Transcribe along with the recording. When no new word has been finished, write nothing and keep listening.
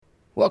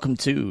Welcome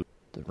to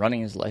the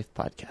Running is Life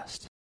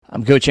podcast.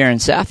 I'm Coach Aaron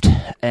Saft,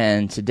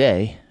 and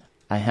today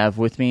I have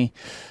with me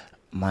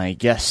my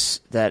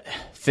guests that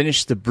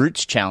finished the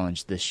B.R.U.T.E.S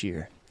challenge this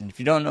year. And if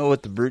you don't know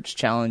what the B.R.U.T.E S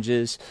challenge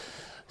is,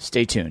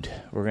 stay tuned.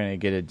 We're going to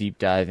get a deep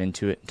dive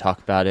into it and talk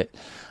about it.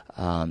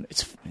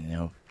 It's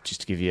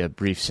just to give you a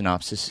brief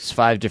synopsis, it's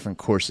 5 different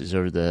courses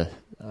over the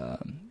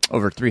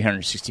over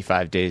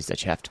 365 days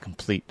that you have to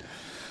complete.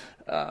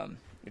 The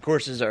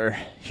courses are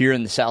here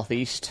in the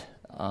Southeast.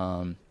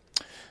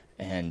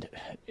 And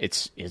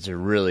it's a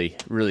really,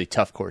 really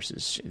tough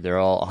courses. They're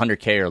all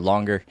 100K or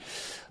longer.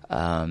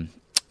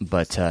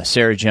 But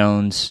Sarah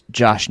Jones,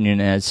 Josh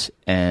Nunez,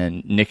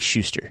 and Nick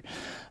Schuster,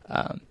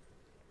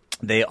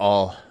 they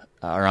all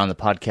are on the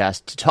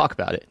podcast to talk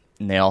about it.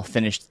 And they all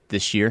finished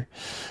this year.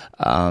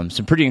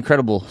 Some pretty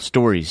incredible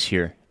stories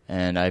here.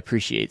 And I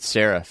appreciate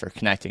Sarah for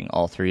connecting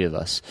all 3 of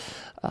us.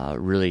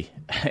 Really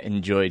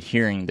enjoyed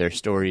hearing their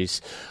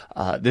stories.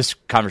 This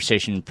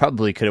conversation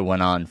probably could have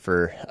went on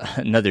for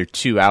another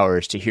 2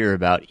 hours to hear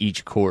about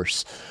each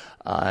course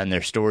and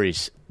their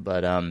stories.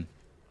 But I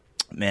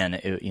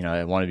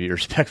want to be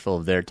respectful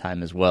of their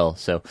time as well.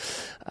 So,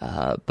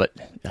 but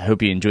I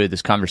hope you enjoyed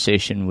this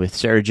conversation with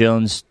Sarah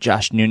Jones,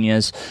 Josh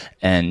Nunez,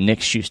 and Nick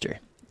Schuster.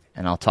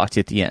 And I'll talk to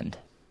you at the end.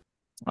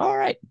 All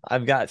right.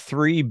 I've got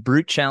 3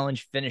 B.R.U.T.E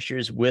Challenge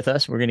finishers with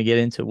us. We're going to get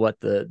into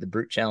what the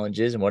B.R.U.T E Challenge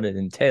is and what it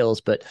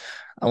entails, but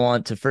I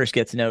want to first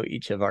get to know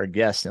each of our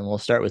guests, and we'll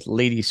start with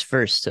ladies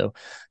first. So,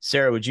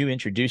 Sarah, would you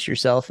introduce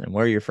yourself and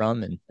where you're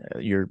from and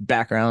your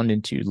background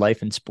into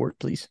life and sport,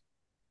 please?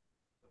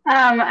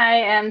 I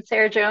am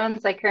Sarah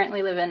Jones. I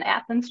currently live in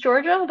Athens,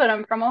 Georgia, but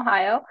I'm from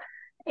Ohio.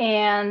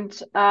 And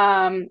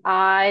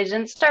I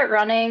didn't start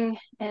running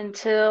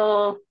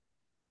until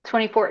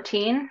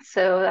 2014,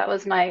 so that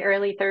was my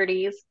early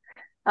 30s.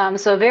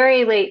 So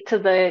very late to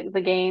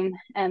the game.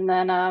 And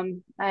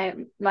then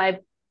my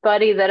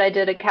buddy that I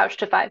did a couch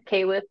to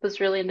 5K with was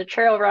really into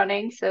trail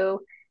running, so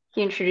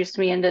he introduced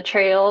me into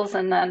trails,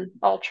 and then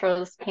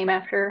ultras came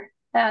after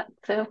that.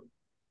 So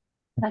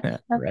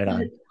that's Right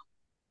on. it.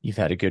 You've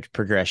had a good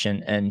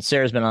progression, and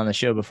Sarah's been on the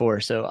show before,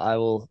 so I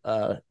will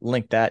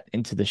link that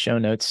into the show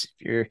notes.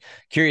 If you're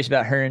curious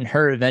about her and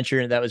her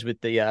adventure, that was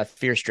with the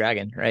Fierce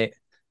Dragon, right?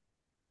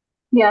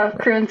 Yeah,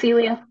 Crew and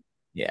Celia.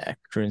 Yeah,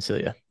 Crew and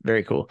Celia.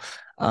 Very cool.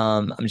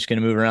 I'm just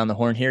going to move around the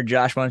horn here.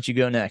 Josh, why don't you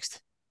go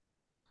next?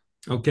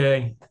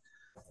 Okay.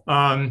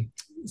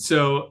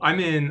 So I'm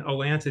in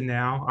Atlanta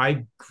now.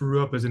 I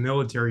grew up as a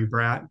military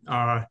brat,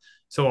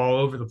 so all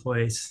over the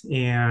place.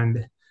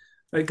 And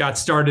I got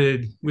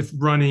started with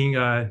running,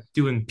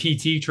 doing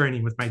PT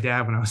training with my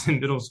dad when I was in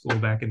middle school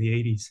back in the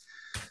 80s,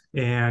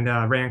 and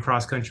ran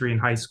cross country in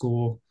high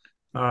school.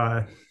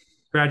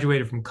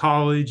 Graduated from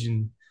college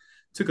and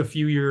took a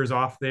few years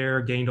off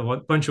there, gained a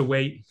bunch of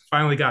weight,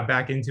 finally got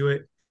back into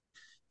it.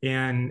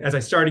 And as I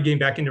started getting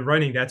back into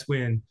running, that's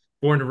when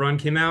Born to Run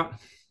came out.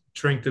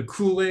 Drank the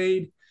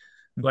Kool-Aid.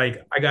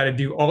 Like, I got to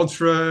do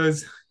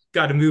ultras,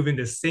 got to move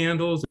into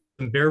sandals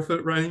and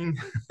barefoot running.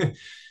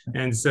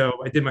 And so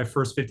I did my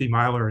first 50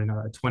 miler in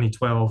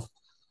 2012,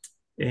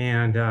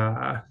 and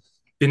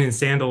been in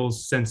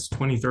sandals since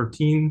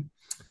 2013.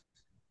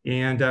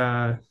 And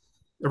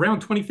around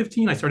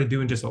 2015, I started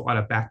doing just a lot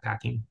of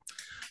backpacking,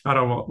 not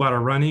a lot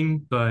of running.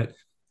 But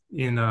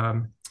in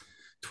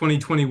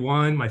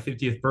 2021, my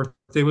 50th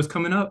birthday was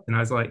coming up, and I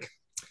was like,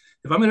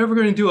 if I'm ever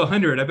going to do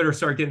 100, I better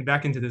start getting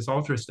back into this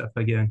ultra stuff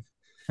again.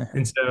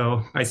 And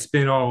so I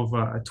spent all of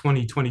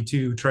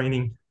 2022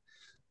 training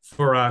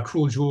for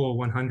Cruel Jewel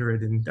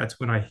 100, and that's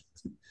when I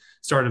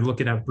started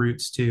looking at B.R.U.T.E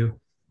S too.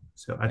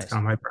 So that's Nice.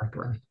 kind of my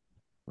background.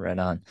 Right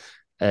on.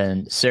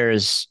 And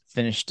Sarah's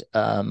finished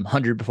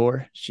 100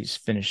 before. She's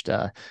finished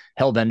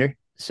Hellbender.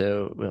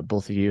 So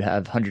both of you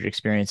have 100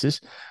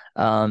 experiences.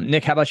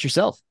 Nick, how about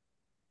yourself?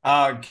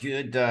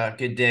 Good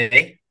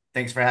day.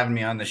 Thanks for having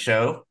me on the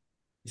show.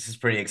 This is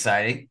pretty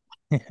exciting.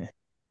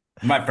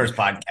 My first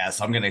podcast,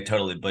 so I'm going to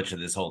totally butcher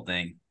this whole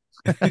thing.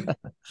 I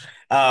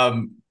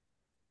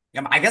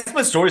guess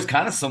my story is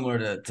kind of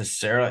similar to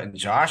Sarah and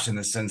Josh in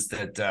the sense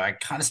that I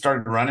kind of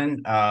started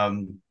running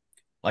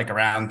like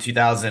around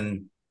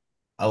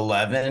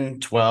 2011,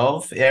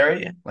 12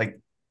 area, like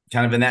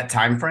kind of in that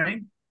time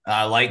frame.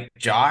 Like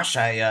Josh,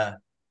 I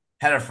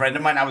had a friend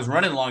of mine. I was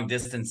running long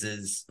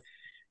distances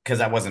because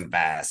I wasn't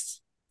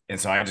fast. And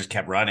so I just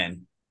kept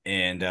running.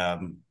 And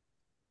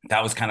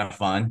that was kind of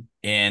fun.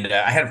 And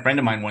I had a friend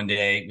of mine one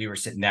day, we were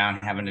sitting down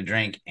having a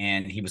drink,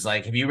 and he was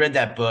like, have you read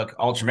that book,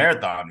 Ultra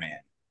Marathon Man?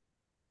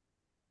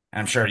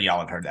 And I'm sure y'all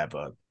have heard that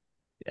book.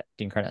 Yeah,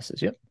 Dean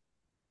Karnazes. Yep.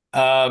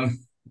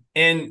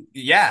 And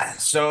yeah,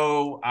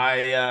 so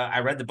I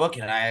read the book,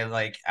 and I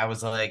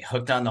was like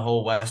hooked on the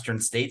whole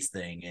Western States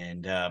thing.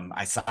 And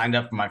I signed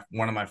up for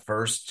one of my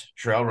first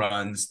trail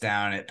runs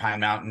down at Pine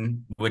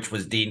Mountain, which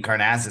was Dean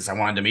Karnazes. I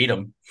wanted to meet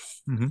him.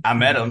 Mm-hmm. I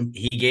met him.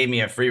 He gave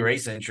me a free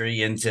race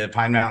entry into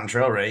Pine Mountain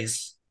Trail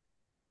Race,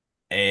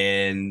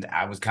 and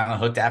I was kind of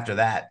hooked after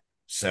that.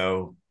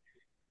 So,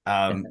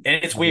 and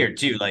it's weird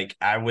too. Like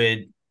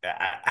I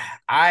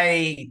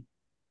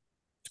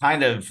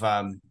kind of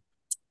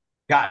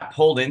got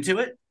pulled into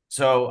it.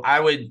 So I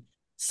would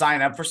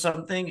sign up for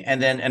something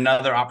and then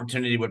another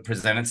opportunity would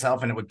present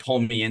itself and it would pull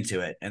me into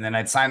it. And then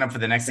I'd sign up for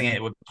the next thing and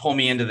it would pull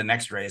me into the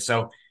next race.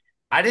 So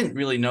I didn't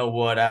really know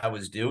what I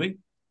was doing.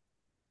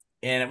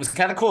 And it was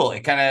kind of cool.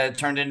 It kind of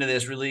turned into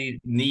this really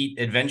neat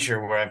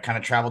adventure where I've kind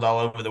of traveled all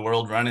over the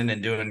world running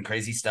and doing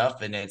crazy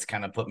stuff. And it's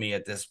kind of put me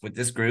at this with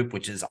this group,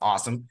 which is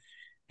awesome.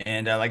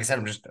 And like I said,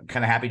 I'm just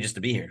kind of happy just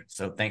to be here.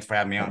 So thanks for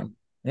having me on.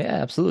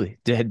 Yeah, absolutely.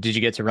 Did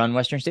you get to run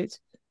Western States?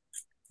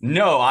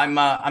 No, I'm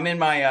in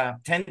my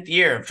 10th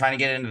year of trying to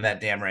get into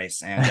that damn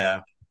race.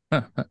 And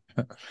if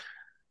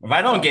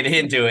I don't get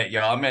into it,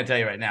 y'all, I'm going to tell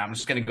you right now, I'm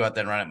just going to go out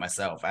there and run it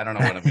myself. I don't know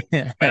what I'm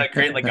going to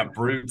create like a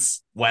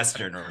B.R.U.T.E.S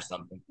Western or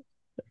something.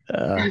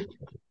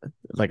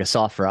 Like a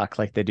soft rock,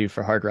 like they do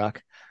for hard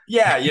rock.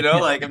 Yeah,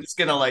 like I'm just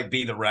going to like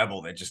be the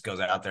rebel that just goes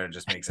out there and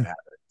just makes it happen.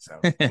 So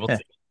we'll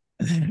see.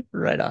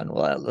 Right on.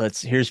 Well,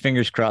 here's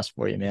fingers crossed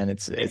for you, man.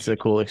 It's a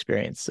cool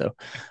experience. So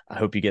I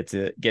hope you get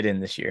to get in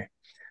this year.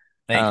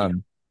 Thank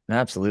you.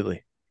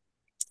 Absolutely.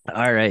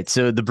 All right.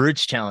 So the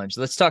B.R.U.T.E.S challenge.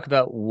 Let's talk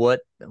about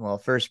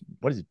first,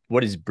 what is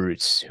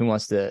B.R.U.T.E.S? Who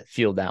wants to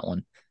field that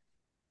one?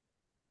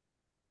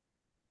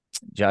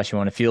 Josh, you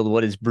want to field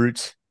what is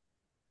B.R.U.T.E.S?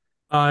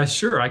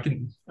 Sure, I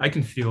can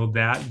field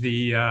that.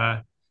 The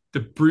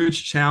B.R.U.T.E.S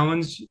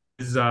challenge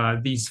is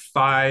these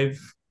 5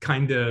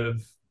 kind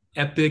of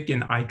epic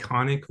and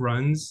iconic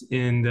runs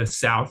in the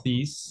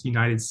Southeast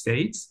United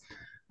States.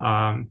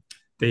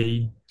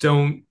 They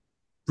don't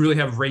really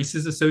have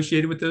races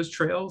associated with those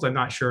trails. I'm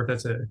not sure if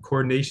that's a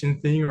coordination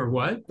thing or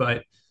what,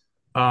 but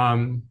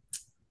and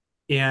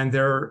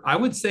I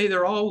would say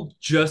they're all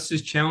just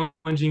as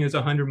challenging as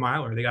a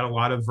 100-miler. They got a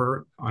lot of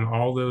vert on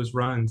all those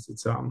runs.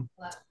 It's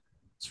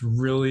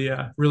really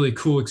a really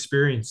cool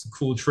experience,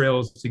 cool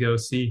trails to go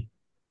see.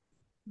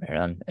 Right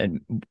on.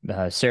 And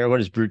Sarah, what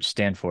does B.R.U.T.E.S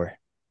stand for?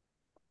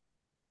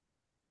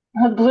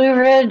 Blue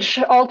Ridge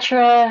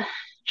Ultra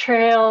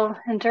Trail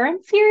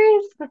Endurance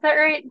Series. Is that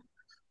right?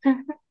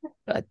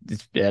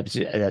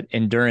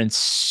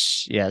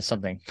 Endurance,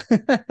 something. Yeah,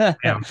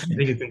 I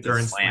think it's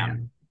Endurance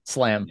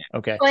Slam.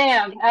 Okay.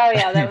 Slam. Oh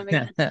yeah, that would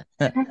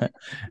make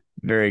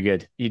Very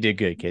good. You did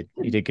good, kid.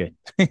 You did good.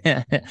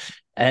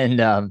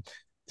 And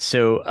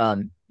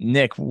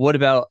Nick, what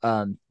about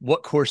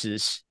what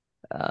courses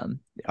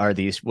are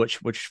these?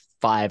 Which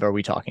 5 are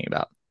we talking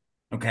about?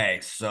 Okay,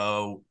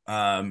 so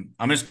I'm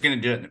just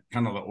going to do it in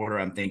kind of the order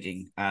I'm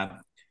thinking.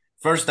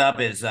 First up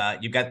is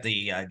you've got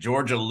the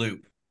Georgia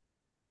Loop,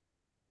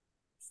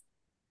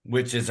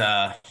 which is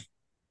a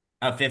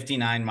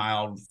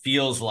 59-mile,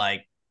 feels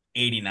like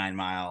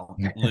 89-mile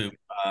loop.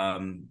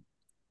 Kind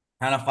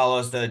of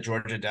follows the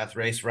Georgia Death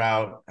Race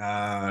route.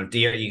 So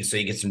you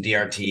get some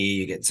DRT,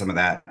 you get some of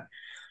that.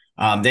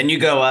 Then you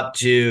go up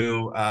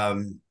to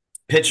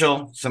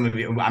Pitchell. Some of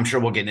you, I'm sure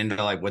we'll get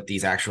into like what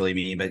these actually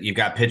mean, but you've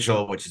got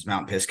Pitchell, which is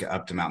Mount Pisgah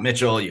up to Mount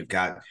Mitchell. You've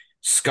got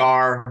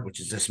Scar, which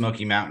is a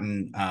Smoky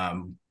Mountain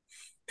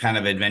kind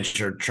of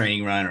adventure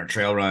training run or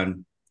trail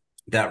run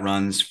that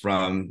runs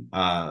from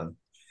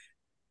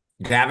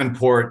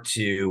Davenport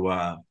to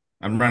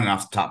I'm running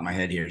off the top of my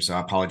head here, so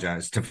I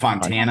apologize, to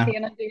Fontana.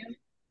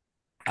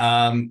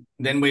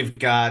 Then we've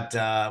got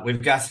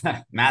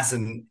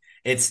Masson.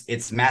 It's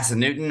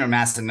Massanutten or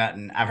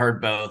Massanutten. I've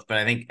heard both, but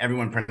I think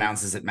everyone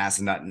pronounces it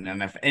Massanutten.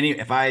 And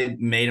if I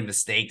made a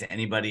mistake to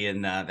anybody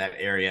in that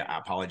area, I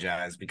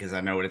apologize because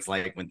I know what it's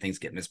like when things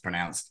get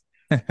mispronounced.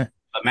 But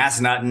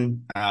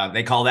Massanutten,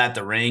 they call that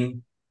the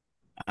Ring.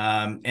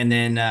 And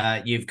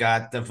then you've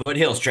got the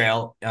Foothills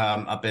Trail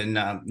up in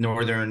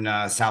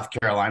northern South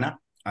Carolina.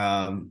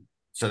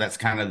 So that's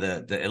kind of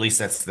the at least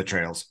that's the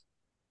trails.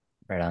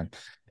 Right on.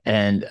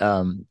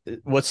 And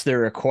what's the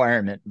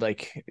requirement?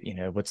 Like,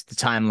 what's the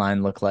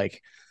timeline look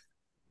like?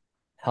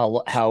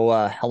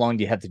 How long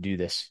do you have to do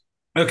this?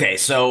 Okay,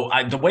 so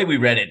the way we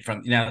read it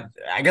from,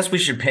 I guess we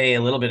should pay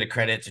a little bit of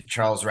credit to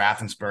Charles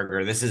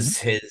Raffensperger. This is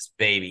his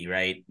baby,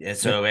 right?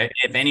 So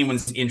if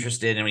anyone's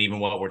interested in even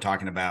what we're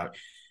talking about,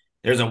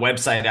 there's a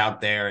website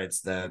out there.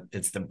 It's the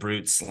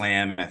B.R.U.T.E.S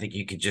Slam. I think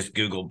you could just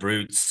Google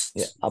B.R.U.T.E.S.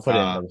 Yeah, I'll put it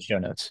in the show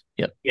notes.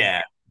 Yep.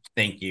 Yeah,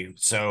 thank you.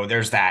 So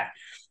there's that.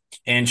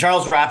 And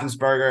Charles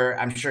Raffensperger,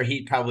 I'm sure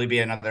he'd probably be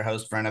another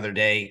host for another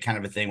day, kind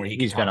of a thing where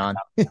he's been on.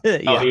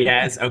 Yeah. Oh, he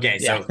has? Okay,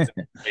 so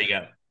there you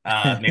go.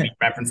 Maybe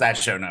reference that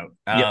show note.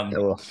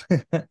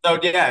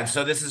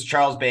 So this is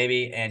Charles'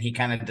 baby, and he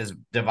kind of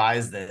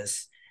devised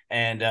this,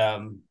 and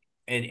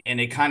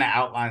it kind of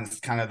outlines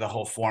kind of the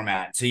whole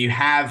format. So you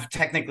have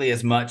technically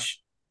as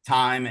much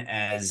time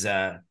as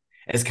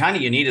kind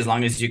of you need as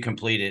long as you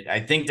complete it.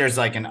 I think there's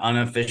like an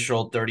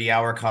unofficial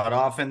 30-hour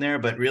cutoff in there,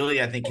 but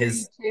really I think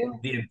the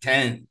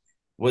intent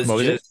was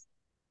just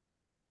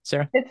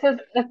Sarah? It says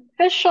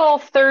official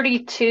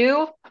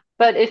 32,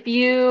 but if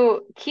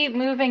you keep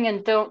moving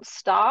and don't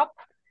stop,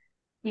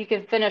 you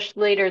can finish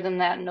later than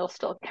that and it'll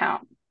still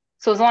count.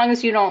 So as long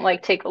as you don't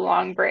like take a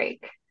long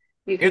break,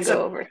 you can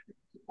go over.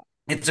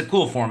 It's a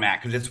cool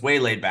format because it's way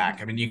laid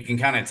back. I mean, you can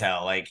kind of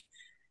tell like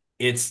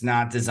it's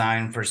not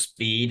designed for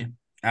speed.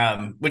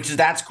 which is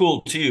that's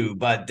cool too.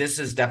 But this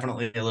is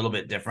definitely a little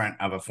bit different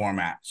of a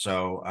format,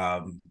 so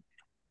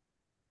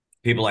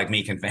people like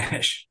me can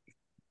finish.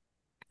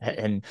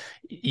 And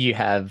you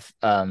have,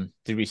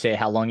 did we say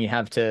how long you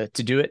have to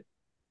do it?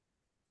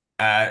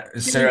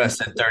 Sarah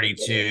said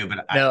 32,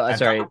 but No, I thought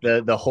sorry,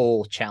 the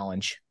whole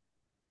challenge.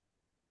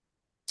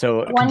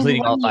 So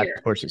completing all One five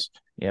year. courses.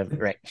 Yeah,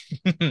 right.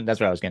 That's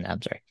what I was getting at.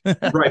 I'm sorry.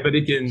 Right, but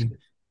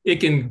it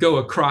can go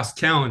across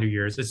calendar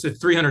years. It's a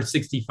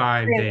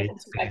 365 days 365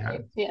 span,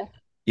 days. Yeah. right?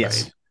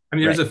 Yes, I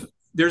mean, right.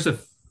 there's a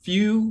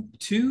few,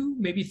 two,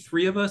 maybe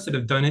three of us that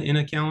have done it in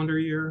a calendar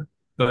year,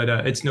 but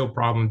it's no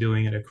problem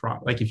doing it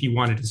across. Like if you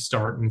wanted to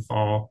start in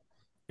fall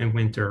and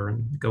winter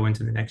and go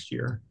into the next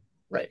year.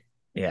 Right.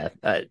 Yeah.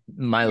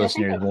 My Yeah, I think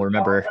listeners that's will what all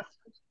remember of us.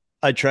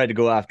 I tried to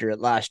go after it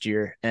last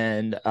year,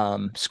 and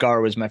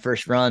Scar was my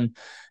first run,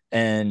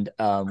 and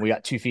we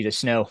got 2 feet of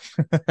snow.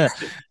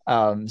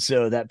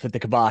 So that put the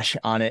kibosh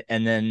on it.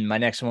 And then my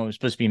next one was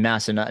supposed to be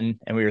Massanutten,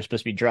 and we were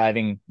supposed to be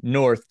driving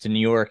north to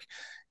New York,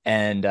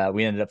 and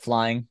we ended up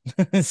flying.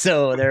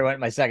 So there went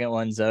my second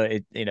one. So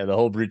the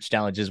whole Brutes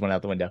challenge just went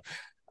out the window.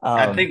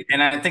 Um,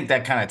 I think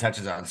that kind of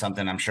touches on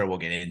something I'm sure we'll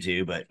get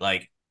into, but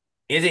like,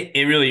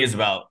 it really is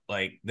about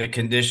like the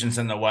conditions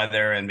and the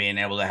weather and being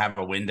able to have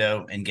a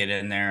window and get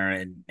in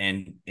there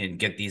and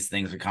get these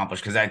things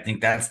accomplished. Because I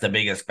think that's the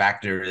biggest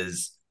factor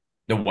is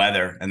the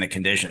weather and the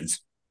conditions.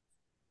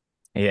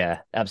 yeah,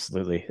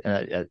 absolutely.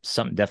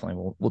 Something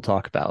definitely we'll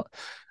talk about.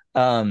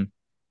 Um,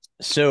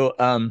 so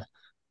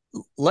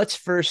let's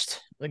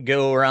first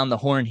go around the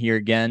horn here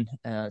again.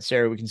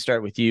 Sarah, we can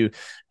start with you.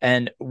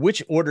 And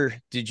which order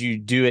did you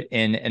do it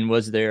in? And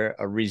was there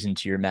a reason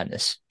to your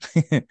madness?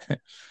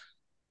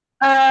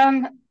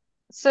 Um,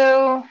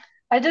 so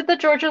I did the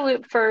Georgia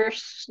Loop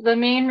first. The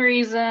main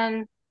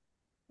reason,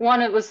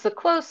 one, it was the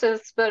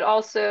closest, but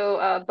also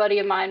a buddy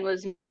of mine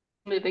was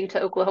moving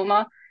to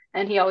Oklahoma,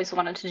 and he always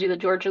wanted to do the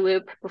Georgia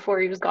Loop before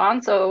he was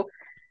gone. So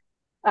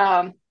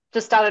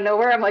just out of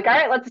nowhere, I'm like, all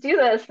right, let's do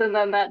this. And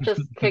then that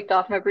just kicked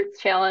off my Brutes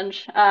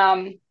challenge.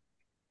 And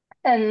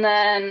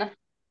then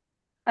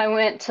I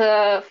went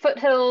to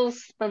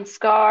Foothills, then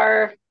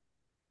Scar.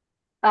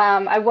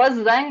 I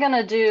was then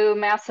gonna do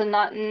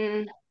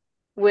Massanutten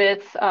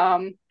with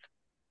the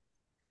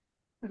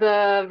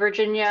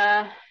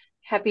Virginia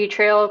Happy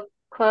Trail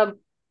Club.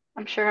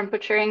 I'm sure I'm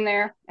butchering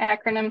their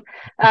acronym.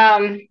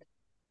 Um,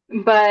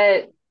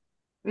 but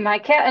my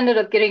cat ended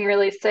up getting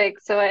really sick,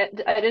 so I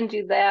didn't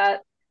do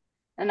that.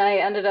 And I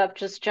ended up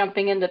just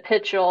jumping into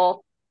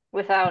Pitchell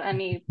without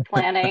any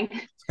planning.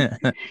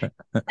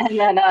 And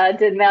then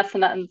did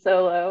Massanutten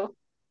solo.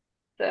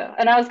 So,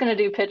 and I was going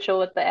to do Pitchell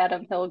with the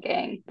Adam Hill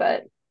gang,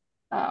 but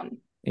um,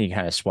 You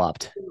kind of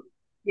swapped.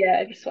 yeah,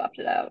 I just swapped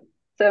it out.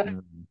 So,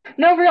 Mm,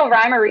 no real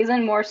rhyme or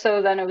reason, more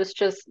so than it was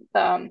just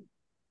kind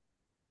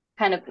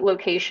of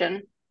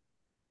location.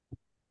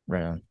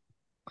 right on.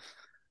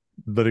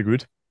 Very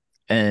good.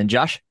 And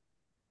Josh?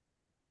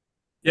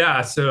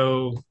 Yeah,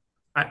 so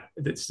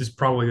this is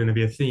probably going to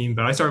be a theme,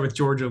 but I started with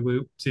Georgia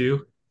Loop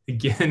too.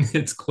 Again,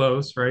 it's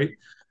close, right?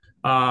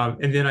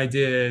 And then I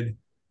did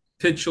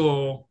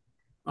Pitchell,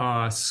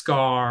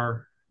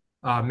 Scar,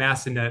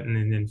 Massanutten,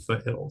 and then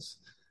Foothills.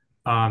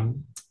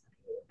 Um,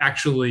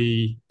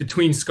 Actually,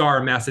 between Scar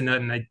and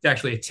Massanutten, I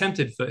actually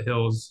attempted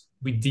Foothills.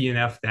 We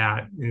DNF'd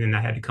that, and then I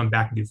had to come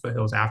back and do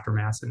Foothills after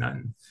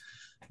Massanutten.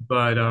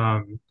 But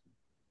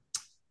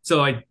so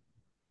like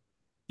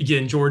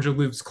again, Georgia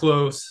Loop's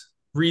close.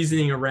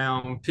 Reasoning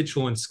around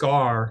Pitchell and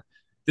Scar,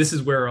 this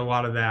is where a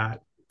lot of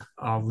that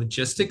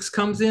logistics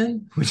comes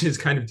in, which is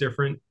kind of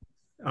different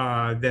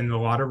than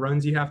a lot of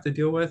runs you have to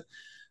deal with.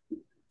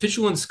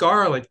 Pitchell and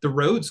Scar, like the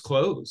roads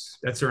close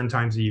at certain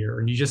times of year,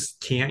 and you just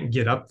can't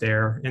get up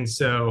there. And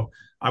so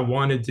I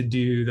wanted to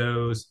do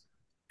those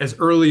as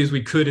early as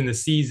we could in the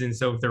season.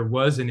 So if there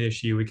was an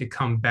issue, we could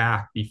come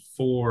back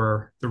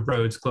before the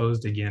roads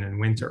closed again in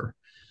winter.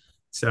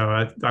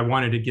 So I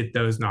wanted to get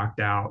those knocked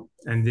out.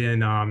 And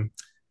then,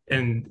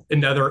 and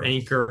another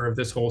anchor of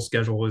this whole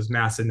schedule is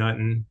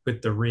Massanutten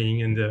with the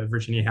ring and the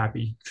Virginia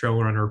Happy Trail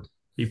Runner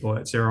people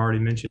that Sarah already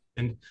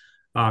mentioned,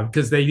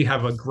 because they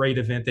have a great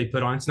event they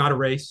put on. It's not a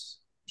race;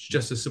 it's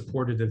just a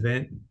supported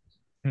event,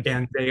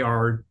 and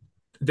they're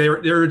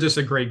just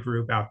a great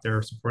group out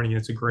there supporting it.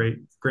 It's a great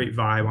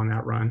vibe on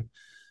that run.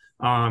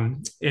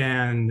 Um,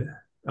 and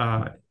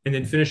and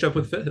then finish up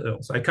with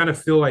Foothills. I kind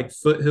of feel like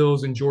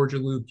Foothills and Georgia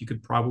Loop you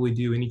could probably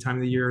do any time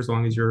of the year as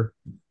long as you're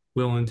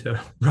willing to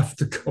rough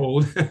the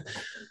cold.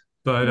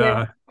 but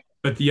Yeah.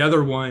 but the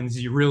other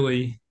ones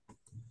you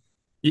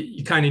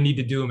kind of need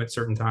to do them at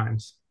certain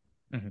times.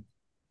 Mhm.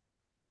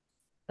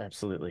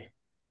 Absolutely.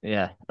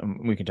 Yeah,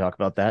 we can talk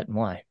about that and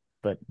why.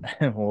 But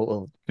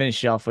we'll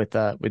finish off with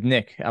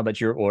Nick. How about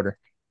your order?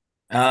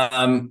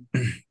 Um,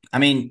 I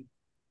mean,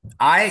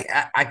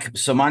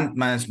 so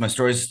my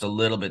story is just a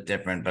little bit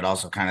different, but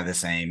also kind of the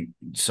same.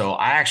 So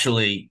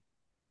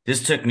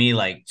this took me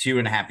like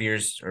 2.5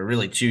 years, or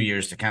really 2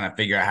 years, to kind of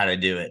figure out how to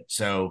do it.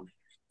 So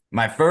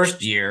my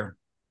first year,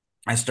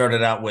 I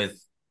started out with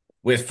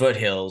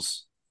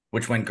Foothills,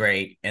 which went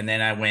great, and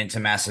then I went to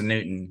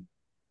Massanutten,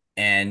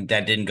 and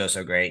that didn't go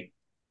so great.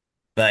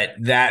 But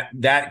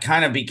that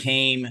kind of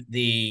became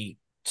the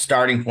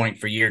starting point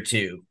for year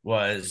two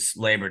was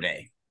Labor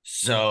Day.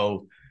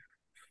 So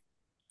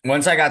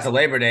once I got to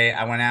Labor Day,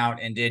 I went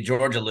out and did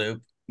Georgia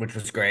Loop, which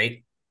was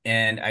great.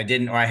 And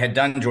I had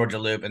done Georgia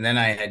Loop, and then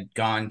I had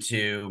gone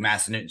to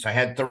Massanutten. So I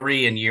had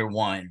three in year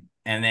one,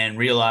 and then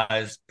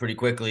realized pretty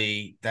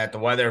quickly that the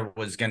weather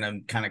was going to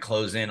kind of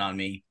close in on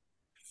me.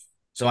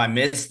 So I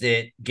missed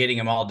it getting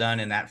them all done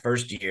in that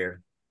first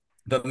year.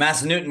 But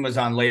Massanutten was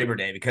on Labor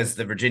Day because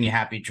the Virginia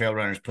Happy Trail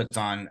Runners puts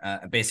on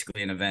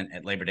basically an event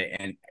at Labor Day.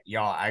 And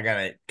y'all, I got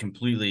to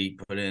completely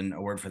put in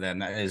a word for them.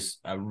 That is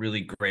a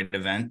really great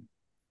event.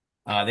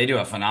 They do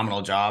a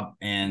phenomenal job,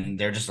 and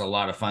they're just a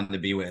lot of fun to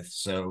be with.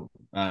 So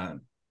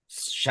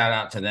shout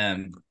out to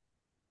them.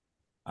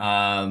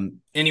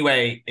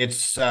 Anyway,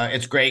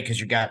 it's great because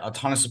you got a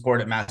ton of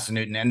support at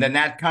Massanutten, and then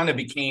that kind of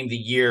became the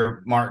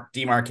year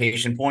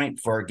demarcation point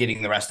for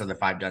getting the rest of the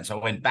 5 done. So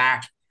I went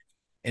back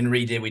and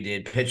we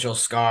did Pitchell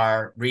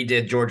Scar,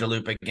 redid Georgia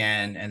Loop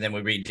again, and then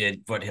we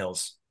redid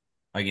Foothills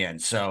again.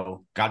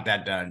 So got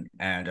that done,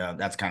 and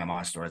that's kind of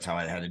my story. That's how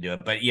I had to do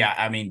it. But yeah,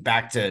 I mean,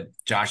 back to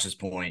Josh's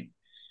point,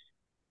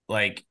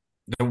 like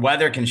the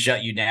weather can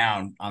shut you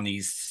down on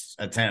these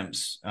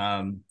attempts.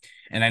 And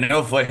I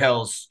know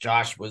Foothills,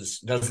 Josh,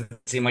 doesn't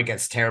seem like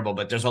it's terrible,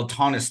 but there's a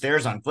ton of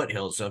stairs on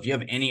Foothills. So if you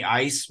have any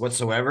ice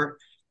whatsoever,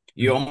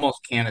 you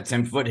almost can't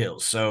attempt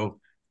Foothills. So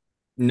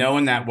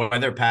knowing that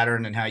weather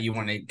pattern and how you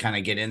want to kind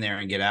of get in there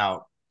and get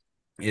out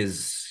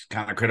is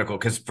kind of critical.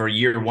 Because for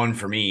year one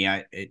for me,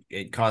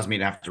 it caused me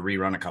to have to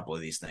rerun a couple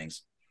of these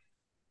things.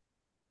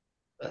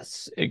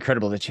 That's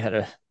incredible that you had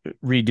to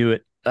redo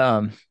it.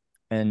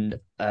 And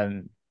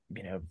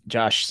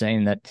Josh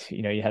saying that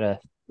you had to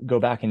go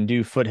back and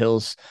do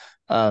Foothills.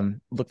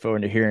 Look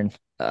forward to hearing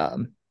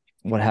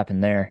what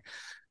happened there,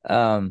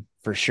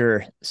 for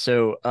sure.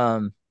 So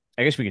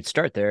I guess we could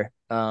start there.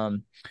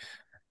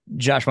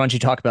 Josh, why don't you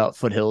talk about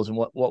Foothills and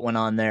what went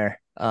on there?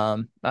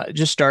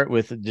 Just start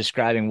with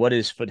describing what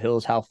is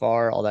Foothills, how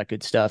far, all that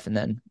good stuff, and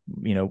then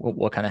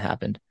what kind of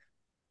happened.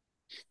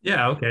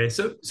 Yeah. Okay.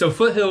 So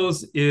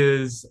Foothills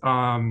is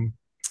an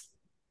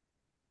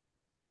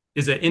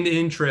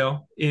end-to-end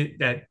trail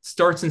that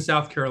starts in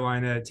South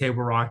Carolina at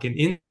Table Rock and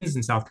ends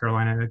in South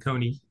Carolina at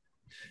Coney,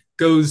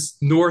 goes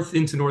north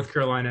into North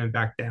Carolina and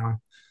back down.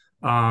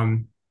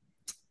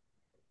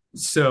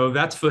 So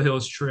that's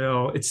Foothills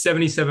Trail. It's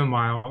 77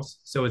 miles,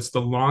 so it's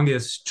the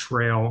longest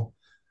trail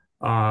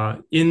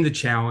in the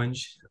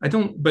challenge. But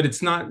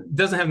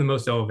doesn't have the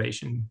most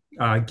elevation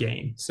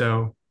gain.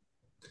 So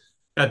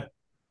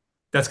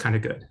that's kind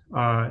of good.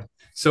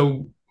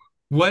 So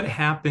what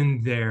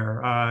happened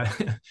there?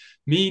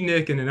 Me,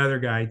 Nick, and another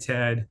guy,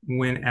 Ted,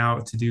 went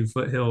out to do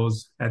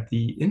Foothills at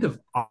the end of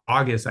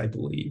August, I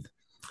believe.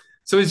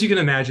 So as you can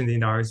imagine, the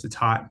end of August, it's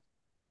hot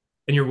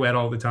and you're wet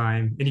all the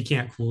time and you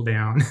can't cool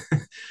down.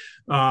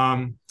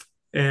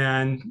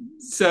 And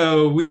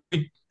so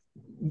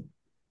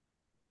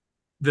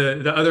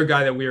the other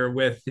guy that we were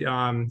with,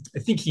 I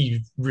think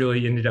he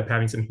really ended up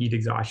having some heat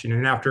exhaustion.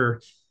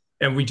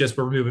 And we just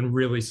were moving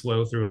really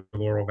slow through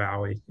Laurel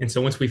Valley. And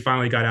so once we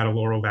finally got out of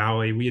Laurel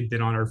Valley, we had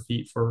been on our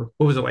feet for,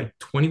 what was it, like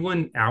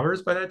 21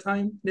 hours by that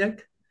time,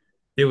 Nick?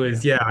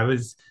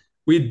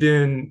 We'd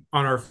been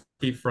on our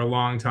feet for a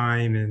long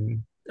time.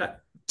 And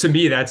to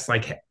me, that's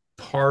like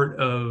part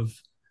of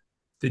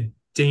the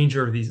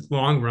danger of these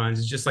long runs.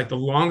 It's just like the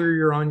longer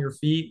you're on your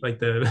feet, like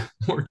the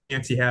more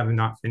chance you have of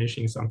not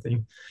finishing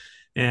something.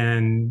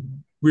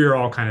 And we were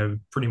all kind of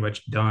pretty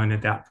much done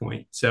at that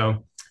point.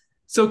 So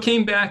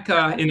came back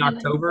in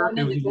October.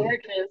 I'm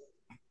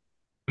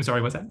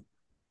sorry, what's that?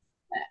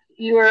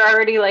 You were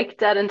already like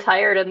dead and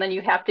tired, and then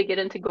you have to get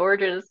into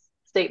Gorges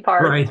State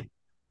Park. Right.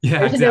 Yeah,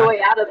 There's exactly. no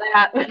way out of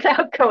that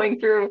without going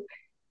through.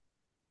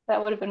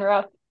 That would have been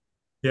rough.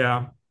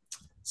 Yeah.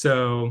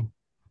 So,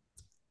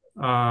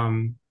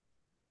 so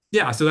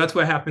that's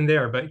what happened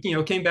there. But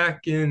came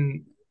back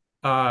in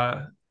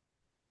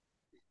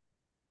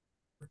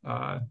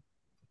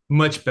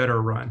much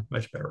better run.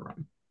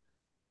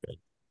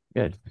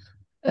 Good.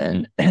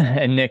 And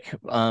Nick,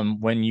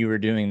 when you were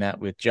doing that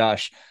with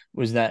Josh,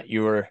 was that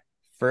your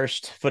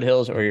first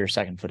Foothills or your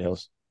second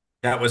Foothills?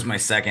 That was my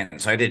second.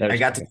 So I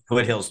got to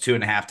Foothills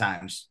 2.5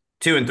 times,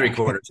 2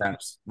 3/4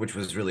 times, which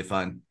was really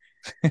fun.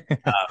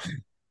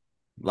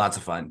 Lots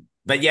of fun.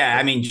 But yeah,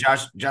 I mean,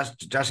 Josh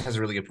has a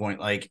really good point.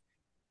 Like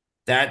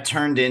that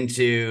turned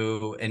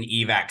into an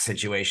evac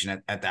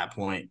situation at that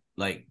point.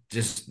 Like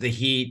just the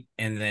heat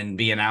and then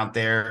being out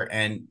there.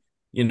 And,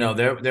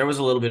 there was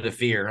a little bit of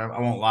fear.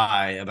 I won't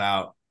lie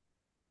about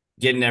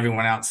getting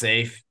everyone out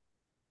safe.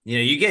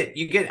 You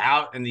get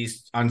out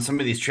on some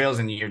of these trails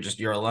and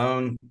you're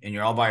alone and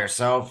you're all by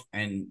yourself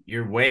and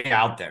you're way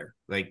out there.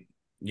 Like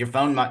your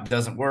phone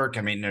doesn't work.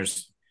 I mean,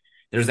 there's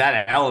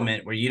that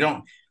element where you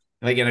don't,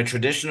 like in a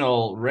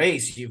traditional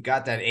race, you've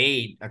got that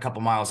aid a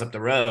couple miles up the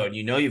road.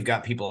 You've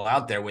got people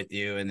out there with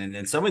you. And then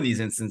in some of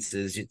these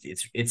instances,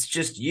 it's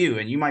just you,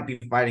 and you might be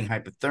fighting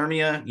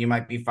hypothermia. You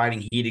might be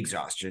fighting heat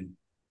exhaustion.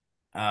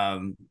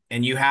 And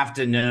you have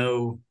to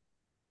know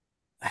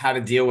how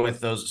to deal with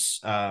those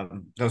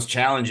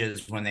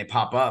challenges when they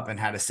pop up and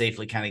how to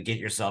safely kind of get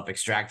yourself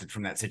extracted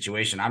from that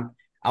situation.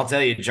 I'll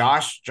tell you,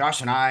 Josh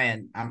and I,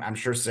 and I'm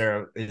sure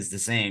Sarah is the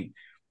same.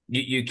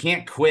 You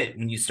can't quit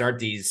when you start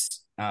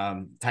these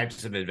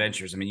types of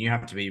adventures. I mean, you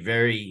have to be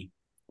very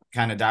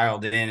kind of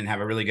dialed in and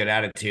have a really good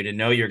attitude and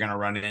know you're going to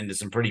run into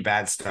some pretty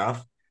bad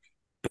stuff.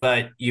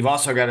 But you've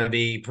also got to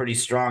be pretty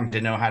strong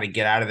to know how to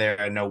get out of there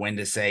and know when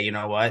to say, you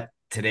know what,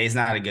 today's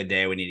not a good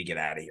day. We need to get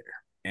out of here.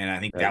 And I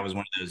think that was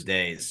one of those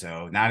days.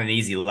 So not an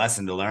easy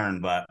lesson to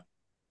learn, but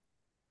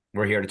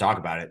we're here to talk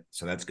about it.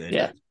 So that's good.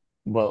 Yeah.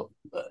 Well,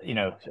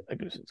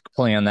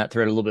 pulling on that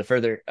thread a little bit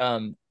further,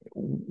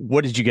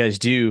 what did you guys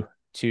do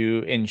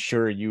to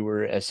ensure you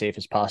were as safe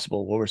as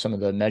possible? What were some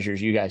of the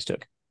measures you guys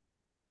took?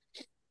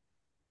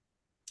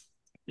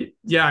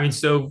 Yeah, I mean,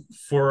 so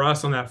for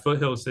us on that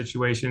foothills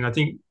situation, I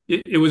think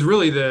it was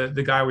really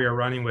the guy we were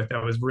running with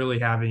that was really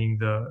having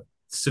the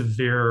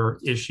severe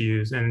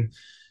issues, and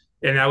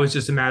that was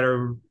just a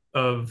matter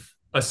of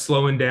us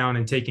slowing down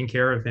and taking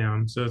care of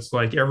him. So it's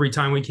like every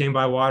time we came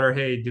by water,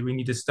 hey, do we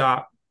need to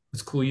stop?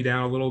 Let's cool you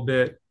down a little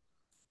bit.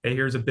 Hey,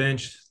 here's a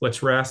bench.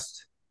 Let's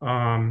rest.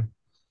 So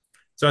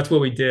that's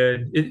what we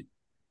did.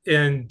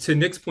 And to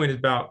Nick's point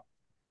about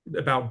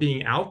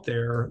being out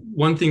there,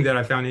 one thing that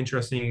I found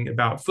interesting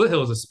about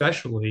foothills,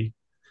 especially,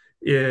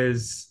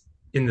 is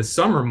in the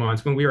summer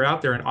months when we were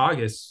out there in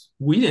August,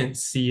 we didn't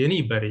see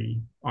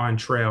anybody on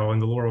trail in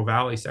the Laurel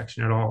Valley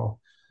section at all.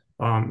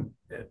 Um,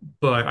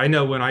 but I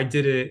know when I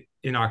did it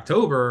in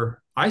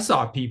October, I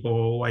saw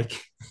people like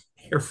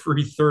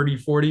every 30,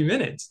 40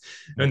 minutes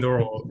in the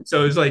Laurel.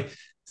 So it's like,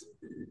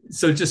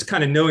 so just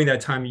kind of knowing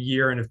that time of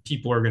year and if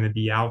people are going to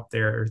be out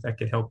there that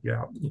could help you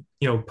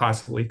out,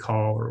 possibly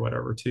call or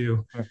whatever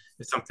too. Sure.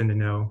 It's something to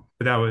know.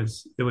 But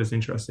it was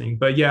interesting.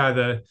 But yeah,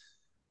 the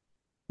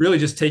really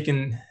just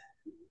taking,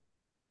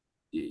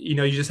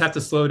 you just have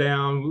to slow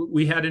down.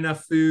 We had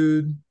enough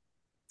food.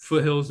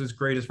 Foothills is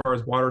great as far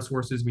as water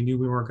sources. We knew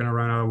we weren't going to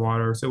run out of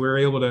water. So we were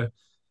able to,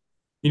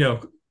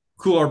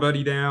 cool our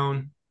buddy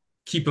down,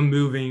 keep him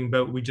moving,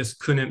 but we just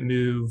couldn't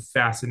move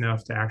fast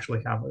enough to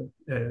actually have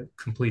a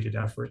completed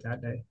effort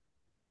that day.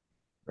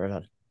 Right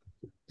on.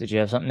 Did you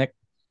have something, Nick?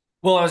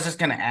 Well, I was just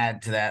going to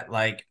add to that.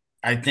 Like,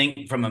 I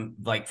think from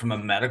a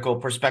medical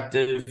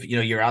perspective,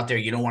 you're out there,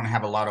 you don't want to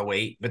have a lot of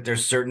weight, but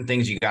there's certain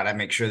things you got to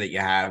make sure that you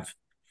have.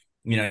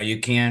 You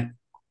can't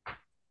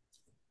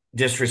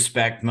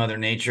disrespect Mother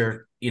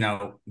Nature.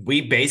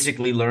 We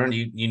basically learned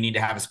you need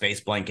to have a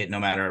space blanket no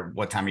matter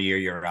what time of year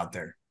you're out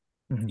there.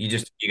 Mm-hmm.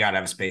 You got to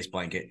have a space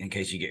blanket in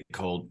case you get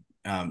cold.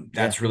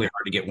 That's really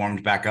hard to get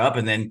warmed back up.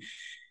 And then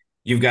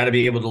you've got to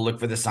be able to look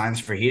for the signs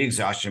for heat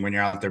exhaustion when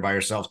you're out there by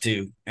yourself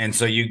too. And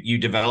so you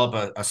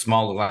develop a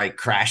small like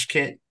crash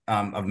kit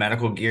of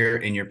medical gear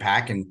in your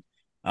pack. And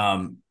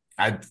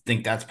I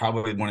think that's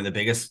probably one of the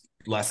biggest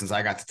lessons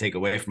I got to take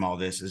away from all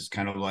this is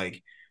kind of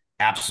like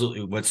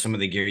absolutely what's some of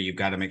the gear you've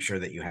got to make sure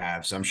that you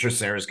have. So I'm sure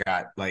Sarah's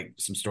got like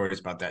some stories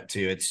about that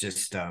too. It's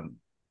just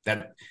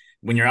that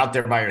when you're out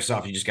there by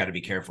yourself, you just got to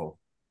be careful.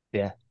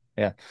 Yeah.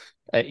 Yeah.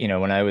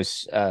 When I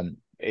was,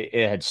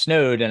 it had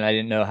snowed and I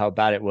didn't know how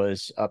bad it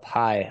was up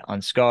high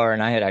on Scar.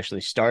 And I had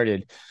actually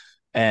started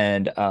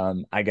and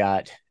I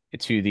got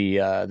to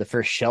the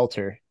first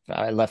shelter.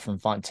 I left from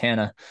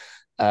Fontana.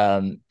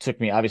 Took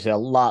me obviously a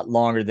lot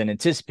longer than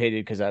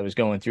anticipated because I was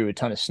going through a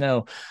ton of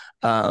snow.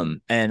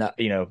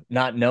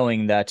 Not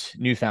knowing that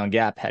Newfound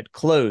Gap had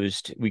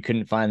closed, we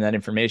couldn't find that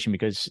information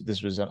because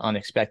this was an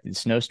unexpected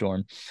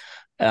snowstorm.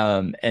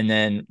 And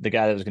then the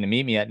guy that was going to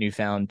meet me at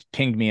Newfound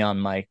pinged me on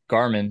my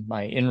Garmin,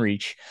 my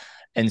InReach,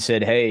 and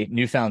said, "Hey,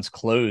 Newfound's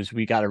closed.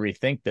 We got to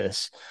rethink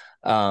this."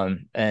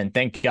 And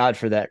thank God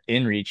for that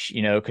InReach,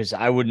 because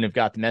I wouldn't have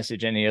got the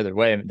message any other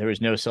way. There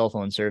was no cell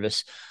phone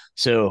service.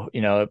 So,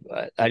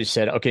 I just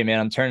said, "Okay, man,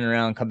 I'm turning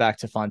around, come back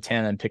to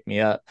Fontana and pick me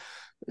up."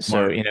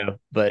 So,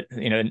 but,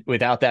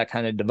 without that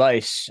kind of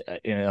device,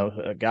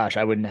 gosh,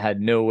 I wouldn't have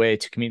had no way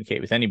to communicate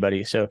with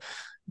anybody. So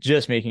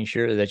just making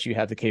sure that you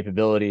have the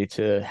capability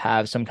to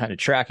have some kind of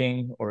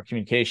tracking or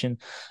communication,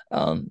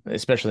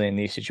 especially in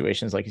these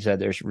situations. Like you said,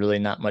 there's really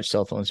not much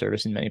cell phone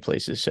service in many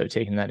places. So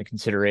taking that into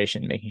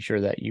consideration, making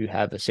sure that you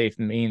have a safe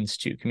means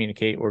to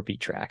communicate or be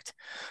tracked.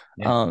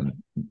 Yeah.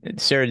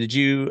 Sarah, did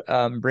you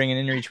bring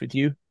an InReach with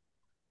you?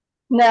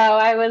 No,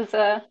 I was,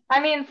 for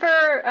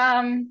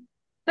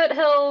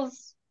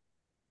Foothills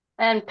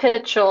and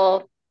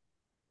Pitchell,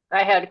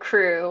 I had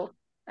crew.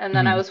 And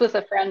then I was with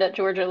a friend at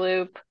Georgia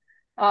Loop.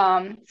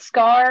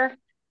 Scar,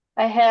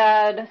 I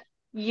had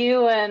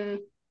you and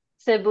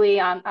Sibley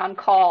on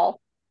call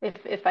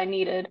if I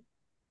needed.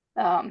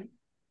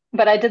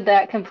 But I did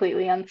that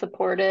completely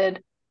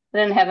unsupported. I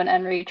didn't have an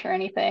InReach or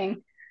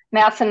anything.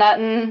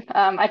 Massanutten,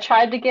 I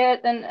tried to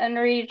get an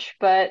InReach,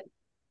 but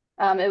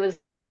it was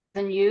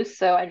in use,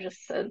 so I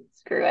just said,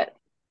 screw it.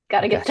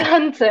 Gotta get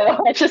done. So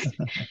I just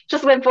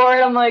went for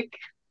it. I'm like,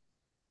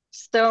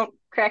 just don't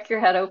crack your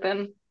head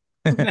open.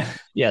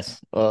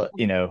 Yes. Well,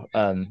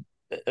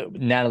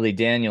 Natalie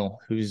Daniel,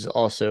 who's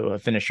also a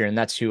finisher, and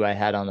that's who I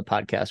had on the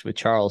podcast with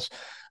Charles.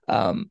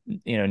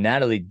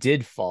 Natalie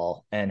did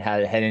fall and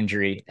had a head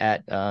injury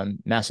at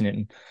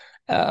Massanutten.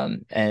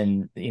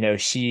 And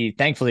she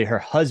thankfully her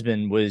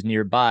husband was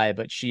nearby,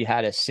 but she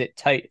had to sit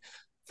tight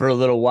for a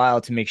little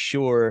while to make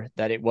sure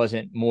that it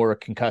wasn't more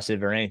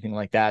concussive or anything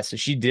like that. So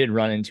she did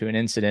run into an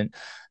incident.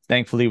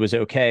 Thankfully was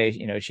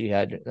okay. She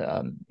had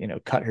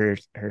cut her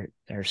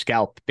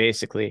scalp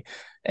basically,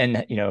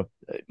 and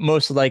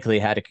most likely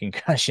had a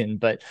concussion,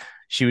 but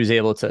she was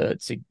able to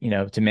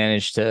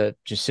manage to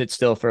just sit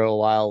still for a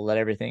while, let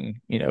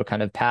everything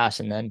kind of pass,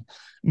 and then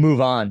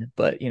move on.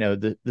 But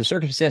the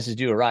circumstances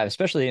do arrive,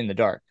 especially in the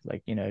dark.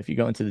 Like if you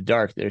go into the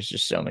dark, there's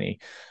just so many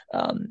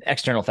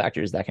external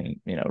factors that can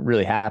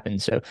really happen.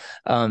 So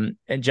and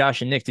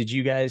Josh and Nick, did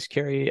you guys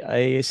carry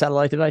a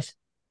satellite device?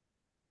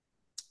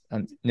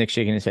 Nick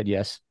shaking his head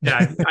yes.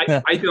 Yeah,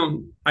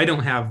 I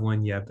don't have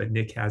one yet, but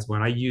Nick has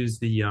one. I use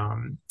the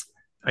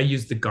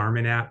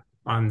Garmin app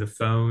on the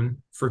phone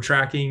for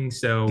tracking.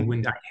 So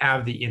when I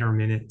have the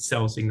intermittent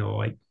cell signal,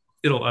 like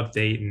it'll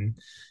update and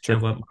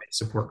let my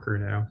support crew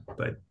know.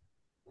 But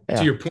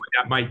to your point,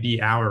 that might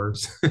be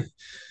hours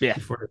Yeah.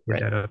 before I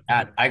get that up.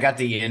 I got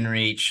the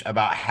inReach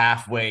about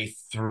halfway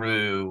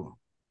through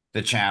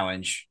the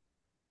challenge.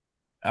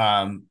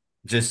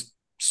 Just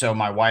so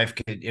my wife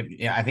could,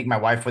 I think my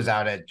wife was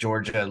out at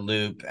Georgia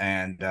Loop,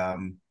 and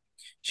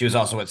she was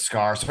also at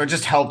Scar. So it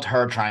just helped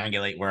her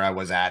triangulate where I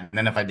was at. And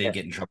then if I did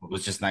get in trouble, it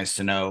was just nice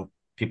to know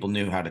people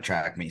knew how to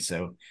track me.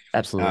 So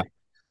absolutely.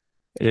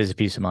 It is a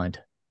peace of mind.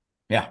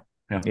 Yeah.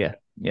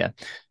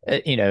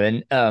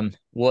 And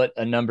what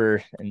a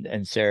number,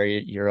 and Sarah,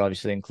 you're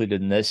obviously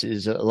included in this,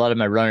 is a lot of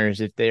my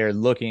runners, if they are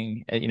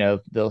looking at,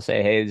 they'll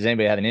say, hey, does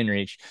anybody have an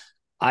inReach?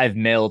 I've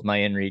mailed my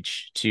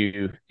inReach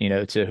to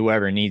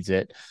whoever needs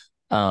it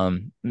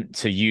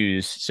to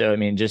use. So I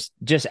mean, just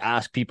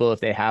ask people if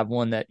they have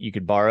one that you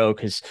could borrow,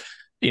 because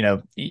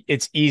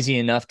it's easy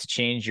enough to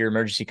change your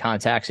emergency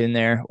contacts in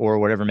there or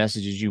whatever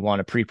messages you want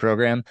to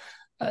pre-program.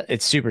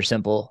 It's super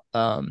simple.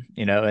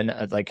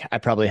 And like I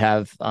probably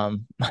have,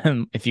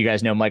 if you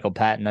guys know Michael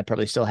Patton, I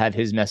probably still have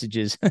his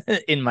messages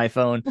in my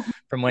phone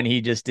from when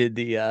he just did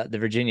the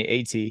Virginia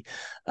AT.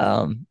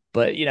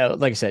 But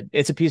like I said,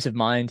 it's a peace of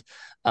mind.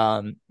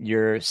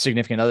 Your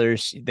significant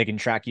others, they can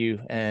track you,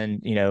 and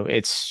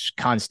it's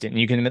constant.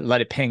 You can let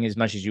it ping as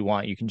much as you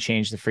want. You can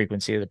change the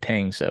frequency of the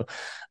ping. So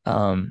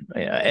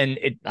and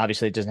it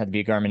obviously it doesn't have to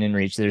be a Garmin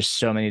inReach. There's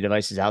so many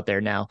devices out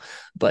there now,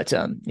 but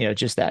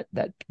just that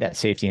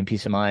safety and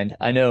peace of mind.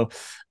 I know.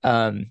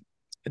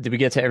 Did we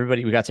get to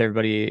everybody? We got to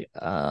everybody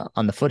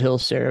on the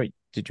foothills. Sarah,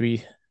 did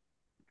we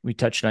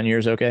touched on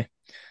yours? Okay.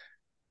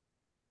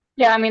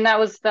 Yeah, I mean that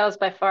was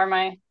by far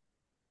my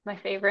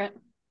favorite.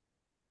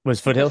 Was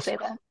foothills? Say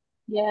that.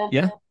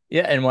 Yeah.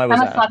 Yeah. And why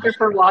was I'm that? a sucker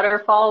for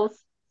waterfalls.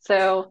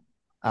 So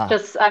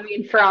I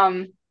mean,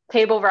 from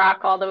Table Rock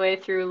all the way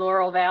through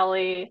Laurel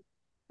Valley,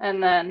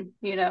 and then,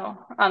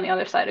 on the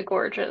other side of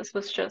Gorges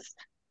was just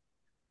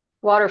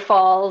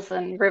waterfalls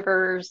and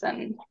rivers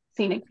and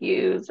scenic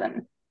views.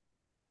 And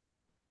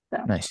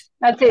so nice.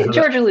 I'd say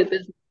Georgia Loop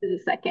is a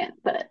second,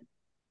 but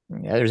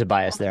yeah, there's a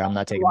bias there. I'm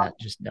not taking that.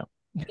 Just no.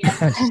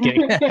 Just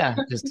kidding.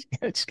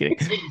 just kidding.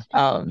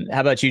 How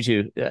about you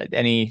two?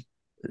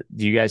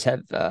 Do you guys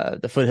have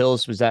the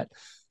foothills? Was that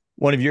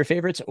one of your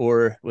favorites,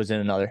 or was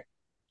it another?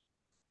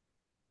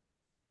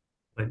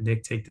 Let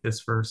Nick take this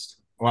first.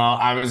 Well,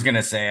 I was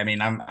gonna say, I mean,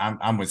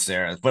 I'm with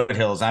Sarah.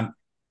 Foothills.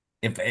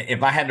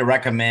 If I had to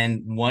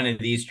recommend one of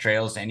these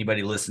trails to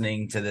anybody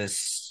listening to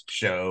this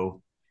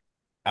show,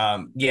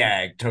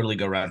 totally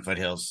go around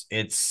Foothills.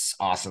 It's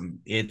awesome.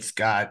 It's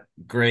got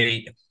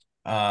great.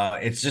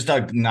 It's just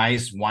a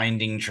nice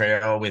winding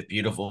trail with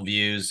beautiful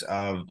views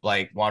of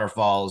like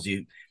waterfalls.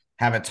 You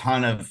have a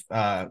ton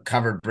of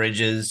covered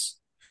bridges.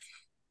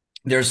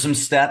 There's some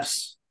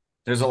steps.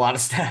 There's a lot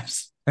of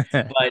steps,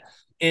 but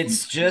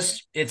it's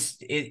just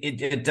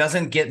it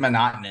doesn't get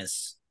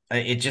monotonous.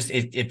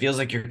 It feels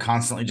like you're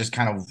constantly just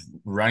kind of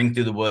running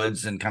through the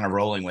woods and kind of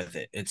rolling with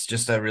it. It's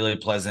just a really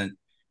pleasant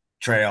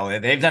trail.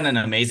 They've done an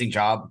amazing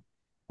job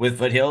with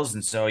Foothills,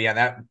 and so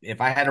that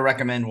if I had to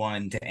recommend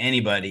one to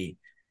anybody,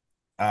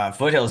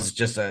 Foothills is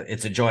just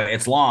it's a joy.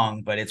 It's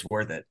long, but it's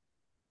worth it.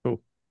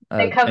 Cool.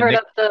 They covered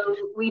up the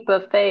leap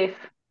of faith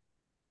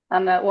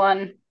on that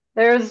one.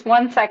 There's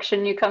one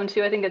section you come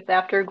to, I think it's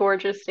after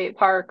Gorges State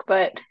Park,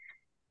 but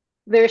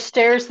there's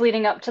stairs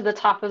leading up to the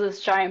top of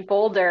this giant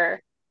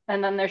boulder,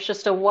 and then there's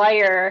just a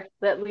wire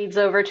that leads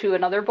over to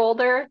another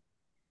boulder.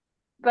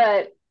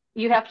 But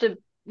you have to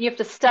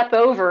step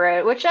over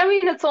it, which I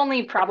mean it's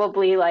only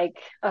probably like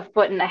a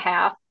foot and a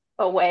half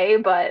away,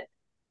 but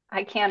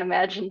I can't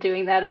imagine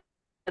doing that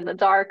in the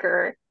dark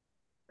or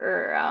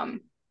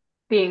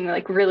being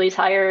like really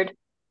tired.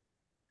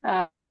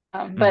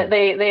 But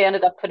they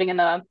ended up putting in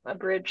a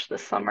bridge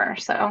this summer,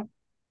 so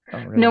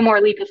no more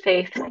leap of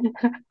faith.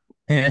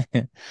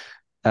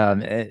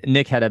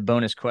 Nick had a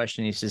bonus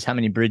question. He says, how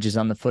many bridges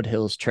on the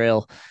Foothills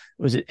Trail?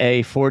 Was it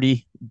A,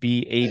 40,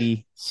 B,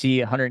 80, C,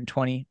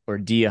 120, or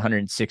D,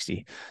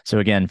 160? So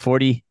again,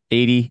 40,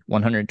 80,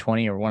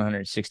 120, or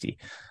 160.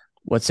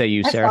 What say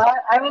you, I Sarah? saw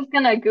it. I was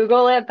gonna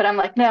Google it, but I'm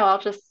like, no,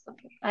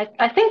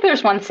 I think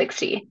there's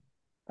 160.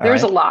 All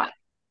There's a right. lot.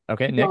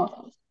 Okay, Nick.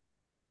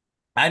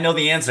 I know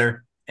the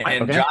answer,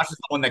 and Okay.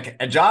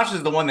 Josh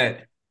is the one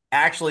that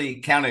actually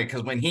counted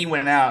because when he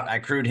went out, I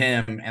crewed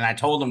him, and I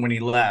told him when he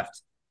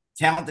left,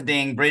 count the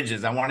dang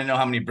bridges. I want to know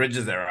how many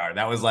bridges there are.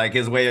 That was like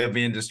his way of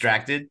being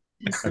distracted.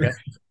 Okay.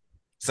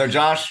 So,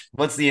 Josh,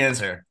 what's the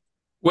answer?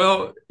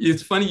 Well,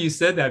 it's funny you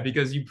said that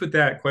because you put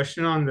that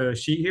question on the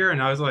sheet here,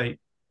 and I was like,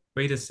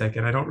 wait a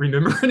second, I don't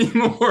remember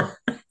anymore.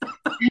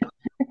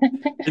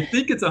 I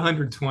think it's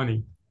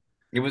 120.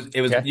 It was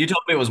Okay. you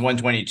told me it was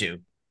 122.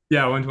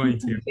 Yeah,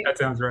 122. That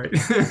sounds right.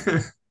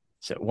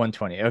 So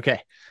 120.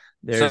 Okay.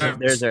 There's So,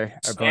 there's our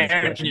bonus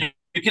Aaron, question.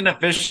 you can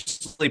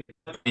officially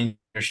put in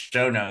your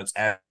show notes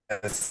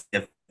as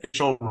the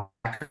official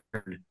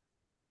record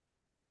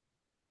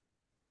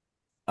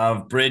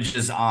of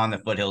bridges on the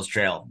Foothills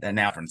Trail that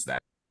now reference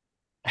that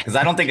because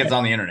I don't think it's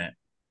on the internet.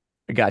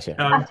 Gotcha.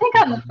 I think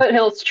on the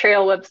Foothills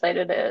Trail website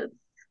it is.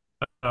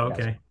 Gotcha.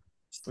 Okay.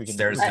 We can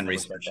Stairs can double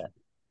check research. that.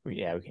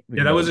 Yeah, we Yeah, can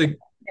that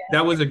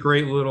double was check. a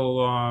great little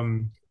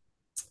um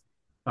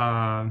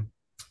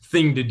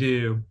thing to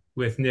do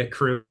with Nick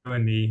Crew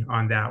and me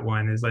on that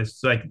one. Is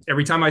like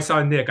every time I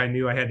saw Nick, I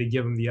knew I had to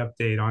give him the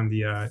update on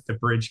the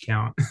bridge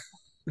count.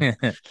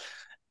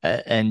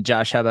 And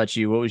Josh, how about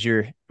you? What was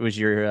your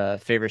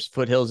favorite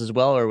foothills as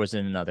well, or was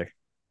it another?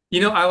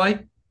 You know, I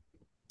like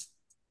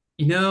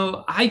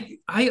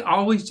I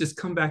always just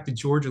come back to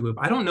Georgia Loop.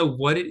 I don't know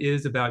what it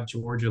is about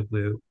Georgia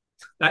Loop.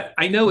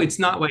 I know it's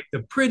not like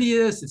the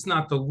prettiest, it's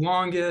not the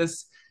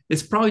longest.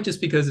 It's probably just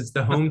because it's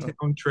the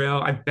hometown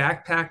trail. I've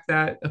backpacked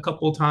that a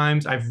couple of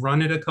times. I've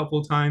run it a couple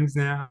of times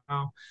now.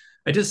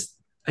 I just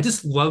I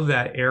just love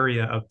that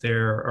area up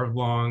there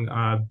along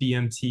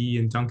BMT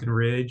and Duncan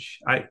Ridge.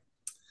 I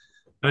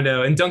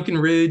know, and Duncan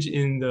Ridge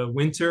in the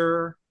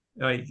winter,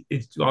 like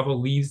it's all the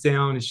leaves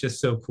down. It's just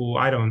so cool.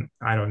 I don't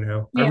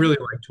know. I Yeah. really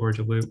like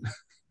Georgia Loop.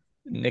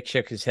 Nick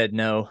shook his head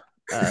no.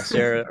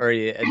 Sarah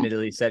already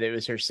admittedly said it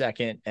was her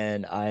second,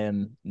 and I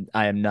am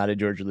not a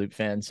Georgia Loop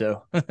fan,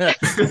 so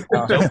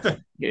Nope.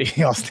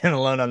 y'all stand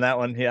alone on that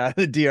one. Yeah,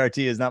 the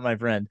DRT is not my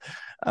friend.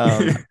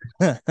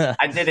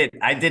 I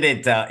did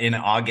it in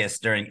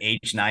August during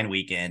H9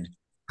 weekend.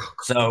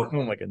 So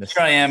Oh my goodness.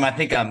 here I am. I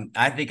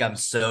think I'm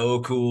so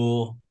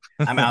cool.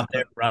 I'm out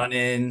there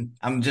running.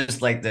 I'm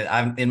just like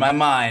I'm in my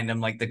mind, I'm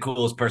like the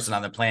coolest person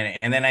on the planet.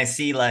 And then I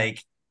see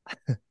like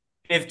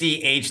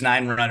 50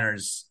 H9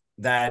 runners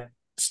that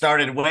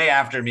started way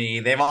after me.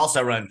 They've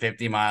also run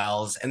 50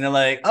 miles. And they're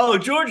like, oh,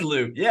 George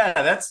Loop. Yeah,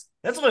 that's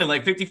only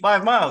like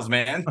 55 miles,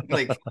 man.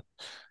 Like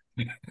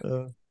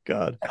Oh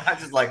God. I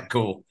just like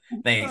cool.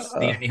 Thanks.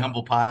 Need Uh, any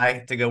humble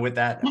pie to go with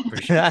that?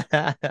 Appreciate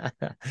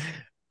it.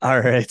 All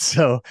right.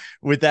 So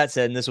with that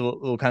said, and this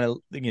will kind of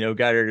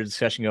guide our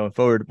discussion going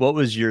forward. What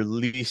was your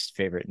least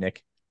favorite,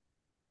 Nick?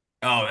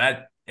 Oh,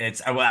 that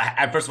it's well,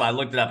 first of all, I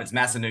looked it up. It's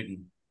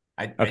Massanutten.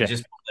 I Okay.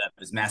 just pulled it up.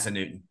 It's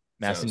Massanutten.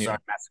 So sorry, Massanutten.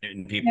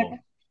 Massanutten people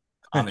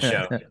on the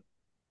show.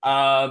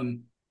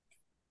 Um,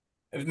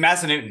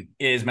 Massanutten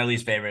is my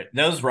least favorite.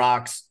 Those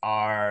rocks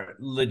are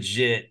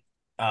legit.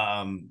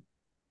 And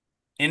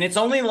it's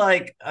only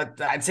like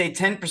I'd say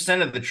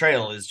 10% of the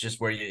trail is just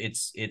where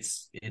it's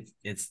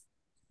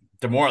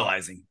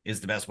demoralizing is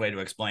the best way to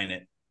explain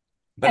it.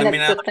 But And I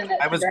mean, it's just in I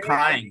its was right.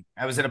 crying.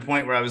 I was at a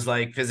point where I was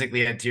like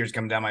physically had tears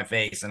coming down my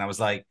face, and I was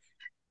like,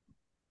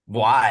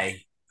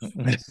 why?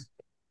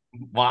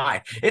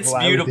 Why? It's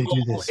Why would they beautiful.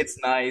 do this? It's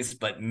nice,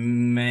 but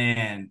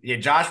man, yeah,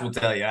 Josh will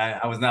tell you,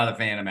 I was not a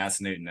fan of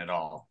Massanutten at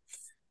all.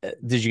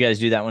 Did you guys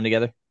do that one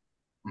together?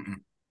 Mm-mm.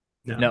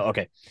 No. No.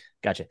 Okay.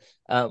 Gotcha.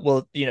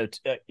 Well,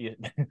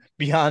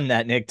 beyond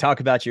that, Nick, talk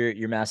about your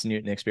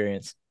Massanutten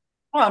experience.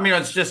 Well, I mean,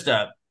 it's just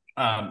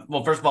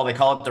well, first of all, they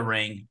call it the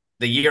ring.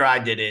 The year I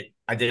did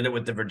it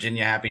with the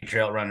Virginia Happy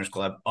Trail Runners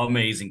Club.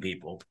 Amazing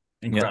people,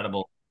 Yep.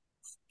 incredible.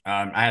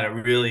 I had a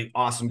really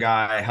awesome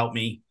guy help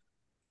me,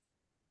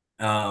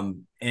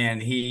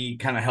 and he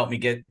kind of helped me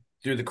get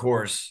through the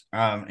course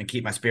and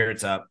keep my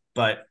spirits up.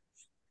 But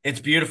it's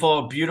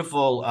beautiful,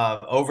 beautiful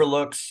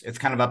overlooks. It's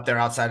kind of up there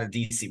outside of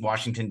DC,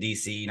 Washington,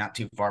 DC, not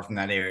too far from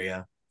that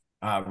area.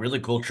 Really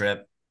cool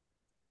trip.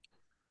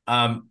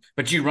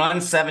 But you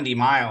run 70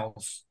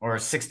 miles or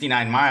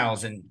 69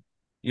 miles and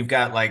you've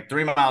got like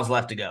 3 miles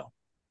left to go.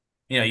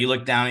 You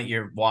look down at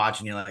your watch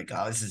and you're like,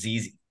 oh, this is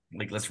easy.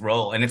 Like, let's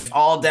roll. And it's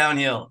all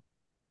downhill.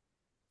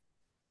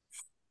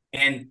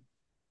 And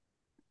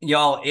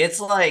y'all, it's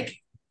like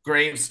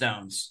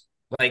gravestones.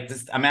 Like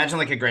this, imagine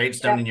like a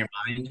gravestone Yeah. in your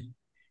mind.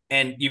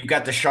 And you've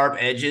got the sharp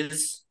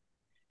edges.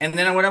 And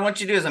then what I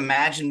want you to do is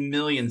imagine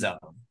millions of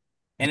them.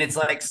 And it's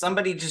like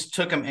somebody just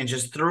took them and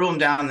just threw them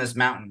down this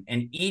mountain.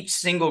 And each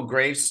single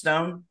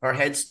gravestone or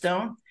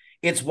headstone,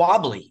 it's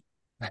wobbly.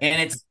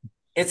 And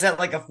it's at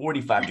like a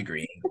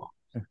 45-degree angle.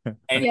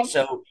 And Yep.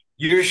 so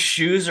your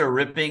shoes are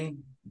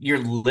ripping, your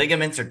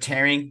ligaments are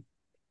tearing,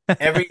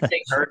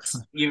 everything hurts.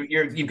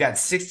 You've got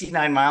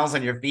 69 miles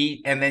on your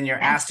feet, and then you're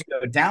asked to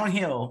go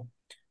downhill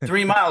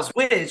 3 miles,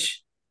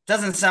 which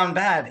doesn't sound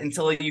bad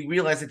until you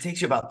realize it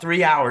takes you about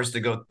 3 hours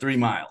to go 3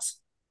 miles.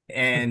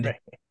 And Right.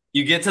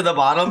 you get to the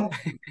bottom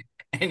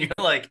and you're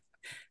like,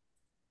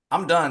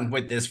 I'm done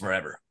with this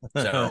forever.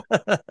 So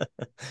I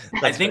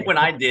That's think funny. when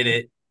I did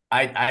it,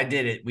 I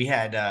did it. We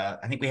had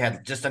I think we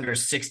had just under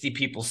 60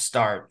 people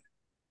start,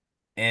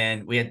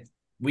 and we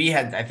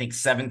had I think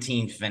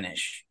 17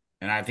 finish.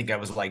 And I think I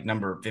was like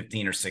number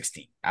 15 or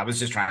 16. I was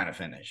just trying to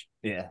finish.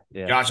 Yeah,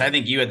 yeah. Josh, I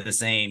think you had the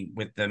same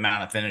with the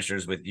amount of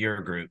finishers with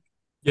your group.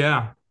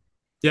 Yeah.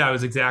 Yeah, it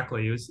was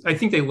exactly. It was, I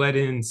think they let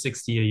in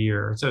 60 a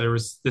year. So there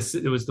was this,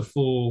 it was the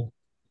full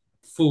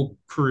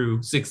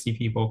crew, 60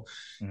 people,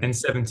 Mhm. and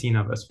 17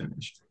 of us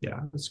finished. Yeah,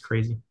 it was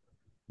crazy.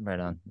 Right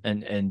on.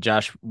 And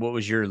Josh, what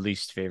was your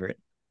least favorite?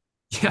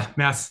 Yeah,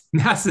 mass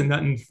and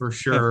nothing for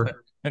sure.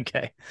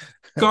 Okay.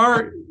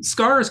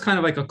 Scar is kind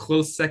of like a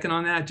close second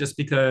on that, just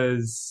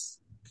because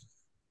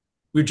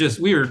we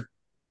were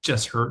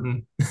just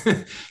hurting Sure.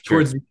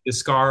 towards the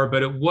Scar,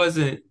 but it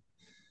wasn't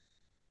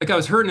like I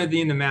was hurting at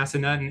the end of mass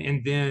and nothing,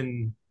 and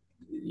then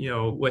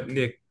what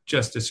Nick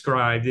just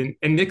described, and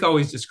Nick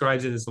always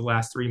describes it as the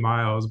last 3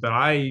 miles, but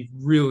I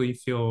really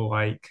feel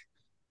like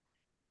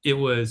it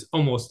was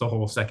almost the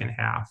whole second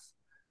half.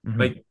 Hmm.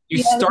 Like you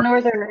Yeah, the start,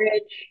 Northern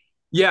Ridge.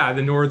 yeah,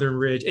 the Northern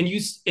Ridge, and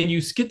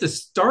you get to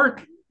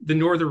start the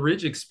Northern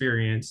Ridge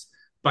experience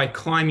by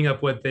climbing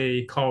up what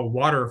they call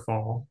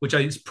waterfall, which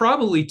is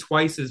probably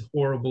twice as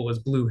horrible as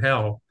Blue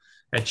Hell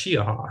at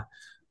Chiaha.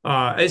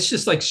 It's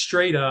just like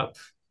straight up,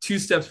 two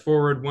steps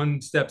forward, one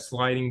step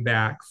sliding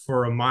back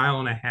for a mile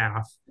and a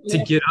half to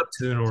Yeah. get up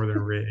to the Northern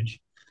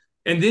Ridge.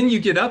 And then you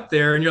get up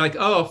there and you're like,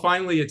 oh,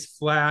 finally it's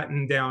flat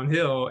and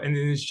downhill. And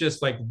then it's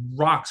just like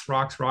rocks,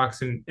 rocks,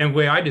 rocks. And the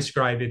way I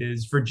describe it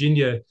is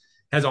Virginia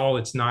has all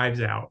its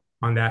knives out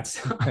on that,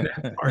 on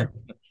that part.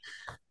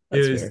 It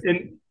That's was, fair.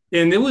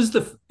 and it was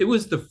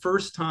the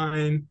first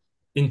time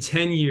in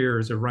 10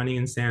 years of running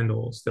in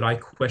sandals that I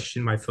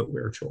questioned my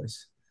footwear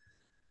choice.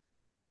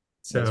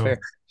 That's So fair.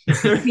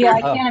 Yeah,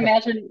 I Oh, can't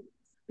imagine.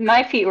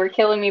 My feet were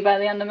killing me by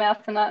the end of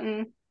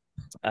Massanutten,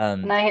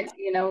 and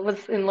um,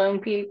 was in Lone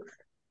Peaks.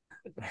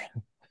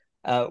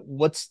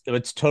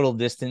 what's total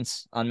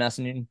distance on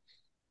Massanutten?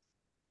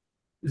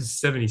 this is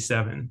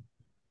 77.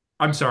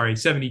 I'm sorry,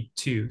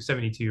 72,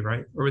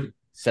 right? You know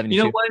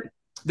 72. what?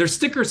 Their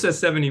sticker says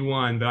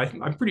 71, but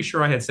I'm pretty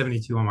sure I had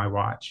 72 on my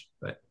watch.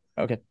 But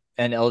Okay.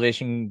 And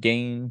elevation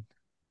gain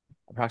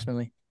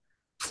approximately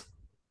I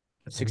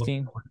have to look.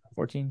 16,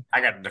 14.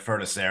 I got to defer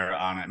to Sarah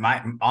on it.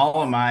 My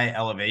all of my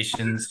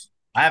elevations,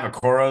 I have a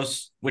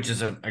Koros, which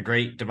is a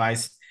great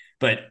device,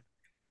 but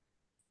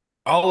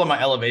all of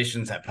my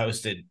elevations have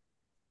posted.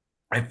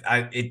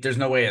 There's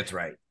no way it's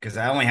right because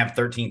I only have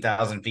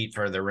 13,000 feet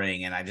for the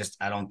ring, and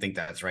I don't think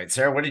that's right.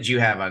 Sarah, what did you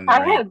have on the I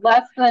ring? had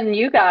less than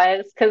you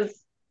guys because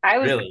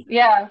Really?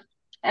 yeah.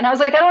 And I was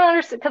like, I don't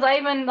understand because I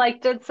even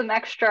like did some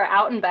extra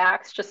out and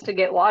backs just to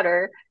get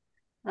water.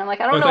 And I'm like,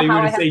 I Oh, don't I thought know you were how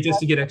going I to have say just less.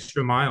 to get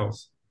extra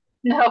miles.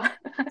 No,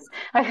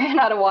 I ran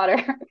out of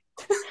water.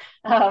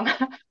 Um,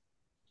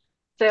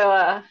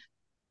 so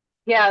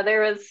yeah,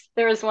 there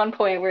was one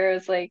point where it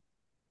was like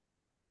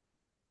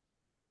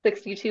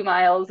 62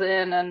 miles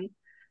in and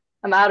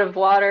I'm out of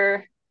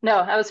water. No,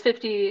 I was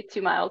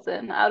 52 miles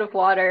in, out of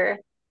water.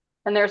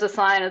 And there's a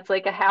sign, it's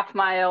like a half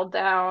mile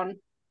down.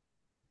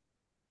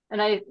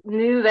 And I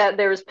knew that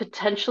there was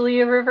potentially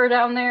a river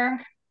down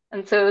there.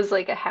 And so it was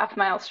like a half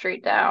mile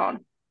straight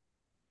down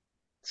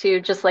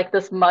to just like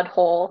this mud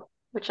hole,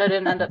 which I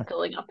didn't end up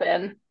filling up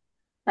in.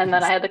 And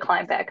then I had to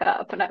climb back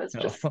up, and I was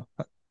just Oh,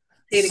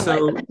 hating life.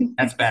 So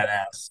That's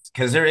badass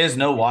because there is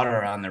no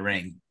water on the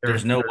ring.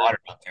 There's no water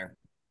out there.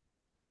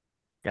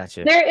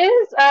 gotcha.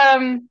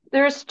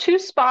 There's two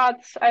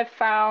spots I've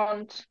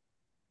found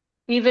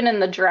even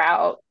in the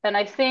drought, and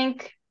I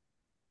think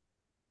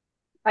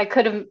I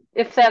could have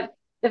if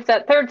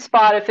that third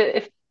spot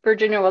if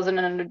Virginia wasn't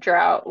in a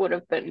drought would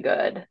have been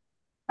good.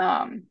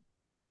 Um,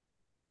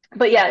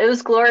 but yeah, it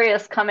was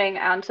glorious coming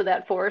onto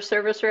that Forest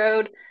Service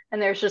road,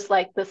 and there's just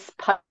like this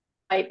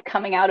pipe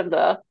coming out of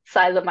the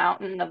side of the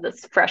mountain of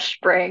this fresh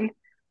spring.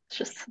 It's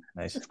just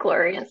Nice. it's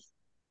glorious.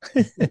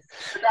 That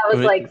was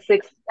Was- like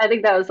I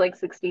think that was like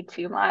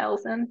 62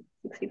 miles and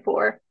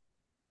 64.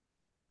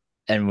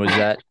 And was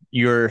that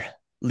your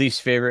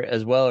least favorite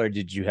as well, or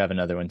did you have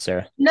another one,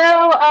 Sarah?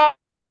 No,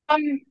 I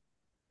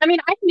mean,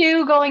 I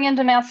knew going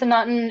into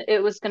Massanutten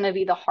it was going to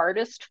be the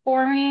hardest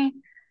for me,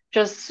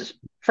 just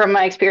from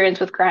my experience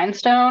with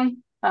Grindstone.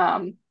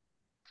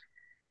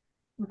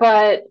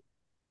 But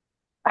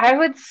I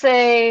would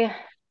say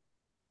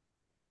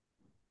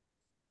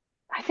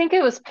I think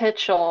it was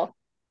Pitchell.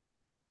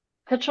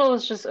 Pitchell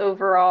was just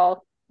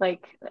overall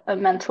like a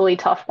mentally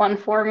tough one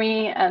for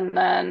me, and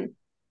then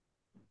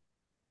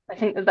I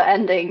think that the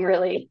ending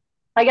really,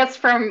 I guess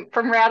from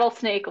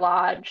Rattlesnake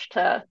Lodge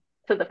to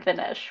the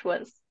finish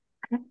was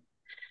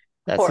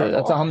That's a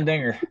horrible.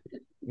 humdinger.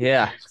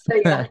 Yeah. So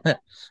yeah,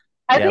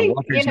 I Yeah, think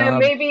Walker's Knob.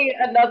 maybe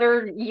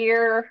another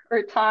year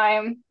or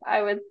time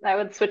I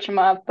would switch them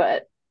up,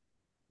 but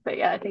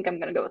yeah, I think I'm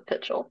gonna go with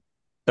Pitchell.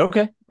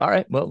 Okay. All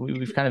right. Well,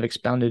 we've kind of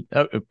expounded.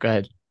 Oh, go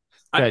ahead.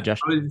 Go I, ahead,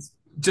 Josh. I was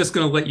just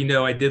going to let you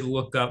know I did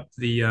look up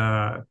the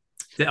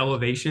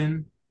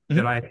elevation Mhm.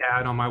 that I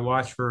had on my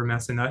watch for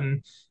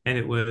Massanutten, and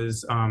it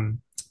was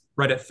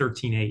right at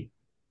 13.8.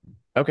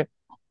 Okay.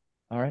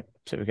 All right.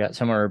 So we got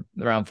somewhere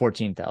around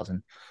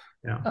 14,000.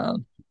 Yeah.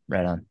 Um,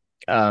 right on.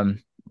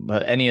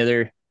 But any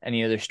other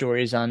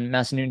stories on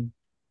Massanutten?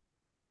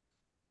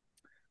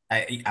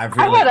 I've I had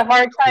really a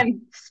hard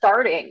time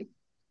starting.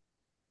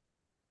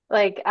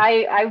 Like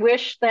I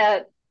wish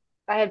that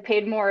I had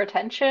paid more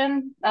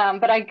attention.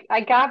 But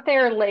I got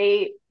there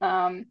late.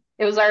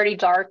 It was already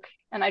dark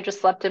and I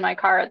just slept in my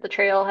car at the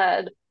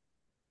trailhead.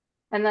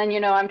 And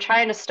then, I'm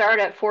trying to start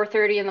at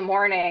 4:30 in the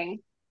morning.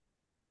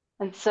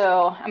 And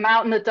so I'm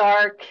out in the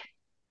dark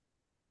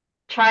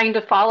trying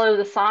to follow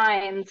the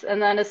signs.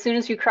 And then as soon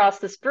as you cross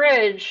this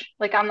bridge,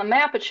 like on the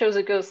map, it shows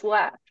it goes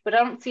left, but I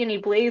don't see any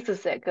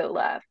blazes that go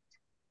left.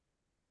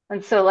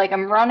 And so like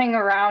I'm running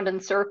around in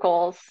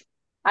circles.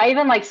 I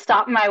even like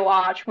stopped my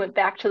watch, went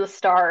back to the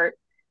start,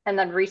 and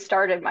then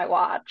restarted my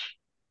watch.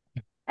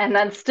 And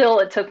then still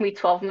it took me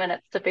 12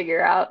 minutes to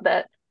figure out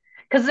that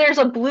because there's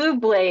a blue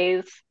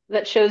blaze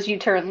that shows you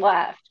turn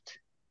left,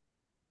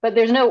 but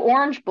there's no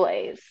orange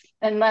blaze.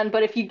 And then,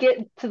 but if you get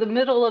to the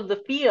middle of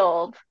the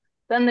field,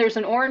 then there's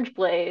an orange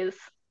blaze.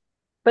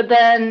 But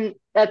then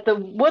at the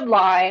wood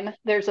line,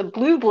 there's a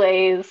blue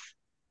blaze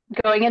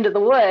going into the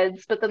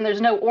woods, but then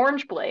there's no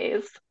orange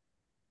blaze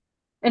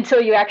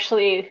until you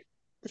actually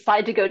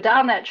decide to go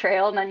down that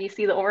trail and then you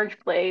see the orange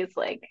blaze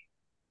like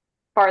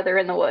farther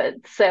in the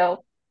woods.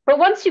 So, but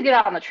once you get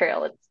out on the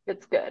trail,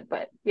 it's good.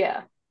 But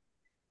yeah,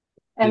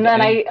 and Did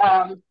then any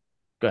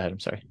Go ahead, I'm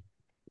sorry.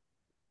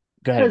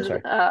 Go ahead, I'm because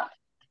sorry.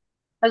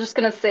 I was just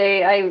gonna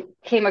say I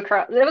came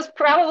across it was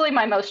probably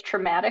my most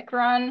traumatic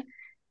run.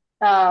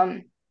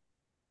 Um,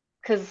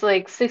 because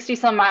like 60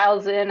 some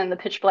miles in the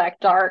pitch black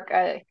dark,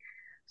 I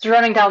was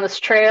running down this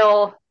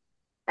trail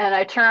and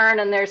I turn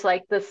and there's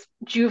like this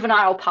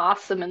juvenile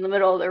possum in the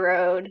middle of the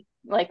road,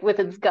 like with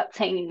its guts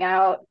hanging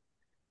out.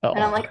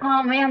 And I'm Oh, like,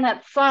 oh man,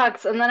 that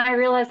sucks. And then I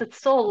realized it's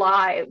still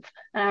alive.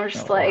 And I was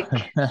just no. like,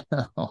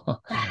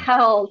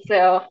 hell.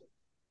 So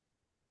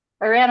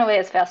I ran away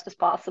as fast as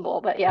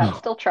possible. But yeah, I'm No.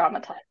 still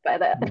traumatized by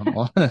that.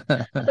 No.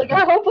 Like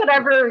I hope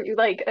whatever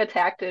like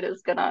attacked it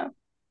is gonna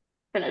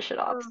finish it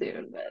off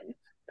soon.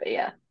 But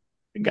yeah.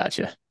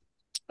 Gotcha.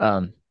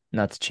 Um,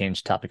 Not to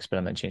change topics, but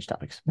I'm gonna change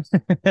topics.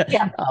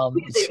 Yeah.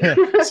 Please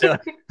So,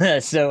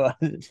 do. so,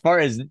 as far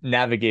as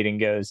navigating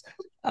goes,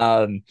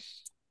 um,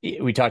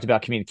 we talked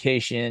about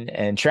communication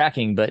and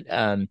tracking, but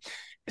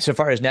so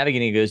far as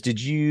navigating goes,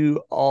 did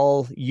you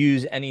all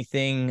use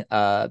anything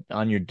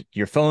on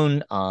your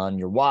phone, on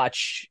your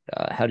watch?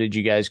 How did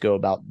you guys go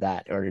about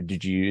that, or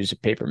did you use a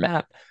paper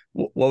map?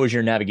 What was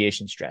your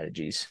navigation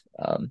strategies?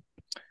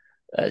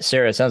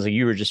 Sarah, it sounds like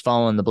you were just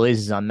following the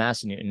blazes on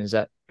Massanutten. Is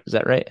that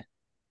right?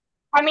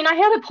 I mean, I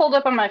had it pulled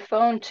up on my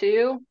phone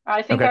too.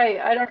 I think Okay.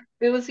 I don't,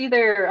 it was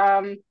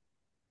either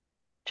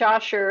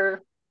Josh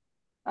or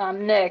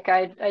Nick.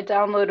 I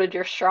downloaded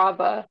your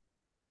Strava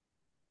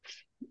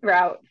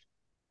route.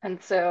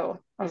 And so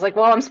I was like,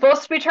 well, I'm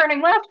supposed to be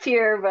turning left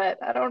here, but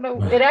I don't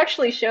know. It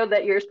actually showed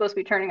that you're supposed to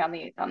be turning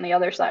on the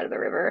other side of the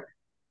river,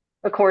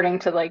 according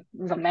to like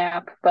the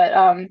map. But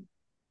so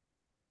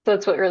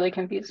that's what really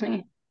confused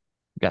me.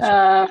 Gotcha.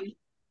 Um,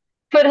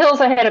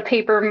 Foothills, I had a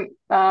paper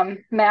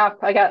map.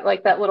 I got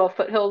like that little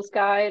Foothills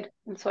guide,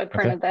 and so I Okay.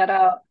 printed that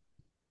out.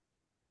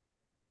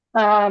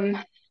 Um,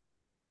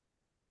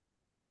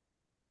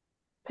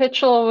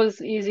 Pitchell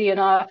was easy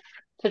enough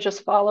to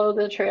just follow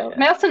the trail.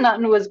 Yeah.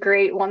 Massanutten was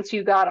great once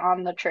you got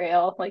on the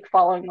trail, like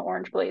following the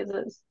orange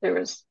blazes. There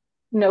was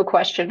no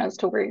question as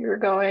to where you were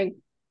going.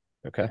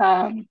 Okay.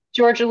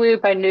 Georgia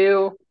Loop, I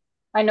know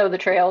the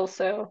trails,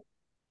 so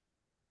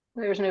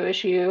there's no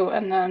issue.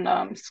 And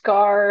then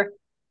Scar,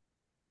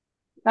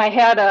 I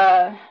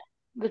had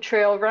the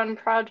trail run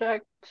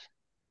project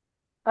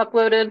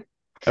uploaded.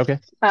 Okay.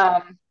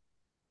 Um,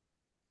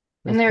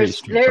 and That's pretty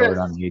straightforward there's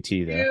on the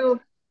AT though. two,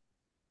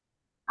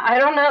 I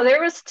don't know,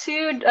 there was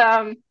two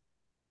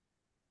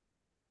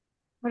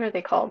what are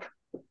they called?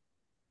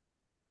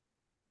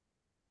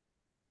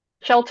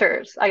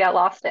 Shelters I got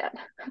lost at.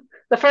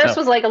 The first Oh,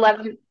 was like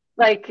 11,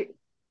 like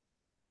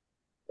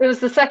it was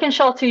the second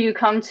shelter you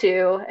come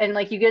to, and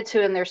like you get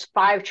to, and there's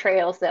five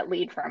trails that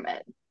lead from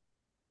it.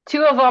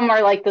 Two of them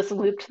are like this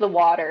loop to the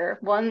water.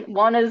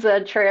 One is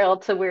a trail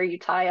to where you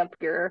tie up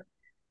your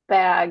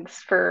bags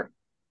for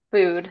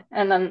food,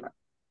 and then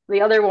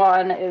the other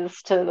one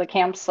is to the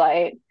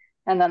campsite,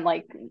 and then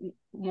like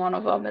one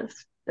of them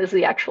is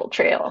the actual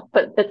trail,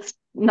 but it's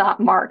not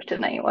marked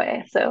in any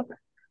way. So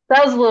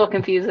that was a little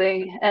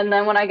confusing. And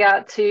then when I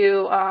got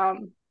to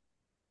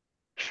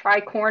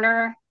Tri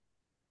Corner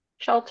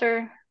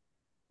Shelter,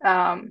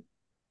 um,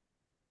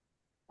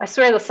 I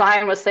swear the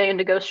sign was saying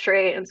to go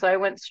straight, and so I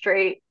went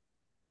straight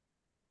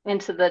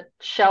into the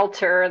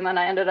shelter, and then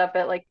I ended up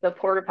at like the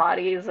porta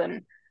potties,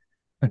 and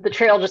the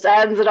trail just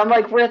ends, and I'm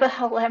like, where the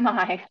hell am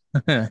I?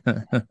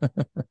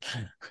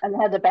 And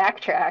I had to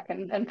backtrack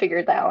and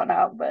figured that one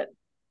out. But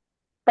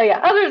yeah,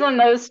 other than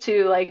those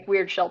two like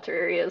weird shelter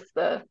areas,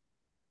 the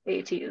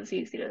AT is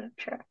easy to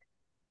track.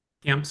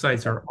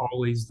 Campsites are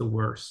always the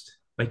worst.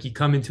 Like you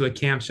come into a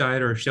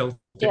campsite or a shelter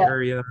Yeah.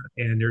 area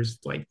and there's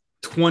like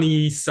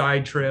 20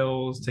 side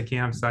trails to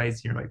campsites.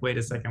 And you're like, wait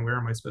a second, where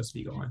am I supposed to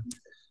be going?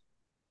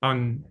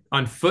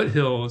 On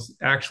foothills,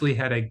 actually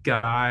had a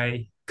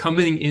guy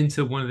coming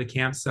into one of the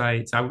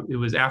campsites. It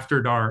was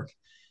after dark,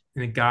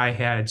 and a guy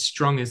had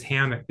strung his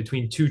hammock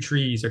between two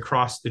trees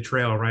across the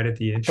trail right at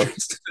the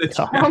entrance to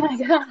the Oh my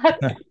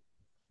God.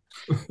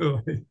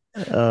 like,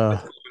 Uh,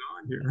 what's going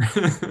on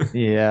here?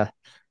 yeah.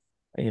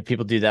 Yeah,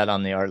 people do that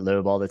on the Art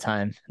Lobe all the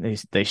time.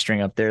 They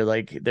string up their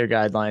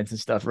guidelines and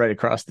stuff right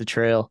across the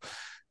trail.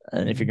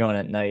 And if you're going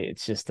at night,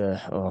 it's just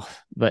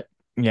but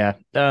yeah.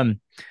 How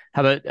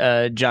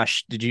about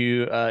Josh? Did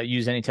you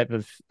use any type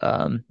of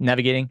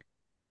navigating?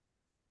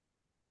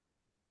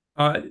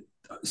 Uh,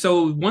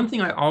 so one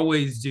thing I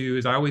always do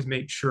is I always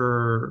make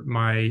sure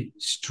my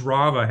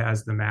Strava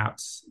has the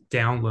maps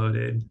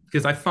downloaded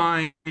because I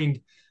find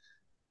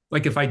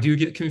like if I do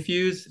get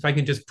confused, if I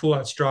can just pull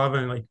out Strava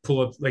and like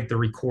pull up like the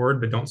record,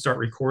 but don't start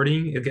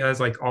recording, it has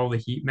like all the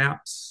heat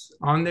maps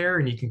on there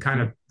and you can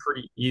kind of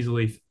pretty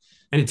easily,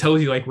 and it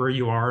tells you like where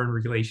you are in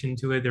relation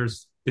to it.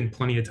 There's been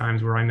plenty of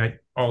times where I'm like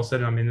all of a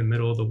sudden I'm in the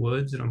middle of the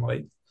woods and I'm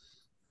like,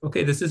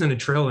 okay, this isn't a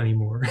trail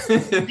anymore. You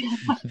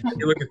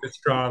look at the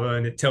Strava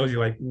and it tells you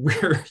like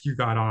where you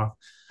got off.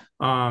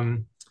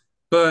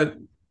 But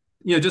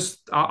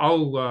just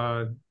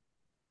I'll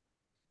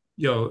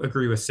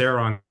agree with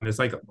Sarah on this.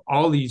 Like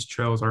all these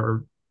trails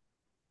are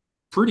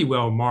pretty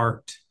well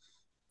marked.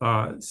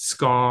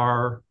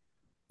 Scar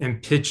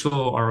and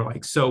Pitchell are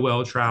like so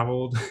well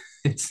traveled.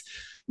 It's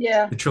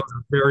Yeah. the trails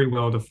are very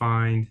well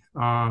defined.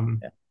 Yeah.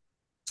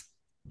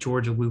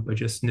 Georgia Loop, I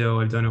just know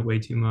I've done it way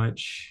too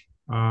much.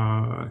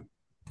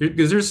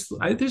 Because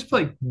there's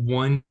like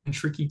one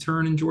tricky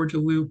turn in Georgia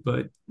Loop,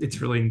 but it's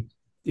really,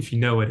 if you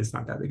know it, it's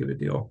not that big of a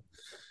deal.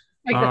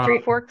 Like the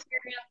Three Forks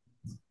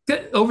area.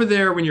 Get over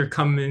there when you're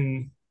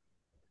coming.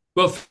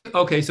 Well,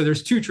 okay, so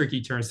there's two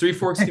tricky turns. Three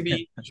Forks can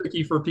be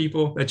tricky for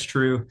people. That's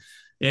true.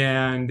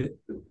 And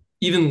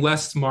even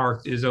less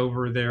marked is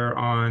over there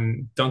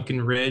on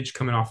Duncan Ridge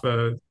coming off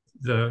of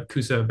the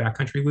Coosa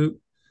backcountry loop.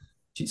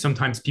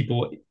 Sometimes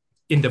people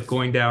end up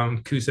going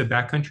down Coosa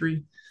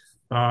backcountry.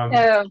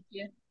 Oh,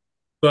 yeah.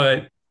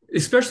 But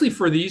especially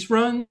for these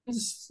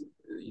runs,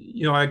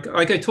 like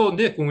I told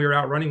Nick when we were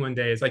out running one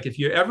day, it's like if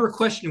you ever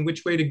question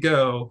which way to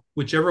go,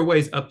 whichever way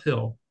is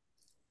uphill,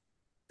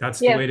 that's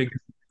the way to go.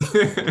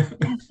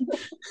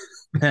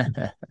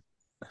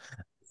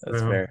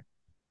 That's fair.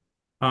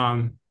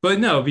 But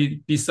no,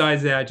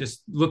 besides that,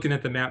 just looking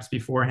at the maps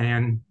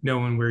beforehand,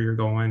 knowing where you're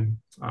going.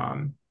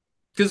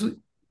 Because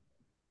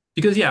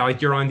yeah,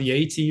 like you're on the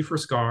AT for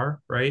Scar,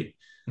 right?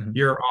 Mhm.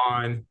 You're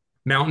on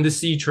Mountain to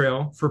Sea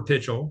Trail for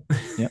Pitchell.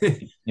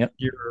 Yep.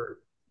 You're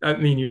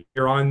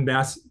on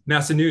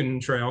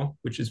Massanutten Trail,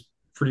 which is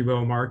pretty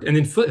well marked. And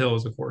then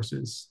Foothills, of course,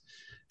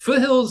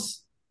 Foothills.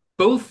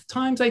 Both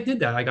times I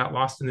did that, I got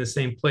lost in the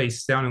same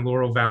place down in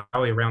Laurel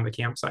Valley around the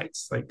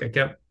campsites. Like I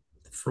kept,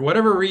 for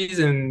whatever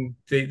reason,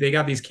 they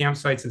got these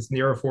campsites that's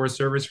near a Forest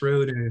Service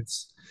road, and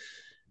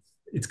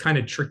it's kind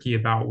of tricky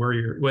about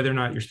whether or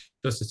not you're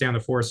supposed to stay on the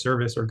Forest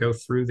Service or go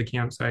through the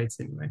campsites.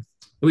 Anyway,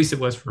 at least it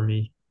was for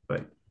me.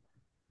 But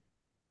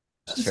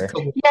That's fair.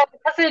 Yeah,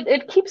 because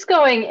it keeps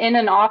going in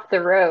and off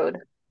the road.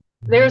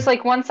 There's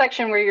like one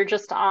section where you're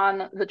just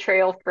on the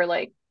trail for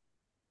like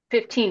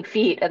 15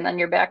 feet and then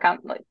you're back on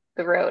like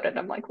the road. And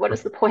I'm like, what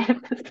is the point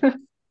of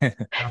this?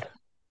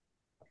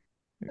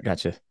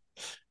 Gotcha.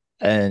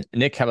 And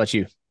Nick, how about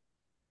you?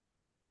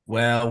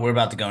 Well, we're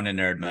about to go into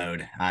nerd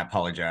mode. I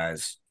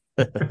apologize.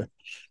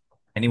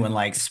 Anyone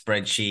likes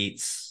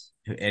spreadsheets?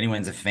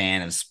 Anyone's a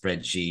fan of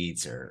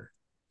spreadsheets or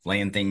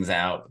laying things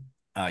out?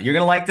 You're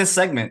gonna like this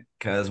segment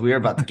because we're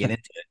about to get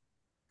into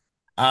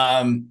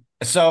it.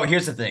 So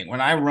here's the thing: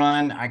 when I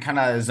run, I kind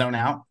of zone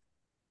out.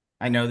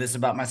 I know this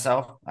about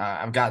myself.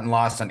 I've gotten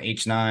lost on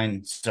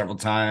H9 several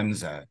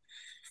times.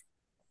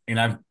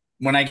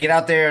 When I get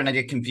out there and I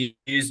get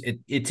confused,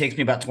 it takes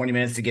me about 20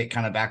 minutes to get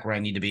kind of back where I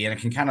need to be, and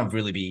it can kind of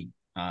really be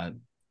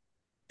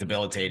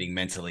debilitating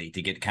mentally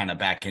to get kind of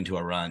back into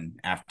a run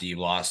after you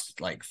lost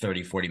like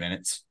 30, 40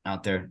 minutes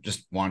out there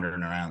just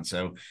wandering around.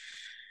 So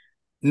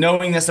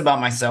knowing this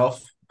about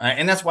myself,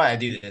 and that's why I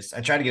do this.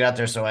 I try to get out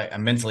there so I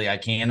mentally I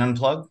can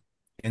unplug.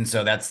 And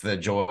so that's the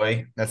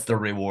joy, that's the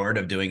reward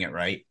of doing it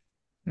right.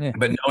 Yeah.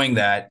 But knowing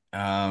that,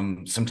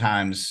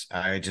 sometimes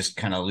I just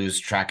kind of lose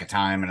track of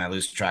time and I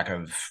lose track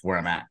of where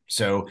I'm at.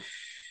 So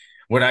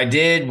what I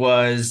did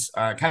was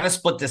kind of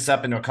split this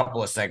up into a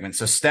couple of segments.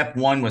 So step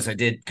one was I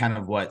did kind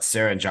of what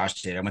Sarah and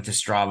Josh did. I went to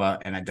Strava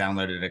and I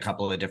downloaded a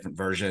couple of different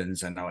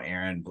versions. I know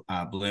Aaron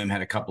Bloom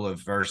had a couple of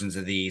versions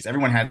of these.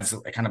 Everyone has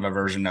kind of a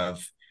version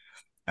of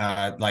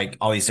like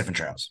all these different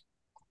trails.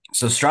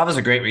 So Strava is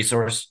a great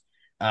resource.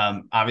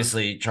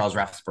 Obviously, Charles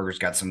Raffensperger's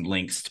got some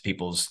links to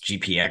people's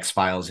GPX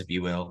files, if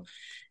you will.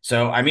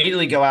 So I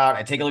immediately go out,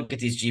 I take a look at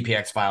these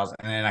GPX files,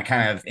 and then I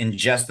kind of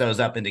ingest those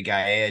up into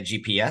Gaia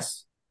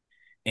GPS.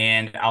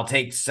 And I'll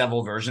take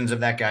several versions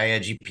of that Gaia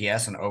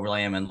GPS and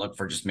overlay them and look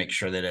for just make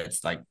sure that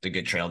it's like the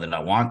good trail that I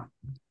want.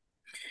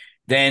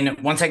 Then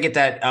once I get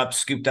that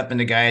scooped up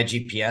into Gaia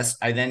GPS,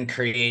 I then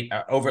create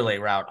an overlay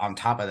route on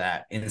top of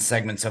that in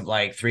segments of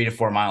like 3 to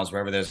 4 miles,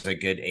 wherever there's a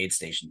good aid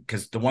station.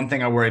 Because the one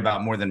thing I worry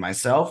about more than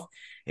myself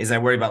is I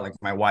worry about like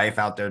my wife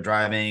out there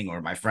driving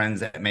or my friends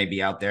that may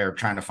be out there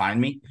trying to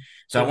find me.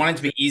 So I want it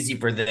to be easy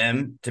for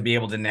them to be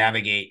able to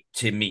navigate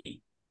to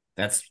me.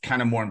 That's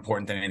kind of more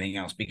important than anything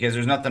else, because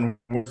there's nothing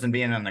worse than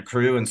being on the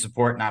crew and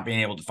support not being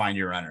able to find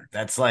your runner.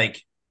 That's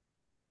like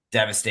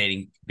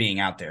devastating being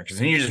out there, because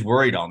then you're just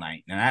worried all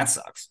night, and that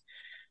sucks.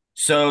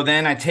 So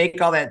then I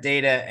take all that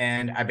data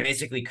and I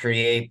basically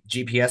create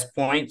GPS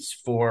points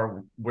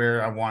for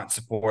where I want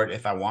support,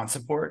 if I want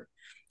support.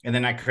 And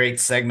then I create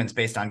segments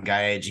based on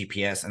Gaia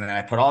GPS. And then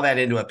I put all that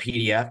into a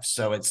PDF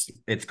so it's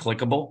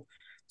clickable.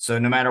 So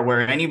no matter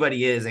where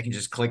anybody is, they can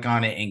just click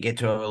on it and get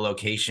to a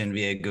location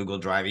via Google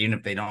Drive, even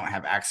if they don't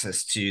have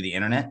access to the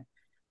internet.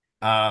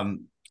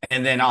 And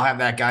then I'll have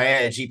that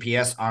Gaia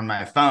GPS on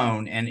my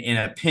phone, and in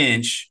a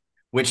pinch,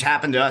 which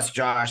happened to us,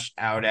 Josh,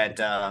 out at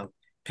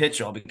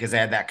Pitchell, because they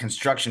had that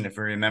construction, if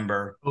you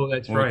remember. Oh,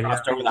 that's when we right.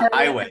 crossed Yeah. over the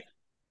highway.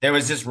 There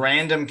was this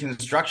random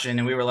construction,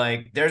 and we were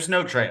like, there's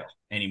no trail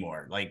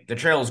anymore. Like, the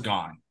trail's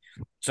gone.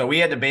 So we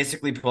had to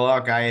basically pull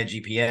out Gaia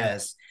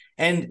GPS.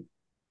 And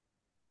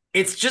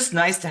it's just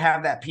nice to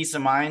have that peace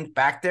of mind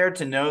back there,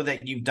 to know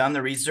that you've done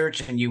the research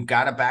and you've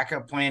got a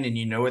backup plan and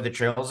you know where the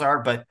trails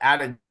are. But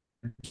out of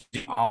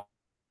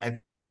I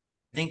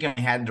think I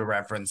had to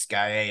reference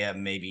Gaia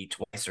maybe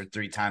twice or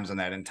three times on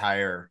that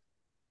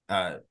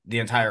the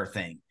entire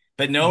thing.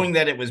 But knowing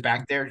that it was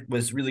back there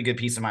was really good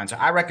peace of mind. So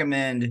I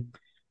recommend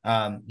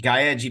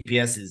Gaia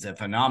GPS is a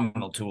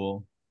phenomenal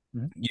tool.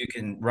 Mm-hmm. You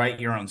can write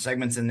your own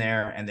segments in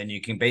there, and then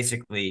you can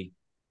basically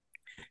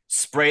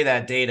spray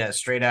that data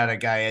straight out of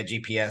Gaia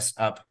GPS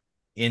up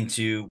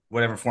into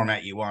whatever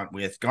format you want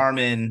with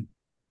Garmin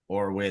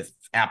or with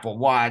Apple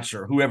Watch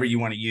or whoever you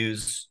want to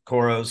use,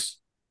 Coros.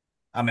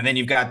 And then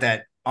you've got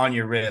that on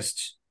your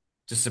wrist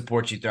to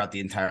support you throughout the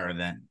entire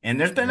event. And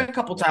there's been a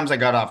couple times I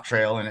got off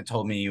trail and it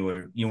told me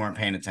you weren't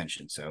paying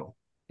attention. So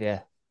yeah.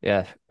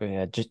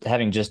 Just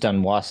having just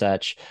done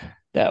Wasatch,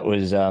 that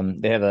was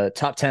they have a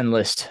top 10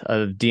 list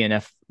of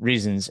DNF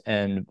reasons,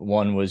 and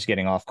one was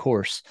getting off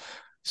course.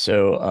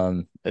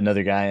 So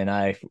another guy and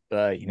I,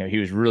 he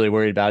was really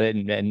worried about it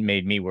and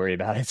made me worry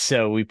about it.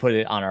 So we put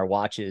it on our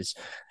watches,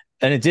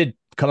 and it did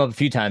come up a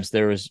few times.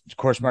 There was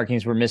course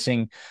markings were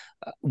missing.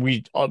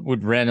 We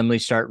would randomly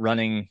start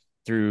running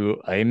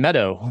through a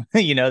meadow.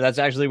 That's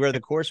actually where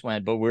the course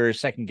went, but we're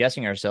second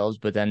guessing ourselves.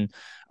 But then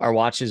our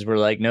watches were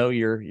like, no,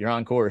 you're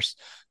on course.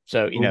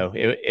 So,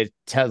 it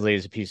totally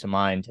is a peace of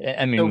mind.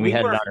 I mean, so we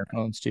had it on our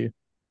phones too.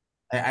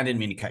 I didn't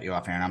mean to cut you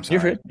off, Aaron. I'm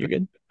sorry. You're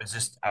good.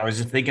 I was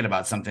just thinking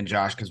about something,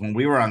 Josh, because when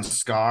we were on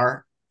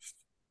SCAR,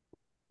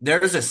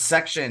 there's a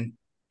section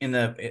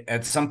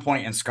at some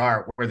point in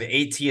SCAR where the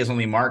AT is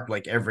only marked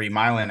like every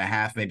mile and a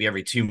half, maybe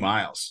every 2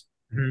 miles.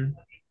 Mm-hmm.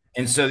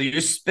 And so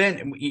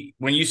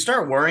when you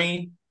start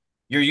worrying,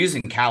 you're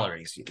using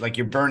calories, like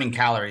you're burning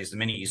calories the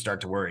minute you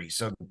start to worry.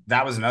 So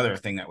that was another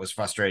thing that was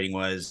frustrating.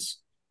 Was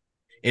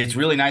it's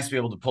really nice to be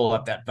able to pull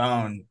up that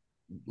phone,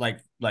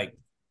 like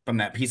from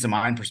that peace of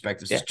mind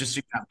perspective, just so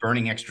you're not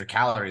burning extra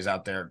calories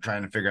out there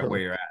trying to figure out where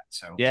you're at.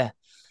 So yeah,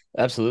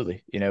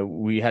 absolutely.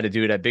 We had to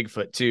do it at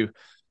Bigfoot too.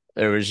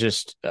 There was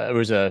just it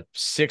was a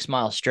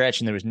 6-mile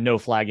stretch and there was no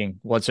flagging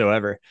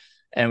whatsoever.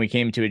 And we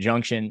came to a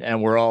junction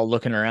and we're all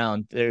looking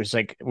around. There's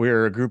we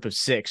were a group of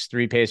 6,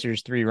 3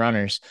 pacers, 3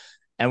 runners,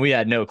 and we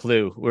had no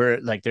clue. We're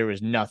like, there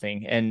was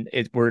nothing. And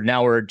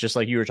we're just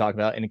like you were talking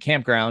about, in a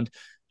campground,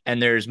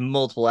 and there's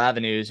multiple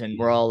avenues, and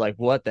we're all like,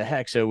 what the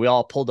heck? So we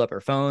all pulled up our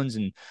phones,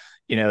 and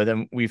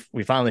then we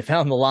finally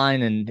found the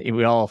line, and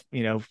we all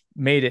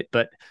made it.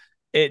 But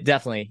it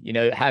definitely,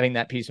 having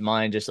that peace of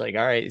mind, just like,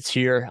 all right, it's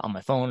here on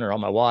my phone or on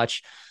my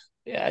watch.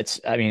 Yeah,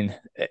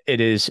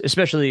 it is,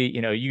 especially,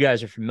 you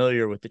guys are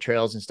familiar with the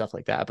trails and stuff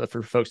like that, but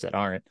for folks that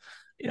aren't,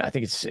 I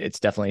think it's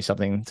definitely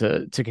something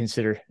to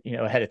consider,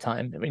 ahead of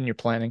time when you're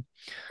planning.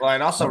 Well,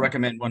 I'd also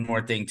recommend one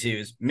more thing too,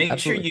 is make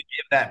sure you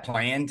give that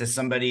plan to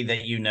somebody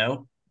that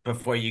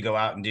before you go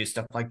out and do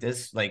stuff like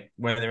this, like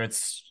whether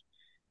it's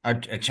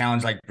a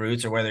challenge like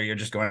B.R.U.T.E.S or whether you're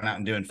just going out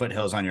and doing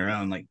foothills on your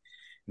own. Like,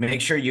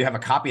 make sure you have a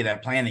copy of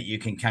that plan that you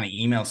can kind of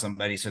email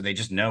somebody so they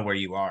just know where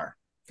you are,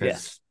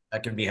 because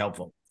that can be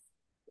helpful.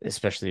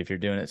 Especially if you're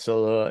doing it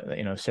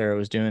solo. Sarah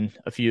was doing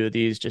a few of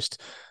these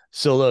just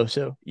solo.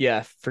 So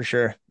yeah, for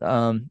sure.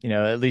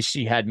 At least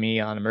she had me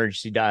on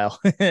emergency dial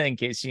in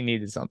case she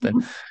needed something.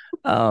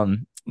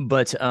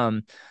 But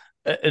a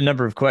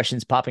number of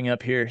questions popping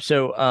up here.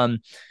 So,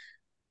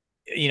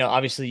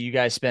 obviously you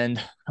guys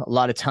spend a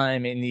lot of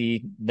time in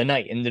the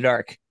night, in the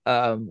dark.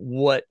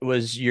 What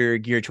was your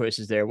gear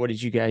choices there? What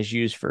did you guys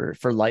use for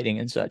lighting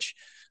and such?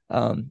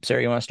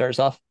 Sarah, you want to start us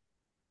off?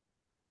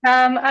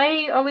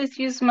 I always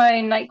use my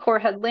Nightcore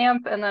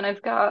headlamp, and then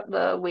I've got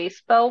the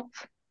waist belt.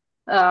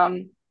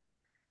 And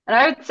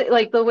I would say,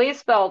 like, the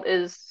waist belt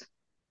is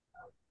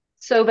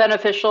so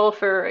beneficial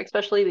for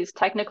especially these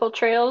technical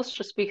trails,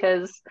 just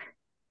because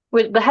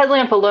with the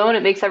headlamp alone,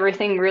 it makes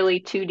everything really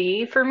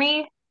 2D for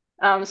me.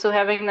 So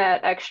having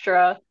that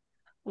extra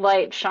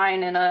light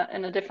shine in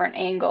a different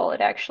angle, it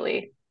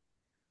actually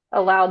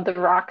allowed the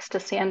rocks to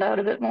stand out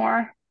a bit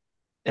more.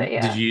 And But did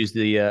yeah. you use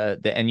the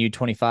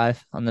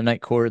NU25 on the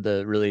night core,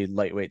 the really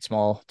lightweight,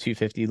 small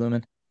 250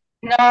 lumen?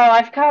 No,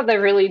 I've got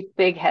the really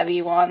big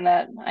heavy one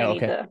that I Oh,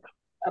 need okay. to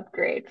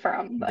upgrade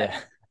from, but Yeah.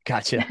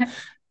 Gotcha. it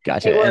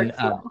Gotcha. And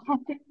works well.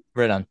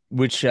 right on.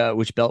 Which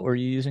belt were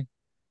you using?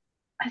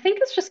 I think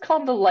it's just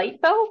called the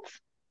light belt.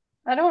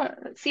 I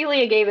don't,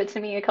 Celia gave it to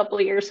me a couple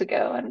of years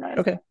ago, and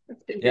Okay.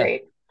 it's been Yeah.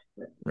 great.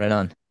 Right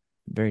on.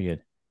 Very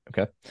good.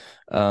 Okay.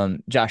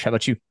 Josh, how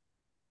about you?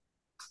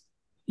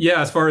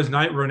 Yeah, as far as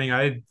night running,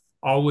 I've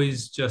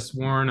always just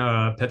worn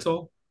a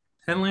Petzl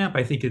headlamp.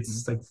 I think Mhm.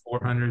 it's like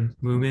 400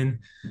 lumen.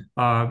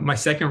 My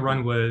second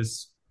run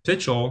was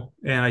Pitchell,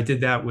 and I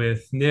did that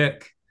with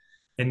Nick.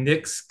 And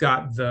Nick's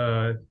got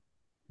the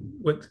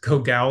what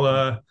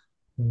Kogala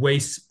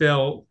waist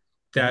belt Mhm.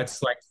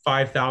 that's like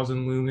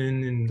 5,000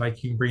 lumen and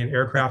like you can bring an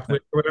aircraft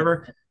with or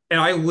whatever. And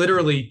I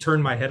literally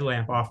turned my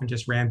headlamp off and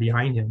just ran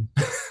behind him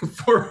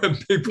for a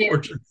big Yeah.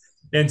 portion.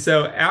 And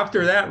so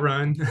after that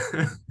run,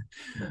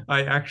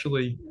 I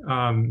actually,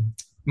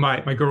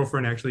 my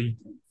girlfriend actually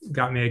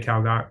got me a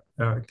Kogala.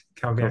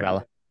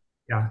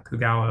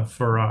 Kogala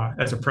for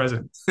as a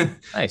present. So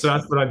Nice.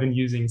 that's what I've been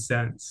using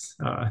since.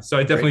 So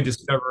I definitely Great.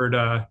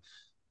 discovered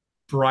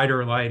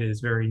brighter light is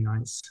very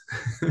nice.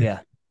 Yeah.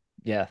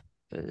 Yeah.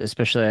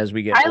 Especially as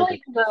we get I older.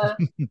 like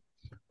the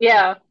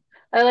Yeah,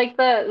 I like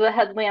the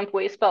headlamp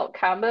waist belt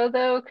combo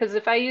though, because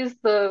if I use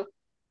the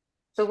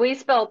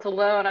waist belt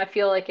alone, I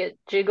feel like it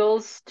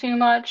jiggles too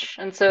much,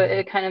 and so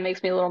it kind of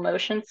makes me a little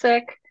motion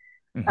sick.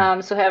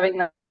 Mhm. So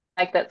having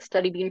like that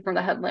steady beam from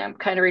the headlamp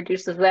kind of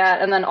reduces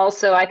that, and then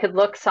also I could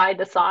look side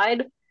to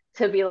side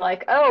to be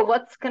like, oh,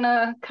 what's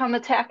gonna come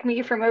attack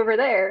me from over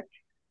there?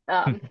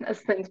 As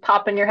things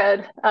pop in your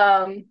head.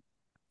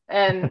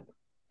 And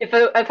if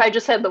I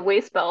just had the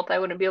waist belt, I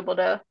wouldn't be able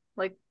to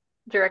like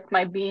direct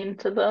my beam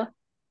to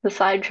the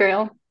side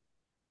trail.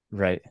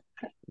 Right.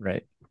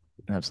 Right.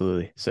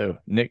 Absolutely. So,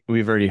 Nick,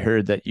 we've already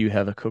heard that you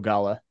have a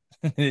Kogala.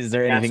 Is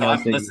there Yeah, anything so else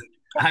I'm that you? listen.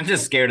 I'm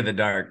just scared of the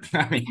dark.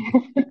 I mean,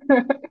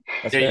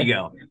 That's there you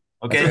fair. go. That's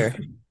Okay, fair.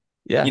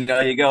 Yeah.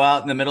 you go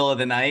out in the middle of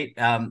the night.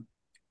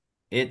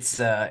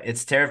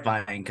 It's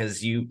terrifying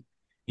because you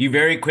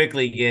very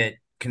quickly get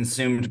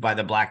consumed by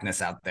the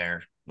blackness out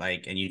there.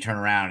 Like, and you turn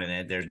around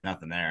and there's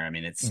nothing there. I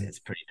mean, Mm. it's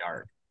pretty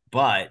dark.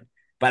 But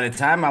by the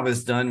time I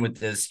was done with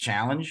this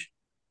challenge,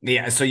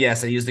 yeah. So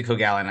yes, I used the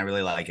Kogala and I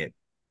really like it.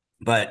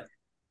 But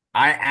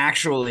I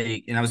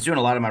actually, and I was doing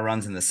a lot of my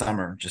runs in the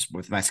summer just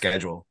with my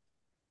schedule.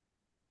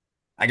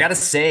 I gotta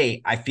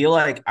say, I feel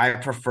like I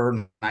prefer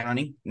night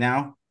running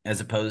now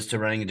as opposed to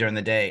running during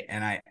the day.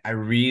 And I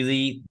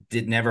really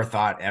did never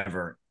thought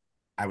ever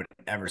I would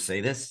ever say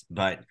this,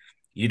 but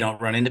you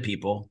don't run into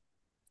people.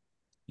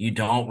 You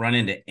don't run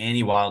into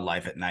any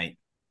wildlife at night.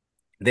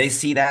 They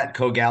see that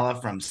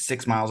Kogala from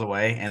 6 miles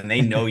away and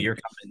they know you're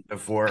coming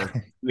before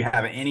you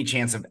have any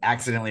chance of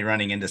accidentally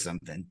running into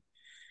something.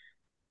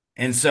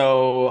 And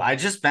so I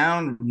just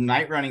found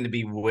night running to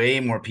be way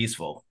more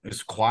peaceful. It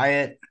was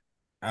quiet.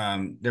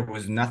 There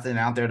was nothing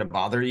out there to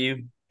bother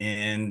you.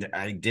 And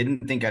I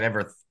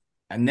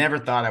never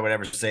thought I would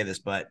ever say this,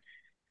 but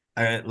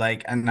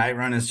like a night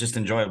run is just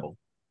enjoyable.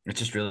 It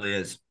just really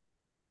is.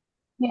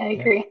 Yeah, I Yeah.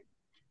 agree.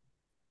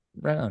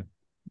 Right on.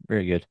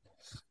 Very good.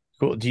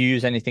 Cool. Do you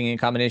use anything in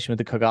combination with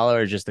the Kogala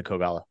or just the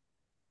Kogala?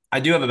 I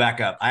do have a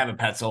backup. I have a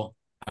Petzl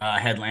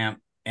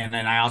headlamp, and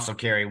then I also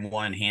carry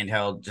one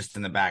handheld just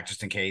in the back,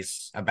 just in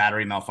case a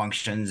battery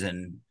malfunctions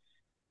and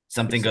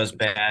something goes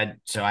bad.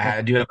 So Yeah.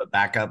 I do have a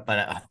backup,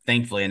 but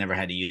thankfully I never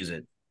had to use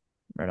it.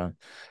 Right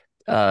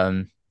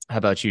on. How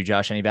about you,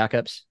 Josh? Any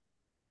backups?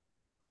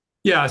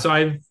 Yeah, so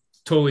I've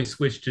totally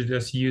switched to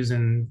just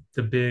using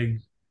the big,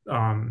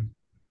 um,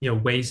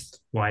 waist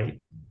light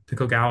to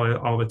cook out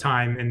all the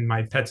time, and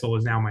my Petzl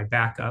is now my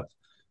backup.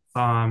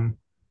 Um,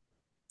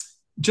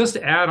 just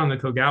to add on the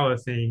Kogala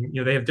thing,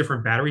 they have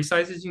different battery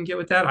sizes you can get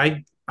with that.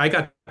 I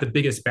got the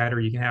biggest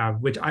battery you can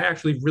have, which I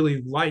actually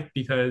really like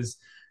because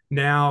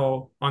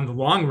now on the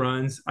long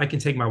runs, I can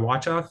take my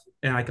watch off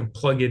and I can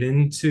plug it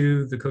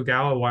into the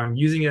Kogala while I'm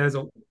using it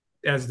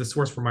as the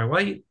source for my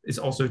light. It's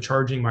also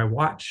charging my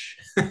watch,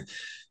 Yep.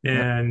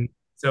 and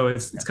so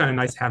it's Yep. kind of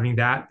nice having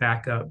that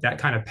backup, that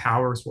kind of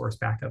power source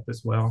backup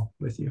as well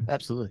with you.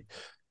 Absolutely.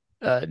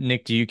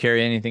 Nick, do you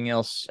carry anything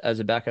else as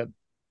a backup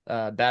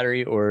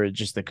battery or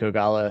just the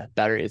Kogala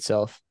battery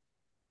itself?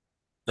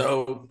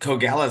 So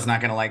Kogala's not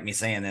going to like me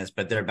saying this,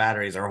 but their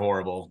batteries are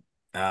horrible.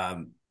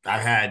 I've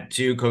had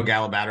two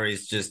Kogala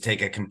batteries just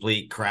take a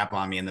complete crap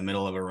on me in the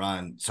middle of a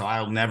run. So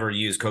I'll never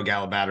use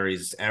Kogala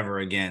batteries ever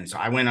again. So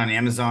I went on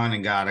Amazon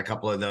and got a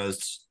couple of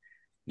those,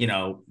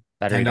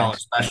 Battery $10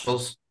 banks?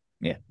 specials,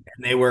 Yeah.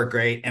 and they work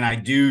great. And I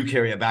do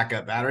carry a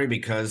backup battery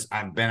because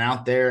I've been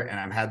out there and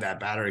I've had that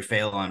battery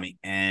fail on me.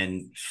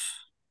 And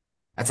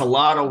that's a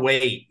lot of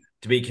weight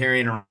to be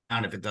carrying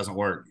around if it doesn't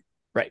work.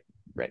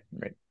 Right.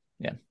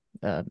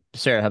 Yeah.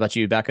 Sarah, how about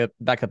you? Backup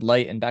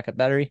light and backup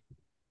battery?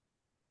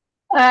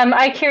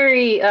 I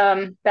carry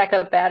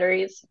backup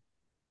batteries,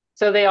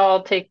 so they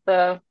all take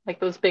the like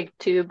those big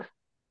tube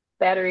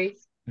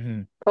batteries,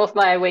 Hmm. both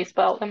my waist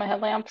belt and my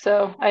headlamp.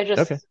 So I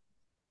just Okay.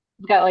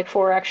 got like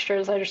four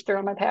extras. I just throw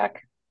in my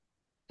pack.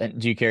 And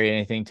do you carry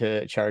anything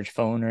to charge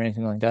phone or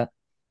anything like that?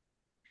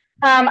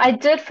 I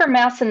did for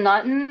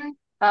Massanutten,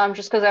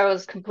 just because I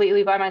was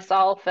completely by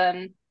myself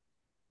and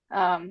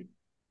um,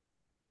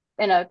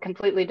 in a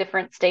completely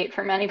different state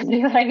from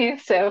anybody that I knew.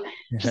 So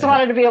just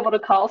wanted to be able to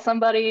call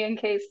somebody in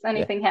case Yeah.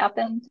 anything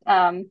happened.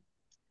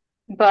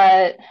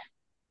 But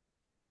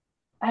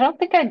I don't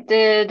think I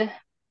did.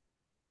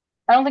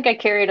 I don't think I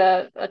carried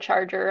a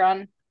charger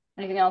on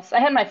anything else. I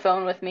had my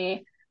phone with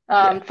me.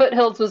 Yeah.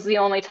 Foothills was the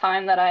only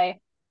time that I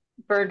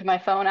burned my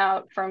phone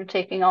out from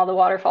taking all the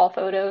waterfall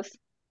photos.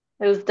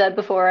 It was dead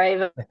before I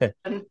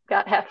even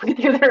got halfway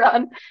through the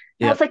run. I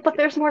Yeah. was like, but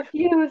there's more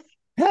views.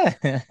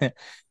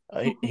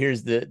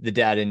 Here's the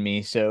dad in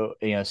me. So,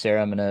 Sarah,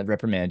 I'm gonna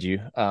reprimand you.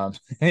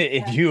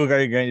 If Yeah. you are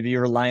going to be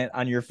reliant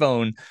on your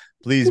phone,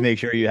 please make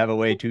sure you have a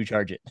way to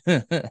charge it.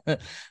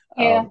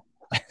 Yeah. um,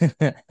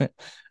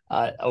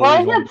 I Well, I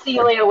always want had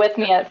Celia with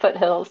me at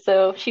Foothills,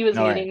 so she was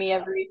all right. muting me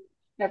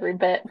every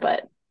bit,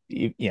 but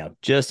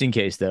Just in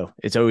case though,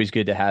 it's always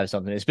good to have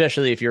something,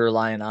 especially if you're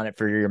relying on it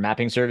for your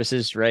mapping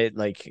services, right?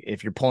 Like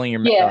if you're pulling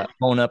your yeah.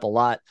 phone up a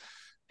lot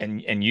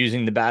and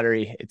using the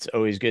battery, it's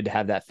always good to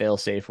have that fail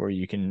safe where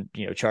you can,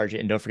 charge it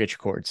and don't forget your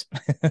cords.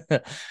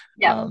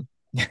 Yeah. um,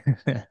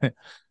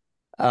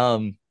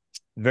 um,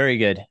 very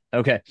good.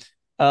 Okay.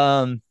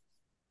 Um,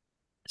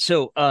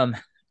 so,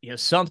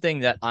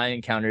 something that I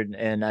encountered,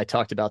 and I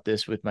talked about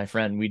this with my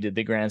friend, we did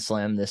the Grand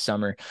Slam this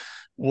summer,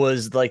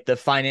 was like the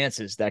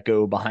finances that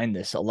go behind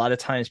this. A lot of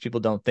times people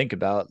don't think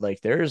about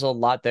like there's a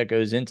lot that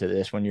goes into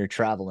this when you're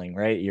traveling,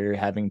 right? You're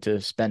having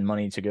to spend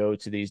money to go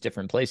to these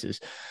different places.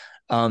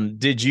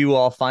 Did you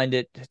all find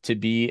it to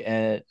be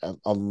a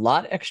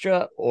lot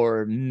extra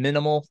or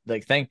minimal?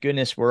 Like, thank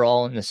goodness we're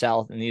all in the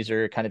South and these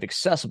are kind of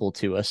accessible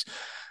to us.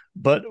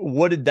 But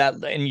what did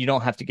that, and you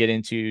don't have to get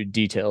into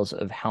details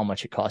of how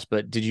much it cost,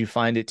 but did you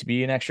find it to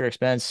be an extra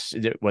expense?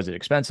 Was it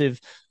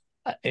expensive?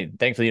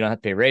 Thankfully, you don't have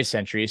to pay race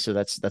entry, so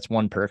that's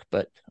one perk.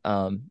 But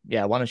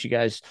yeah, why don't you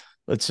guys,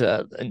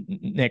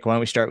 Nick, why don't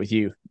we start with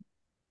you?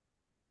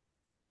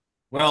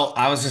 Well,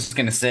 I was just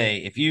gonna say,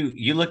 if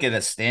you look at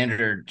a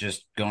standard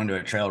just going to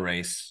a trail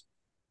race,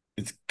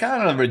 it's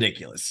kind of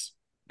ridiculous.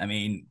 I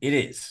mean, it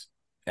is.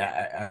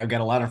 I've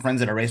got a lot of friends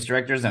that are race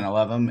directors, and I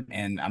love them.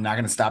 And I'm not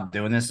going to stop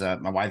doing this.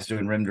 My wife's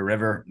doing Rim to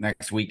River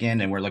next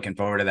weekend, and we're looking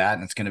forward to that.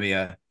 And it's going to be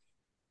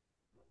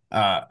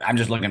I'm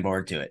just looking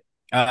forward to it.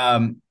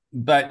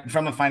 But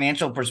from a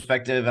financial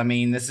perspective, I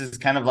mean, this is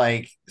kind of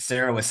like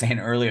Sarah was saying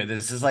earlier.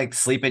 This is like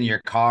sleep in your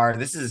car.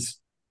 This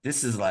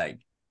is like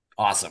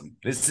awesome.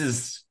 This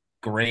is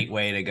great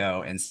way to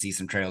go and see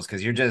some trails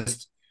because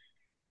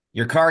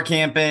you're car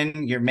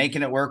camping, you're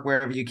making it work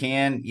wherever you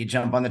can. You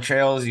jump on the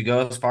trails, you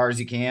go as far as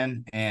you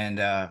can, and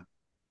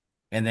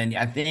then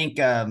I think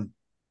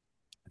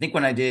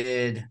when I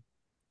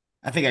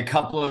think a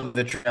couple of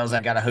the trails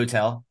I got a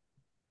hotel,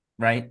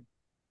 right,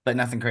 but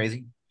nothing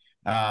crazy.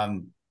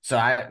 So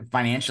I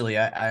financially,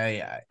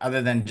 I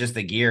other than just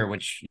the gear,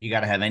 which you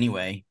got to have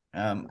anyway.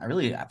 I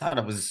thought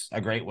it was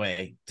a great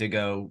way to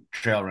go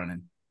trail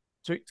running.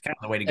 So, It's kind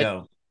of the way to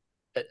go.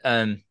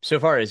 so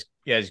far as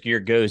gear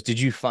goes, did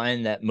you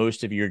find that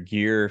most of your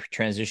gear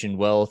transitioned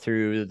well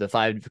through the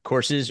 5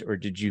 courses, or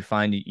did you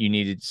find you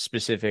needed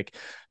specific,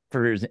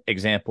 for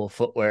example,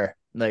 footwear?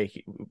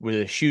 Like were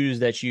the shoes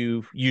that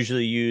you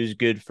usually use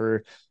good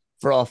for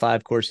all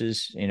 5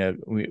 courses?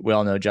 We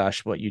all know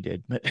Josh what you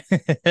did, but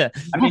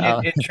I mean, it,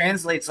 uh, it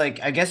translates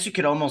like I guess you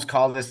could almost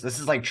call this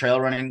is like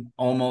trail running,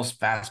 almost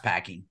fast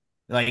packing.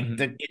 Like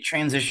mhm. it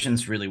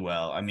transitions really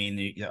well. I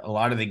mean, a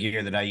lot of the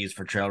gear that I use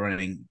for trail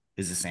running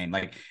is the same.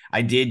 Like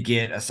I did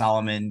get a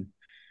Solomon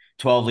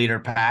 12-liter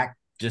pack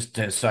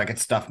so I could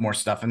stuff more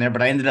stuff in there,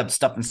 but I ended up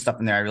stuffing stuff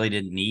in there I really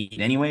didn't need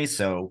anyway.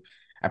 So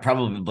I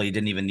probably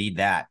didn't even need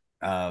that.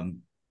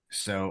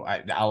 So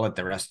I'll let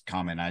the rest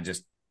comment.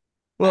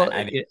 Well,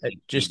 I didn't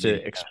just need to,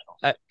 anything special.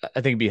 I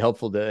think it'd be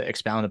helpful to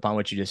expound upon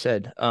what you just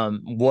said.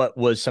 What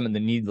was some of the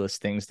needless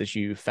things that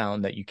you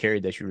found that you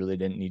carried that you really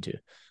didn't need to?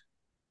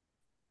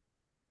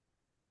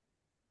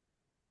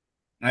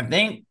 I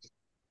think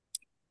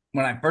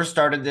when I first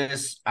started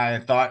this, I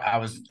thought I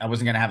wasn't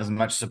going to have as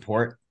much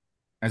support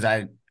as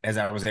I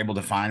was able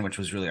to find, which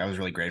was I was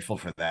really grateful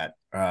for that.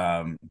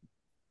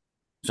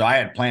 So I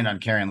had planned on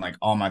carrying like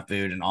all my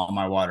food and all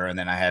my water, and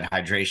then I had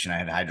hydration. I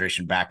had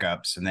hydration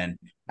backups, and then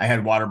I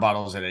had water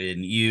bottles that I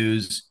didn't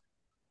use.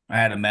 I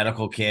had a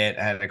medical kit.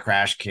 I had a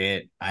crash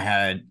kit. I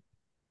had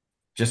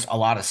just a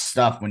lot of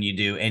stuff when you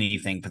do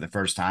anything for the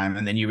first time,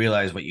 and then you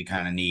realize what you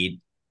kind of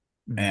need,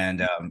 Mhm.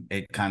 and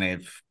it kind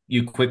of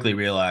you quickly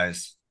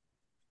realize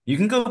you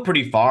can go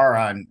pretty far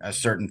on a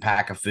certain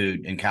pack of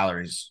food and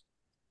calories.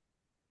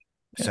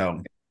 Yeah.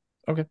 So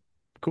Okay.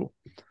 Cool.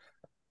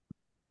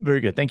 Very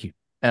good. Thank you.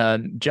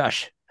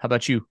 Josh, how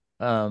about you?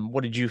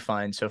 What did you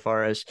find so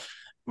far as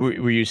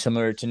were you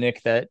similar to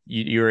Nick that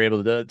you were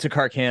able to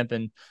car camp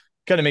and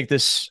kind of make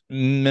this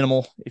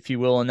minimal, if you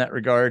will, in that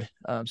regard,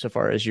 so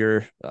far as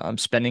your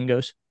spending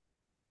goes?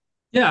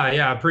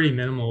 Yeah, pretty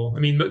minimal. I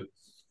mean, but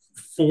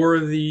four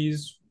of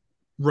these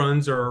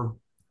runs are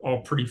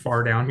all pretty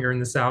far down here in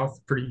the South,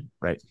 pretty,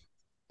 Right.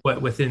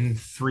 but within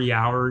 3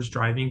 hours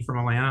driving from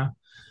Atlanta.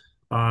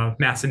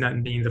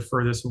 Massanutten being the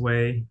furthest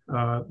away.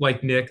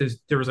 Like Nick,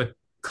 there was a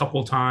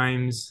couple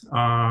times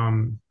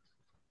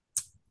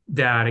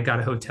that I got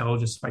a hotel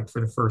just like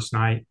for the first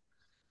night,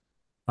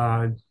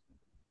 uh,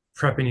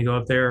 prepping to go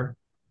up there.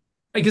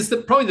 I guess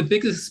probably the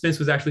biggest expense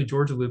was actually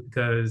Georgia Loop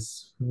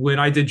because when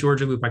I did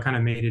Georgia Loop, I kind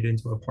of made it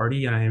into a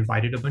party and I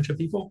invited a bunch of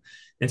people.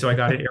 And so I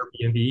got an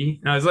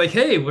Airbnb and I was like,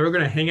 hey, we're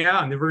going to hang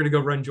out and then we're going to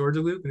go run Georgia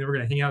Loop and then we're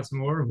going to hang out some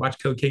more and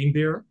watch Cocaine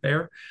Bear.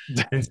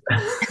 And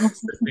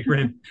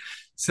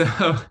so,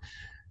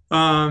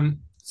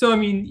 so I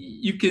mean,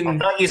 you I can.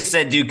 thought you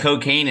said do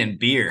cocaine and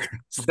beer.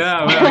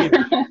 No, I mean,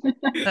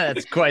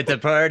 That's quite the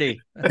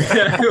party.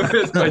 yeah,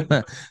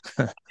 it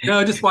was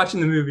no, just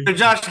watching the movie. So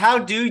Josh, how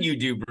do you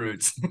do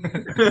brutes?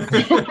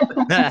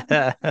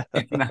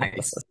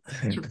 Nice.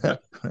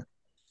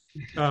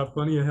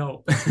 Plenty of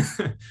help.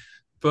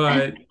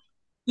 But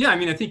yeah, I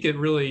mean, I think it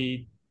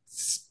really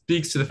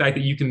speaks to the fact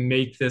that you can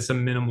make this a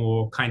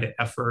minimal kind of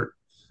effort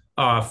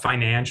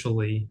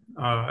financially,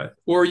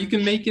 or you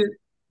can make it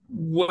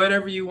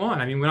whatever you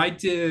want. I mean, when I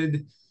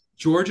did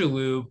Georgia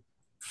Loop,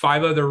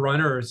 5 other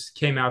runners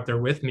came out there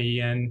with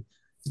me, and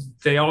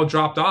they all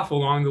dropped off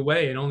along the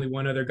way, and only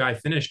one other guy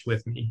finished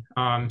with me.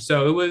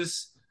 So it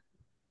was,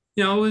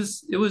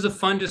 it was a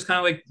fun, just kind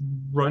of like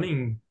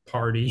running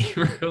party,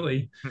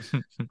 really.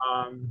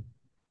 Um,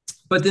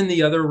 but then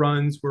the other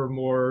runs were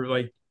more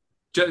like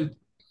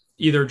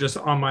either just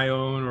on my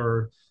own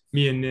or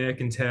me and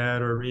Nick and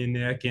Ted or me and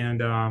Nick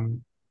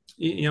and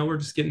we're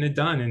just getting it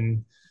done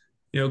and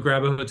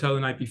grab a hotel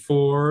the night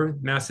before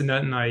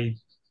Massanutten. I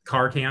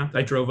car camped.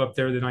 I drove up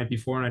there the night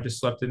before and I just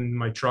slept in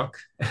my truck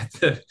at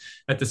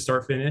the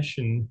start finish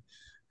and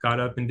got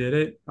up and did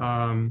it.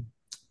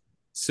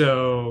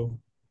 So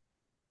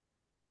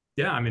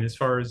yeah, I mean, as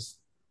far as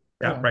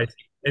right,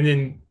 and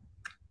then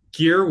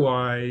gear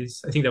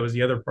wise, I think that was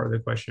the other part of the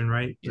question,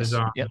 right? Yes.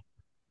 Yep.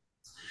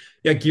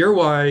 Yeah, gear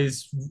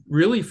wise,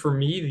 really for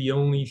me, the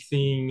only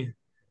thing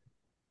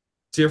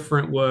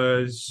different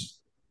was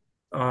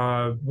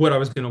what I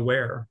was going to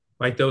wear.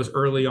 Like those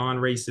early on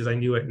races, I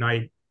knew at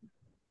night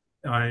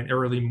and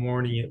early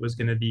morning it was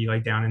going to be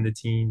like down in the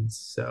teens.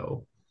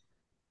 So,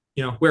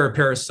 wear a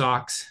pair of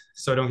socks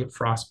so I don't get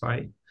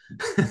frostbite,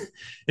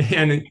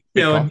 and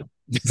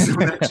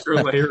some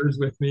extra layers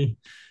with me,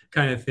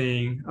 kind of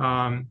thing.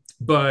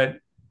 But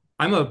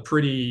I'm a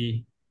ultralight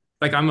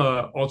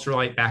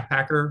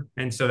backpacker,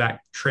 and so that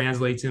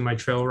translates in my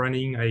trail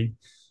running. I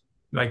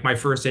like my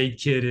first aid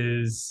kit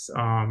is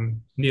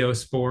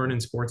Neosporin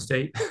and Sports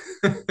State.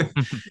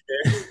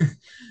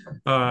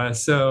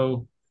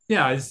 So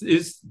yeah,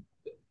 is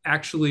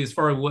actually as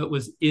far as what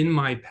was in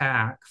my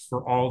pack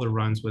for all the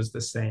runs was the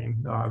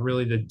same.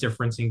 Really, the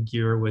difference in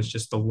gear was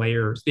just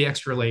the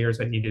extra layers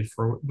I needed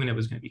for when it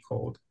was going to be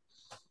cold.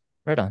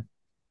 Right on.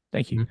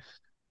 Thank you.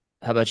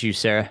 Mm-hmm. How about you,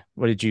 Sarah?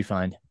 What did you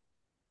find?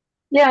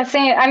 Yeah,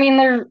 same. I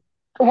mean,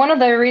 one of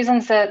the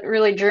reasons that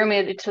really drew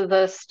me to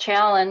this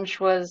challenge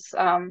was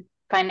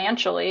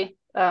financially.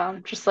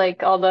 Just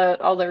like all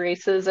the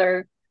races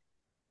are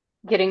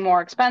getting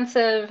more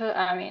expensive.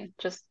 I mean,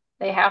 just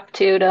they have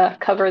to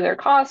cover their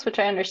costs, which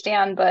I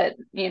understand, but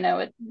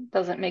it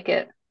doesn't make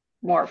it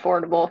more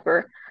affordable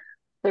for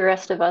the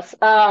rest of us.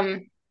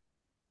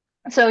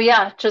 So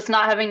yeah, just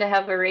not having to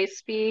have a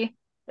race fee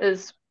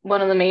is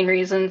one of the main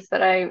reasons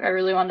that I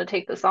really wanted to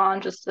take this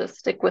on, just to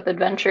stick with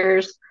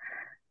adventures.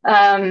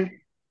 I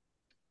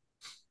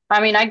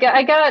mean, I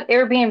got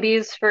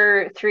Airbnbs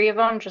for 3 of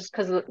them just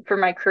because for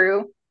my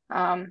crew.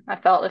 I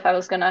felt if I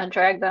was gonna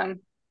drag them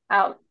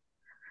out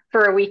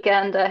for a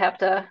weekend to have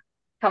to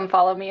come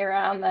follow me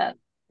around, that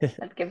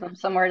I'd give them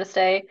somewhere to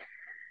stay.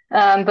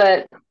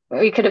 But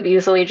we could have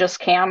easily just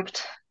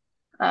camped.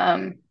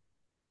 But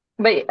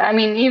I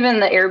mean, even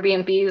the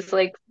Airbnbs,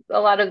 like a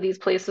lot of these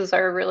places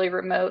are really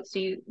remote, so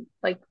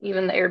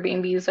even the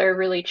Airbnbs are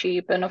really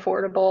cheap and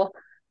affordable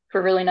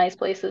for really nice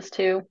places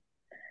too.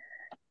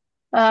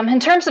 In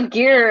terms of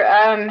gear,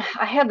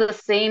 I had the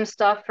same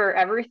stuff for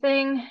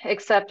everything,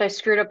 except I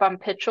screwed up on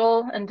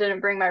Pitchell and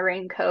didn't bring my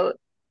raincoat.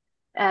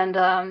 And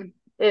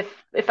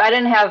if I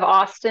didn't have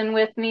Austin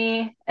with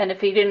me, and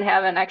if he didn't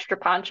have an extra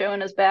poncho in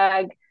his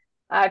bag,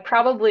 I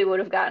probably would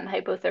have gotten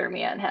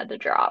hypothermia and had to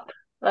drop.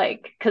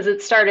 Because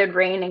it started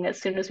raining as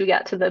soon as we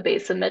got to the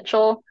base of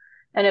Mitchell,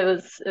 and it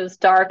was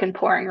dark and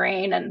pouring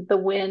rain and the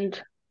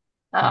wind.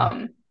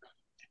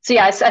 So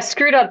yeah, I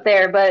screwed up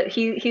there, but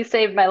he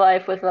saved my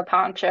life with a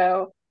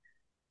poncho,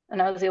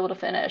 and I was able to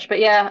finish. But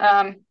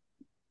yeah,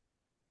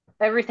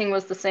 everything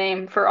was the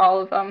same for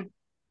all of them.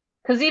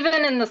 Because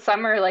even in the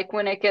summer, like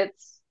when I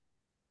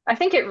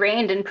think it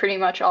rained in pretty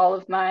much all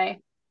of my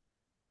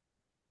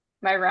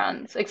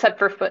runs except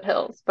for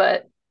foothills,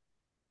 but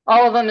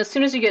all of them as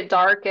soon as you get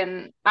dark,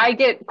 and I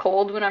get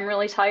cold when I'm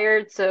really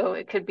tired, so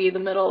it could be the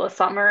middle of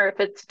summer if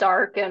it's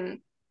dark and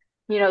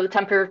the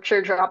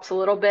temperature drops a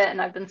little bit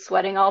and I've been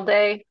sweating all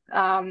day.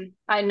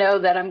 I know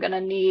that I'm going to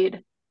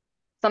need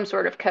some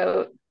sort of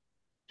coat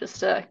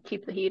just to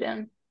keep the heat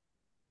in.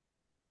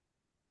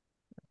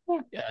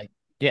 Yeah. Yeah.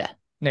 Yeah.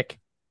 Nick.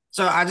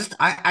 So I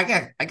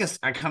guess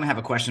I kind of have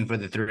a question for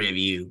the three of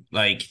you.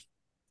 Like,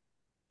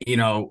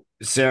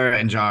 Sarah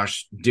and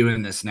Josh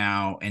doing this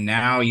now, and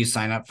now you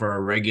sign up for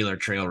a regular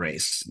trail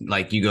race.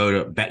 Like you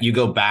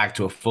go back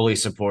to a fully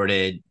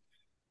supported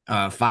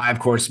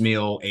 5-course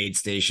meal, aid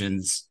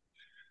stations.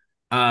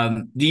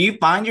 Do you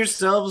find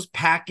yourselves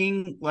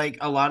packing like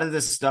a lot of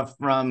this stuff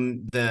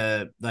from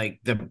the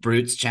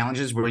B.R.U.T.E.S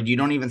challenges where you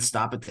don't even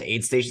stop at the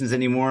aid stations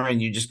anymore,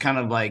 and you just kind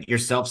of like you're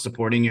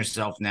self-supporting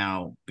yourself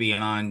now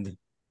beyond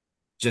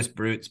just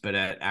B.R.U.T.E.S, but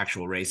at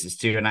actual races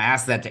too? And I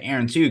asked that to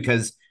Aaron too,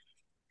 because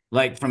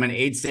like from an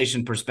aid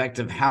station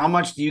perspective, how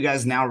much do you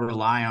guys now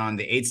rely on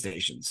the aid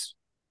stations?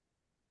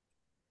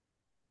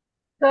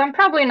 So I'm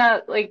probably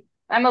not like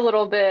I'm a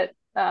little bit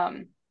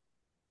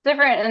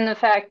different in the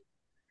fact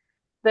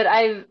that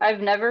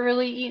I've never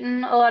really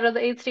eaten a lot of the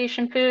aid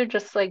station food,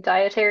 just like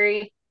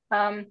dietary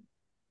um,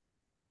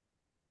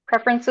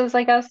 preferences,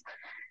 I guess.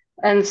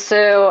 And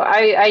so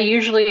I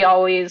usually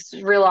always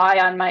rely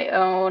on my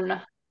own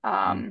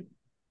um,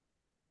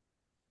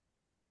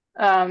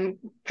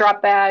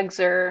 drop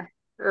bags or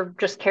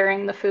just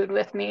carrying the food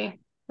with me,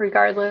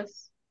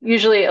 regardless.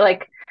 Usually,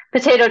 like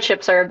potato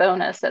chips are a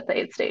bonus at the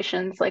aid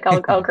stations. Like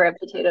I'll grab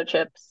potato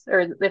chips,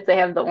 or if they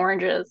have the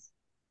oranges.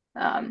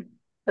 Um,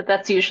 but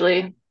that's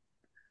usually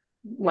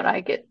what I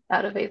get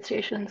out of aid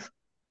stations.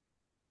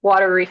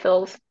 Water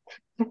refills.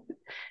 Yeah,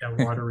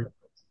 water.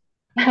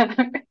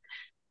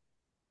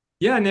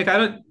 Yeah, Nick, I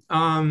don't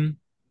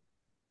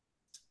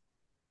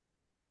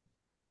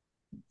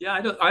yeah,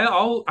 I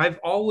don't I've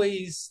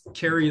always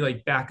carry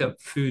like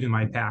backup food in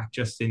my pack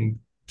just in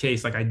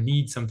case like I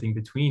need something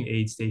between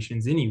aid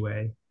stations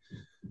anyway.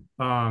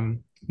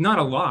 Not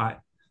a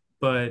lot,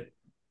 but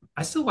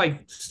I still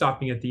like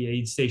stopping at the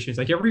aid stations.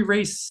 Like every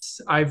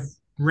race I've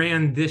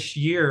ran this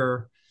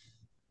year,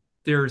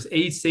 there's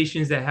aid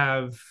stations that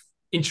have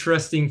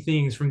interesting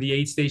things. From the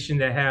aid station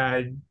that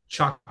had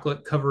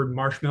chocolate covered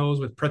marshmallows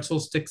with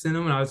pretzel sticks in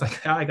them, and I was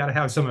like, I got to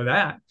have some of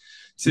that,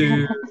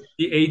 to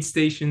the aid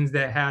stations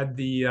that had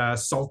the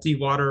salty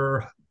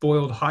water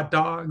boiled hot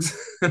dogs.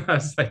 I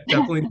was like,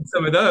 definitely need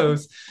some of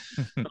those.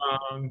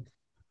 um,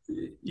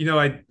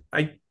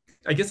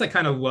 I guess I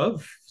kind of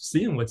love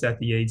seeing what's at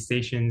the aid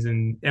stations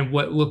and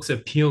what looks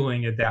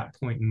appealing at that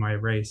point in my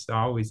race. So I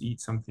always eat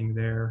something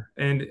there.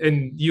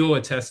 And you'll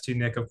attest to,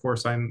 Nick, of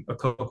course, I'm a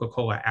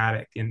Coca-Cola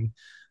addict, and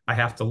I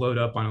have to load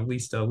up on at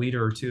least a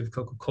liter or two of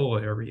Coca-Cola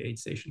at every aid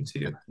station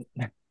too.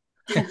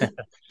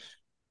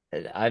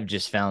 I've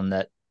just found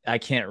that I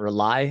can't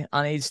rely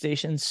on aid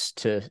stations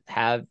to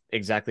have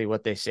exactly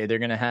what they say they're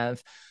going to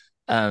have.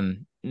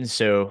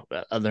 So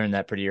I learned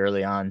that pretty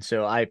early on.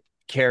 So I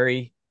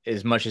carry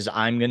as much as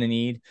I'm going to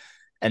need,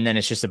 and then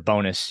it's just a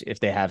bonus if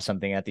they have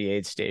something at the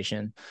aid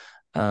station.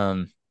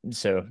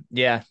 So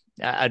yeah,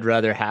 I'd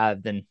rather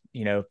have than,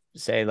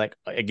 say like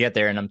I get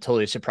there and I'm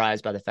totally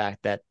surprised by the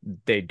fact that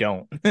they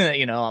don't,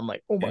 I'm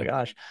like, oh my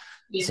gosh.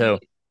 Yeah. So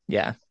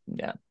yeah,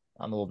 I'm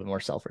a little bit more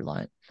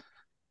self-reliant.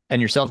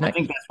 And yourself, Nick?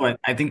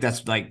 I think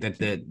that's like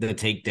the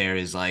take there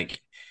is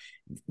like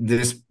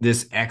this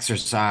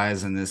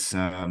exercise and this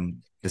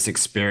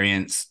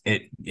experience,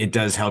 it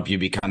does help you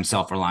become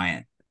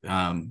self-reliant.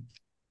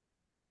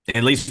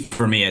 At least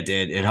for me, it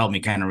did. It helped me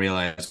kind of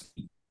realize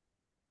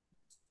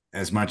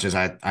as much as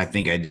I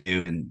think I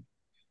do. And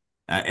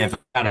if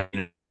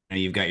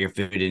you've got your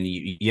food and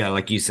yeah,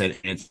 like you said,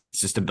 it's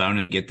just a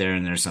bonus to get there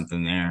and there's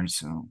something there.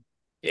 So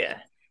yeah,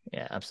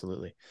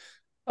 absolutely.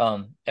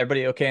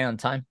 Everybody okay on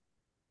time?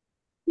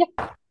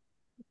 Yeah.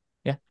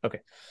 Yeah. Okay.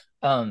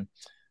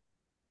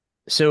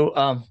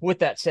 So with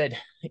that said,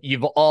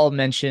 you've all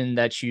mentioned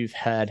that you've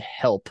had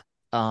help.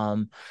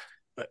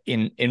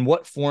 In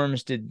what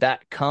forms did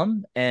that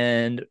come?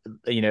 And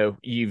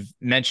you've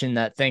mentioned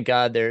that thank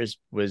God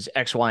was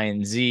X, Y,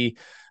 and Z.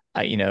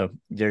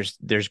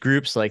 There's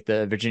groups like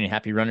the Virginia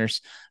Happy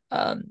Runners,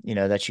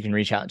 that you can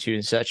reach out to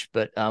and such.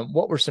 But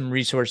what were some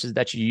resources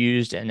that you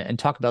used, and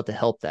talk about the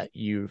help that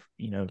you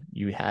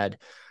had?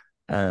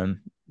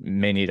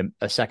 May need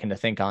a second to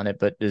think on it,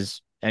 but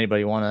does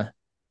anybody want to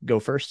go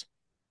first?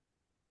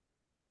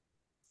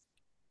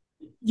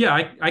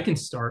 Yeah, I can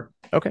start.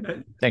 Okay.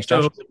 Thanks,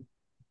 Josh. So,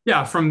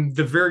 yeah, from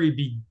the very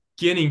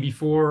beginning,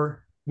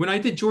 before when I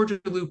did Georgia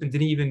Loop and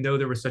didn't even know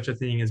there was such a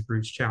thing as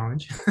B.R.U.T.E.S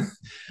Challenge,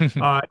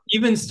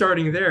 even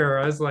starting there,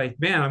 I was like,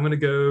 man, I'm going to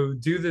go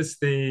do this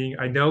thing.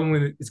 I know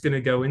when it's going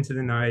to go into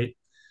the night.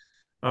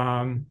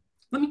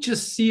 Let me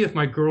just see if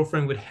my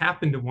girlfriend would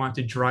happen to want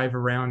to drive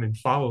around and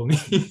follow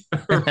me.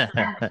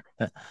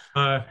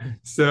 uh,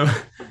 so,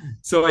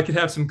 so I could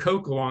have some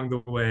Coke along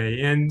the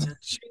way. And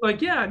she's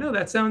like, yeah, no,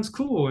 that sounds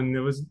cool. And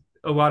it was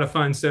a lot of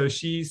fun. So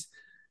she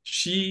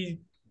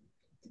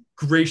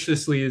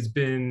graciously has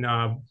been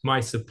my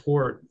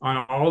support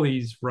on all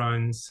these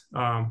runs,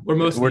 or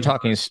most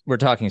of these. We're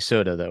talking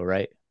soda though,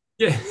 right?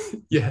 Yeah,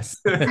 yes.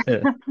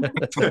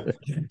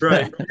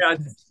 Right.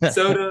 Yeah.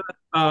 Soda,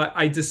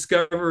 I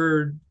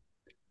discovered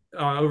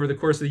over the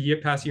course of the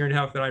past year and a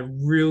half that I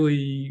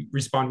really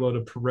respond well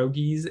to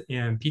pierogies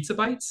and pizza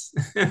bites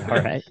All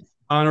right.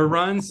 on a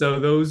run. So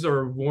those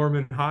are warm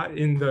and hot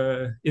in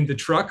the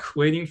truck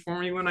waiting for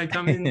me when I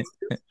come in.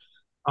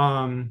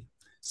 Um,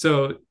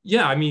 so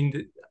yeah, I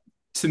mean,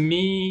 to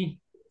me,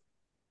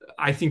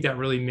 I think that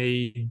really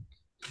made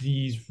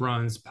these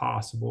runs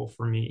possible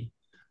for me,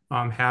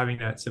 having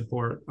that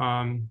support.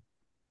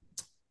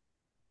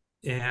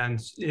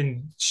 And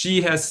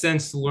she has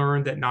since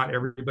learned that not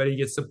everybody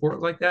gets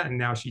support like that, and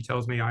now she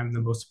tells me I'm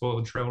the most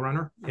spoiled trail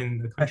runner in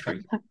the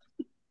country,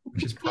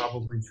 which is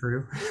probably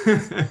true.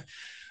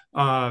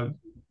 uh,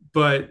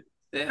 but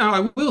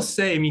I will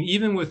say, I mean,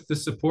 even with the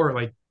support,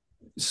 like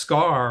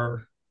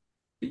Scar,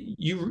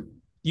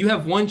 you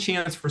have one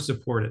chance for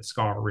support at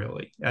Scar,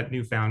 really, at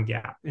Newfound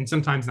Gap, and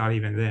sometimes not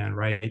even then,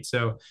 right?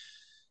 So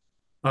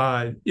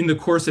in the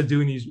course of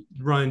doing these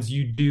runs,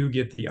 you do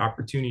get the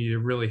opportunity to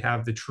really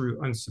have the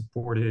true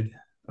unsupported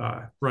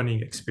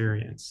running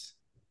experience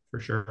for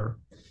sure.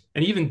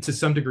 And even to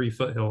some degree,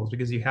 foothills,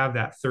 because you have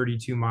that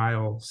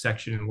 32-mile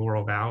section in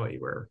Laurel Valley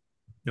where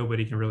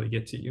nobody can really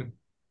get to you.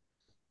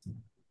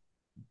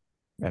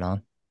 Right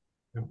on.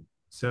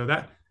 So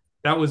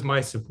that was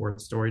my support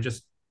story.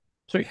 Just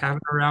Sweet.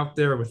 having her out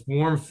there with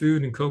warm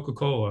food and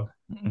Coca-Cola.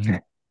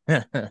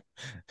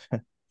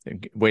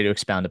 Way to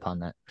expound upon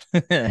that.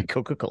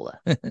 Coca-Cola.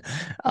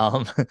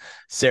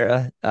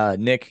 Sarah,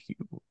 Nick,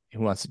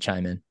 who wants to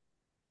chime in?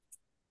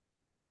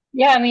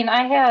 Yeah, I mean,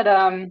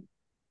 I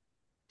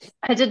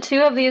did two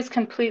of these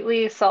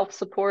completely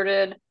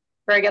self-supported,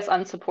 or I guess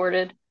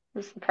unsupported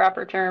is the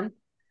proper term,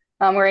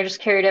 where I just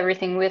carried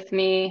everything with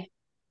me.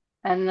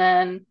 And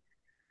then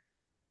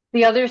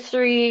the other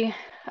three,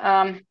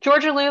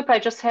 Georgia Loop, I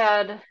just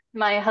had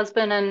my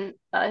husband and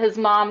his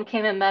mom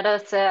came and met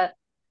us at,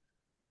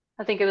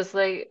 I think it was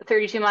like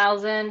 32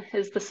 miles in,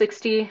 is the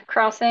 60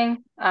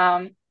 crossing.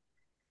 And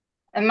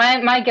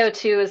my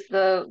go-to is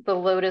the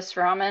lotus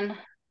ramen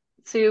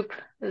soup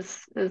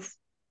is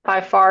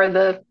by far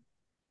the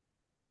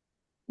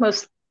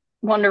most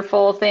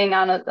wonderful thing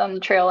on the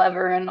trail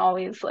ever, and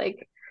always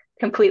like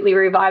completely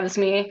revives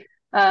me.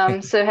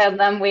 So had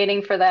them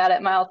waiting for that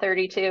at mile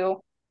 32.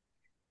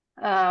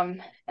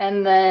 And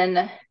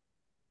then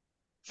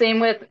same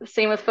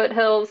with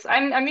foothills.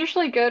 I'm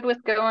usually good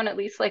with going at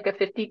least like a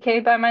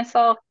 50K by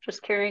myself,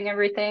 just carrying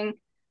everything.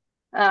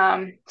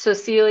 So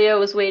Celia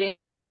was waiting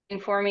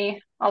for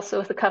me also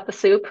with a cup of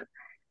soup.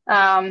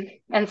 And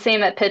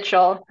same at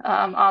Pitchell.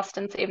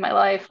 Austin saved my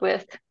life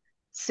with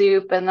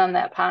soup and then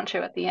that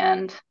poncho at the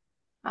end.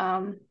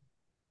 Um,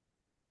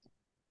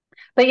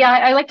 but yeah,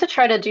 I like to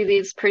try to do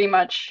these pretty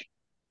much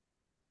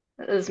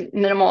as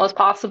minimal as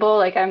possible.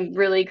 Like I'm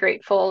really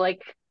grateful.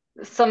 Like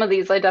some of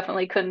these I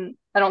definitely couldn't,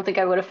 I don't think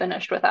I would have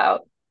finished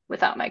without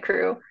my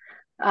crew.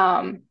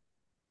 Um,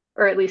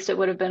 or at least it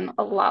would have been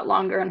a lot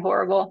longer and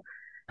horrible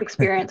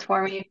experience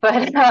for me.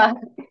 But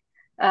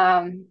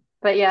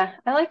yeah,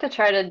 I like to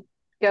try to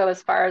go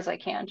as far as I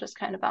can, just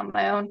kind of on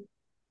my own.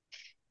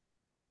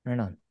 Right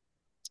on.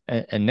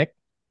 And Nick?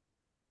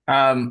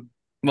 Well,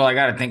 I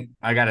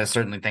gotta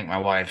certainly thank my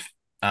wife,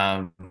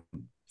 um,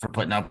 for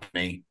putting up with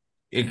me.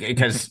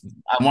 Because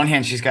on one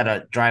hand, she's got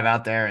to drive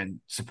out there and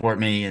support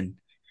me, and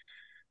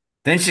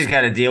then she's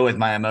got to deal with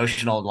my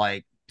emotional,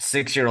 like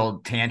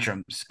 6-year-old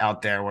tantrums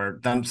out there where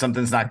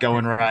something's not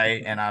going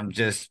right, and I'm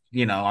just,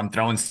 I'm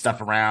throwing stuff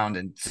around,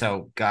 and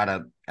so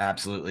gotta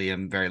absolutely,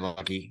 I'm very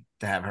lucky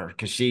to have her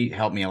because she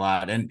helped me a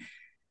lot, and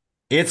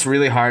it's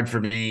really hard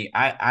for me.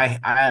 I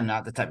am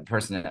not the type of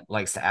person that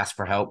likes to ask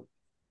for help,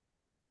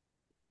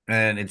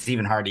 and it's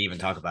even hard to even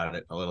talk about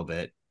it a little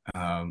bit.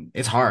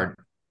 It's hard,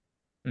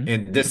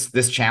 and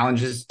this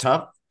challenge is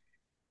tough,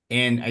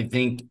 and I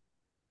think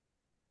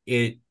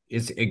it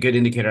is a good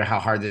indicator of how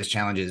hard this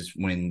challenge is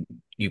when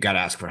you got to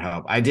ask for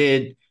help. I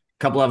did a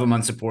couple of them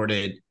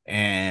unsupported,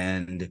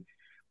 and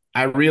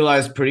I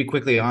realized pretty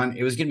quickly on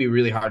it was going to be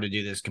really hard to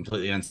do this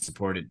completely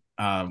unsupported,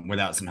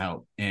 without some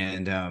help.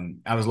 And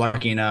I was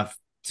lucky enough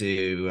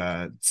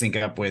to sync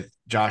up with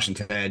Josh and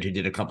Ted, who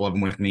did a couple of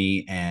them with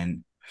me,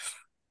 and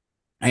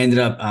I ended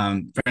up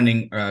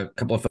friending a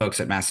couple of folks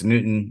at Massive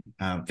Newton,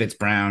 Fitz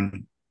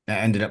Brown,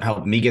 that ended up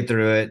helping me get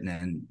through it.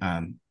 And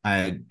then I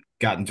had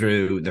gotten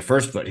through the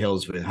first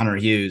foothills with Hunter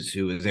Hughes,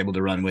 who was able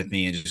to run with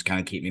me and just kind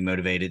of keep me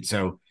motivated.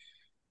 So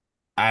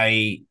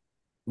I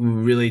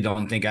really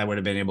don't think I would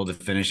have been able to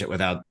finish it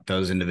without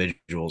those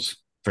individuals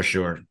for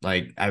sure.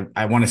 Like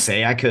I want to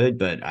say I could,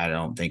 but I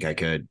don't think I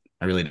could.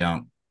 I really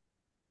don't.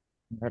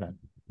 Right on.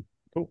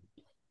 Cool.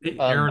 Hey,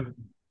 Aaron,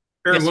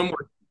 yes. One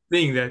more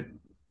thing that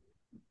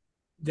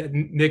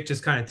Nick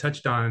just kind of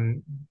touched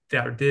on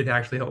that did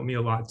actually help me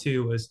a lot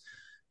too was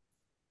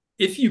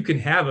if you can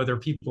have other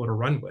people to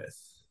run with,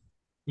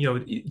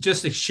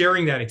 just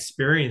sharing that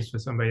experience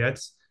with somebody.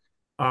 That's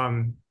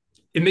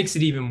it makes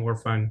it even more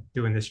fun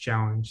doing this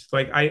challenge.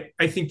 Like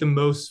I think the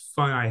most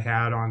fun I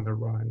had on the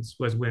runs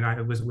was when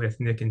I was with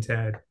Nick and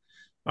Ted.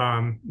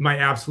 My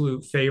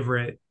absolute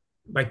favorite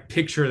like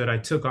picture that I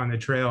took on the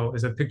trail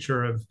is a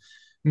picture of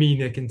me,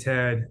 Nick, and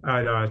Ted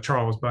at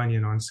Charles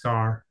Bunyan on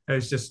Scar. It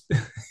was just,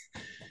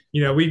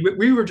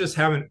 we were just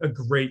having a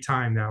great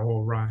time that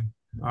whole run,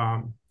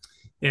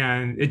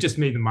 and it just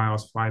made the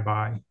miles fly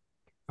by.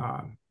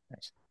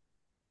 Nice.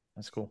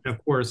 That's cool. And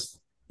of course,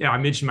 yeah, I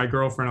mentioned my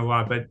girlfriend a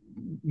lot, but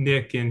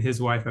Nick and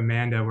his wife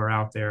Amanda were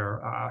out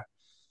there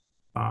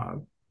uh,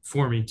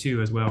 for me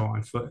too, as well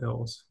on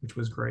foothills, which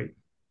was great.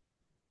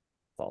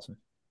 Awesome.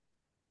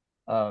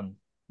 Um,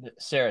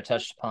 Sarah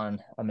touched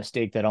upon a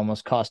mistake that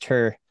almost cost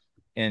her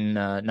in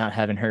not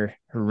having her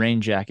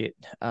rain jacket.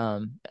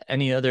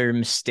 Any other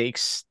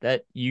mistakes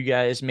that you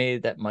guys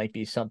made that might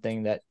be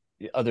something that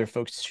other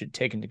folks should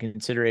take into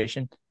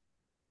consideration?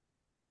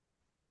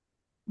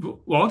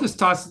 Well, I'll just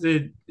toss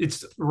it.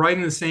 It's right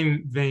in the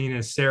same vein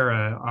as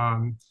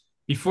Sarah.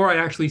 Before I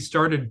actually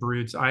started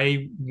Brutes,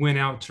 I went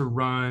out to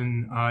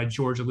run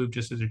Georgia Loop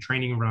just as a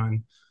training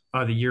run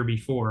the year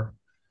before.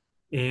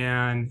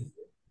 And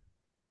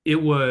it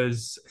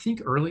was, I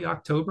think, early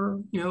October.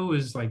 It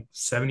was like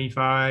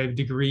 75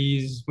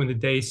 degrees when the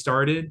day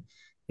started.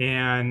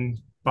 And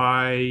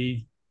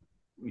I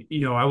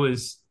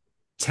was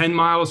 10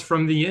 miles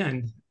from the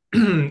end.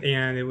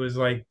 And it was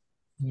like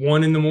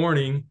 1 in the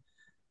morning,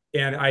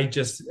 and I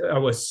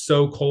was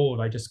so cold.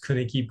 I just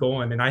couldn't keep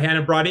going. And I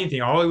hadn't brought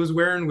anything. All I was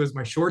wearing was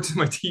my shorts and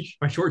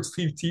my short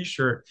sleeve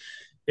t-shirt.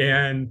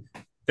 And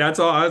that's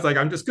all. I was like,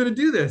 I'm just going to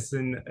do this.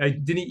 And I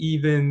didn't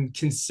even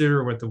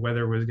consider what the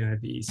weather was going to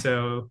be.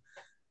 So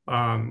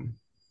um,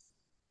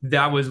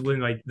 that was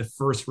when like the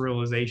first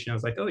realization, I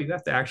was like, oh, you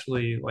have to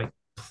actually like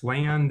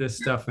plan this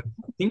stuff and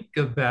think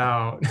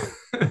about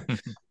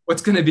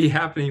what's going to be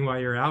happening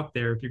while you're out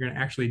there if you're going to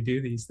actually do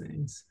these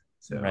things.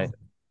 So Right.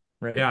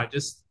 Right. yeah,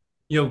 just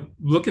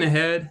looking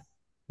ahead,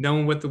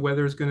 knowing what the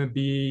weather is going to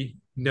be,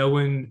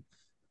 knowing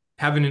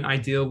having an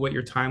idea of what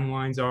your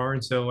timelines are,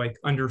 and so like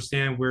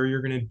understand where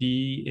you're going to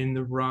be in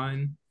the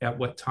run at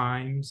what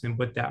times and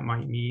what that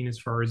might mean as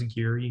far as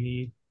gear you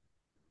need.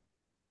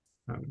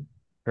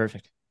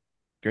 Perfect.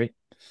 Great.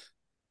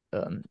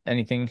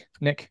 Anything,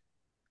 Nick?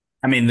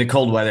 I mean, the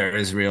cold weather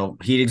is real.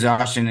 Heat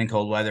exhaustion and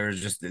cold weather is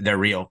just, they're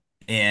real.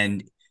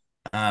 And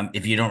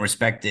if you don't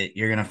respect it,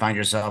 you're going to find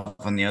yourself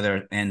on the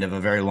other end of a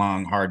very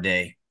long, hard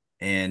day.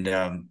 And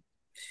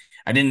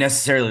I didn't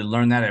necessarily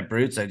learn that at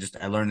Brutes.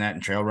 I learned that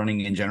in trail running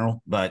in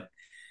general. But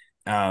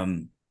I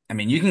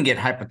mean, you can get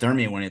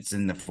hypothermia when it's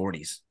in the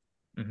 40s.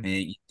 Mm-hmm.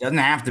 It doesn't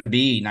have to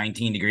be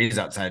 19 degrees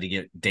outside to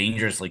get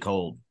dangerously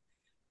cold.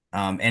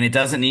 And it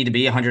doesn't need to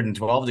be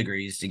 112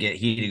 degrees to get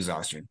heat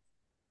exhaustion.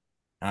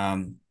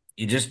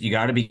 You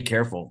got to be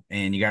careful,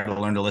 and you got to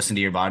learn to listen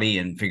to your body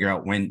and figure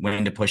out when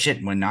to push it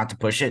and when not to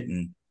push it,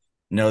 and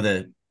know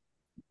that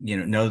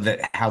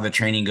how the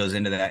training goes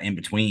into that in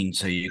between,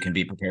 so you can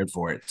be prepared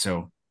for it.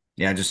 So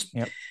yeah, just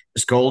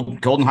cold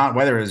and hot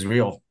weather is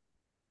real.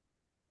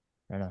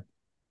 Right on.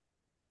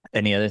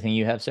 Any other thing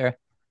you have, Sarah?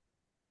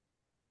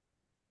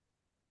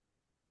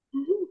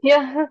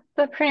 Yeah,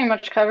 that pretty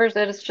much covers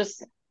it. It's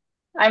just,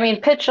 I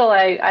mean, Pitchell,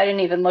 I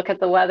didn't even look at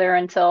the weather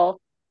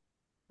until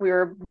we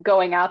were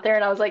going out there,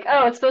 and I was like,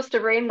 oh, it's supposed to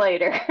rain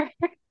later.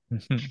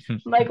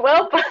 I'm like,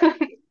 well,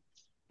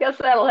 guess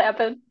that'll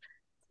happen.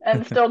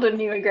 And still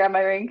didn't even grab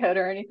my raincoat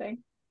or anything.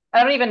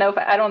 I don't even know if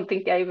I don't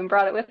think I even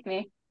brought it with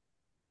me.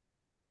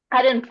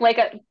 I didn't like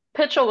it.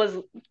 Pitchell was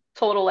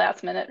total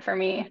last minute for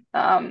me.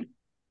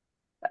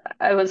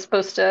 I was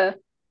supposed to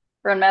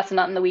run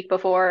Massanutten the week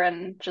before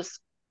and just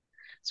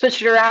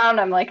switched it around.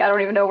 I'm like, I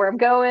don't even know where I'm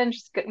going.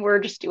 We're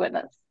just doing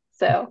this.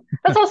 So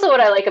that's also what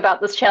I like about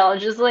this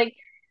challenge is like,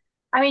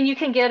 I mean, you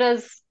can get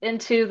as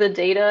into the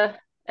data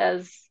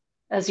as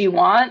you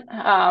want,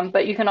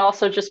 but you can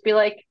also just be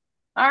like,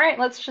 all right,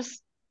 let's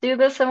just do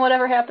this and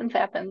whatever happens,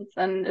 happens.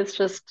 And it's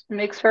just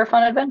makes for a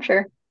fun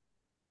adventure.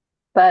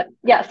 But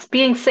yes,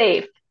 being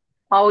safe,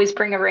 always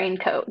bring a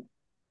raincoat,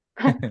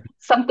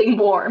 something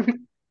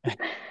warm.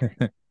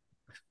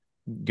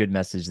 Good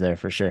message there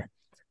for sure.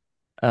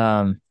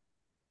 Um,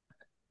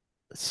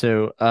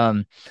 so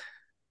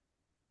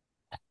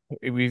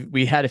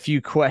we had a few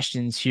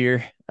questions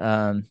here.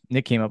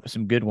 Nick came up with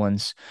some good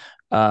ones.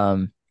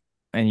 And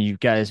you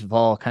guys have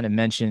all kind of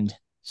mentioned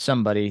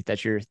somebody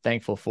that you're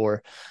thankful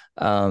for.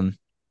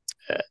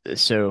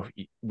 So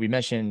we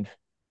mentioned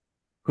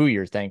who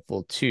you're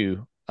thankful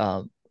to.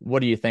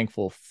 What are you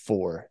thankful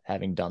for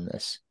having done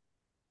this?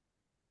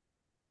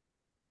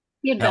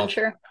 The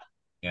adventure.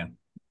 Yeah.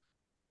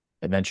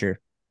 Adventure.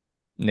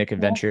 Nick,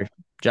 adventure.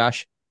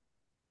 Josh?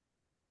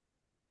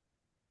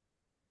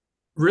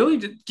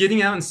 Really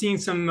getting out and seeing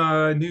some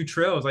new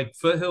trails. Like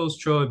Foothills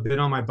Trail had been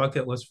on my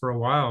bucket list for a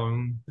while,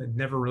 and I'd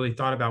never really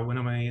thought about when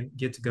am I gonna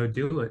get to go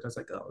do it. I was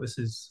like, oh, this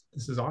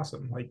is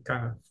awesome. Like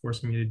kind of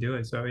forcing me to do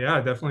it. So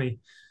yeah, definitely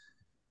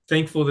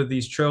thankful that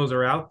these trails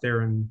are out there,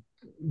 and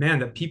man,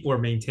 that people are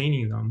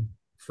maintaining them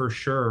for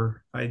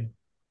sure.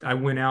 I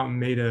went out and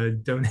made a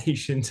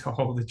donation to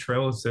all the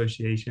trail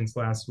associations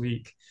last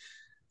week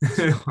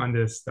on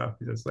this stuff.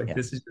 It's like, Yeah.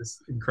 this is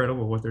just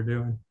incredible what they're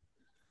doing.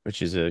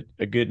 Which is a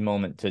good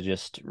moment to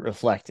just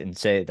reflect and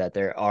say that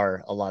there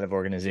are a lot of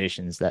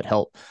organizations that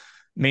help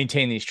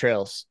maintain these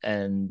trails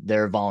and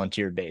they're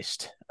volunteer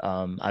based.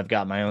 I've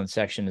got my own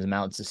section as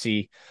Mountains to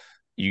See.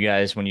 You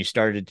guys, when you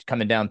started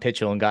coming down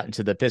Pitchell and got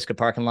into the Pisgah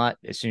parking lot,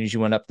 as soon as you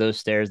went up those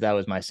stairs, that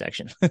was my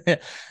section.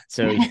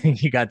 So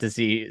you got to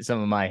see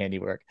some of my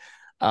handiwork.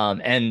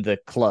 And the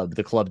club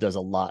does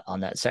a lot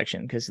on that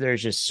section because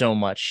there's just so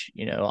much,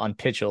 on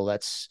Pitchell.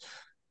 That's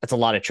a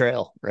lot of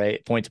trail,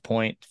 right? Point to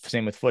point.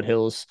 Same with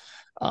foothills,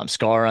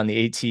 Scar on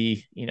the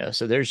AT.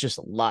 So there's just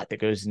a lot that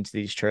goes into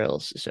these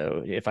trails.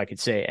 So if I could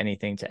say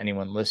anything to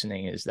anyone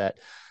listening, is that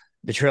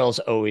the trails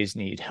always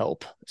need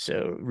help.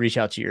 So reach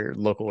out to your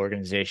local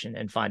organization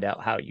and find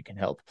out how you can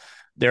help.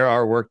 There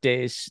are work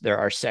days, there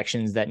are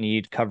sections that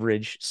need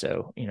coverage.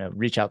 So,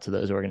 reach out to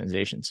those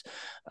organizations.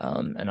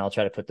 And I'll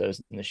try to put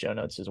those in the show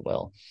notes as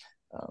well.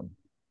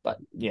 But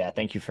yeah,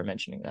 thank you for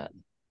mentioning that.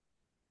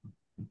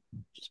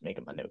 Just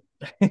making my note.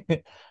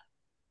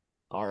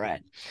 All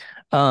right.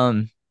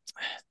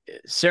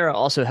 Sarah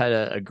also had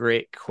a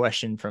great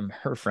question from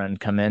her friend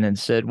come in and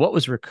said, what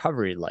was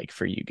recovery like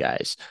for you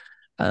guys?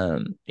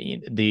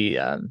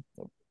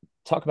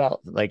 Talk about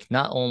like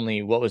not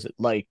only what was it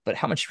like, but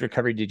how much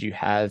recovery did you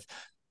have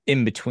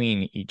in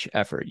between each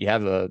effort? You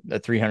have a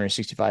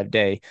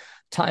 365-day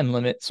time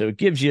limit, so it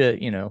gives you,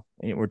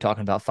 we're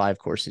talking about 5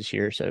 courses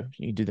here, so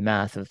you do the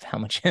math of how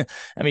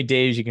many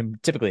days you can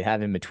typically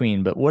have in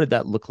between. But what did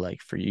that look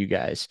like for you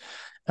guys?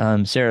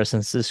 Sarah,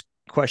 since this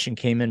question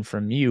came in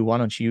from you, why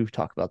don't you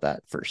talk about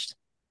that first?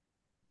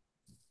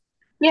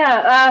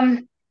 Yeah.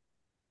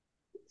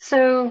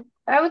 So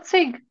I would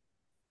say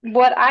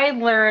what I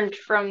learned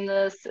from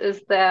this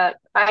is that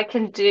I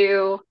can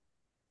do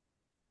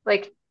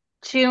like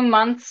 2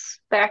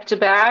 months back to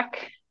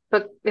back,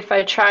 but if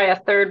I try a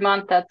third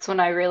month, that's when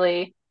I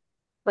really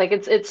like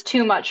it's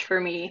too much for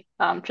me,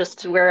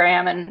 just where I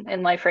am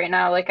in life right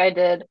now. Like I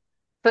did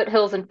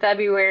Foothills in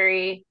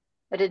February,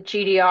 I did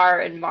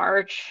GDR in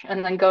March,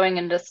 and then going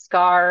into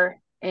SCAR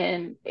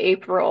in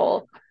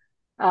April.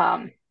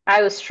 I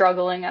was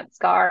struggling at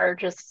SCAR,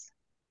 just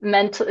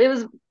mental. It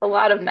was a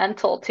lot of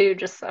mental too.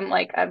 Just I'm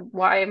like,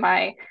 why am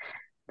I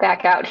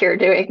back out here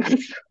doing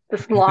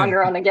this long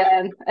run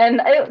again? And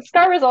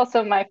SCAR was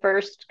also my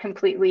first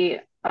completely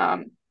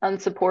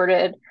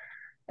unsupported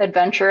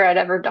adventure I'd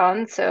ever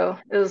done. So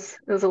it was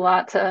a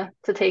lot to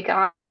take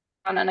on.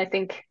 And I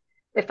think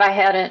if I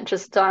hadn't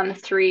just done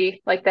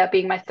 3, like that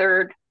being my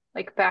third,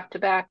 like back to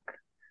back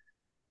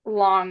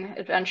long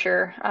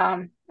adventure,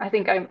 I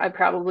think I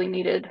probably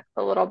needed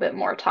a little bit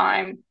more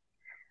time.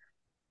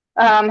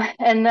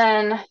 And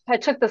then I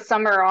took the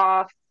summer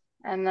off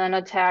and then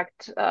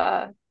attacked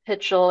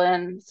Pitchell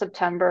in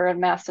September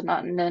and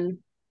Massanutten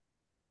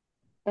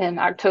in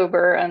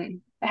October,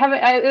 and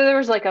there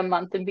was like a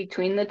month in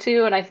between the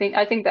two, and I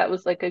think that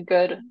was like a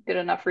good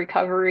enough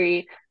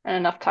recovery and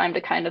enough time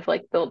to kind of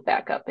like build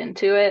back up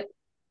into it.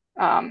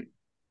 Um,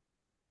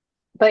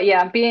 but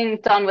yeah, being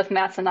done with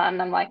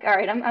Massanutten, I'm like, all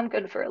right, I'm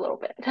good for a little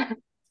bit. I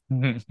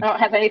don't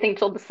have anything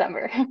till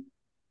December.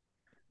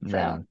 Right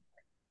So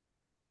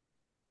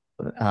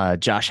on.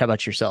 Josh, how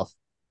about yourself?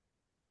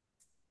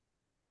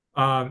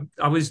 I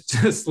was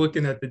just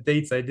looking at the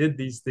dates I did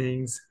these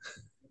things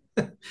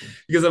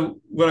because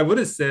what I would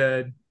have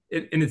said,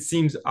 and it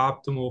seems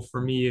optimal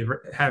for me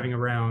having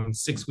around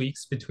 6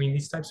 weeks between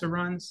these types of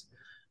runs.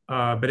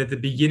 But at the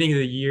beginning of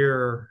the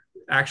year,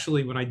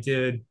 actually, when I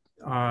did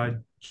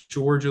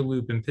Georgia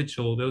Loop and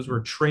Pitchell, those were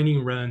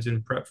training runs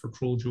in prep for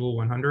Cruel Jewel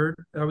 100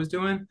 that I was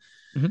doing.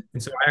 Mhm.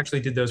 And so I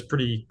actually did those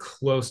pretty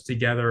close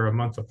together, a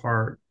month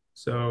apart.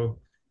 So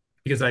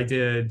because I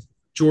did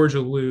Georgia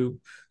Loop,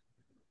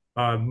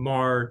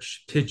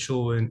 March,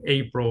 Pitchell in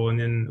April, and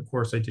then of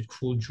course I did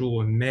Cruel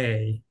Jewel in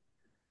May.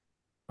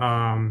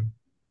 Um,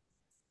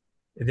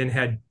 and then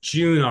had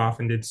June off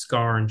and did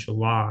Scar in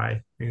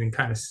July, and then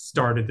kind of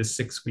started the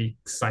 6 week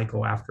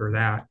cycle after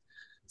that.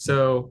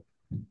 So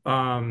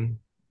um,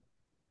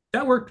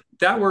 that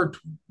worked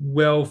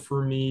well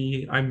for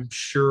me. I'm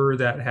sure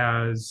that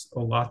has a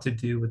lot to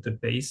do with the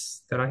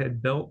base that I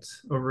had built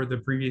over the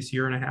previous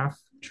year and a half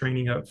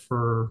training up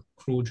for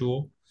Cruel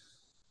Jewel.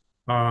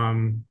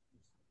 Um,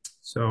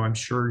 so I'm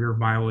sure your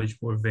mileage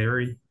will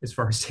vary as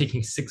far as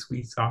taking 6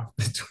 weeks off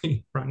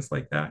between runs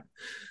like that.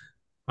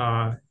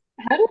 Uh,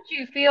 how did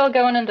you feel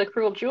going into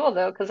Cruel Jewel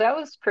though? Because that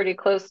was pretty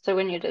close to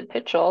when you did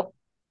Pitchell.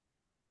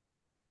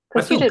 I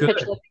Because you feel did good.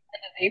 Pitchell at the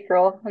end of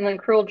April, and then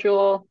Cruel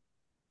Jewel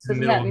It's the wasn't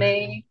middle that of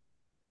May.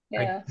 May?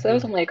 I Yeah, so that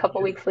was only a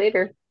couple weeks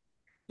later.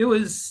 it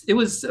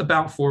was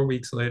about 4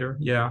 weeks later.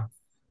 Yeah. I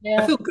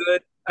Yeah, feel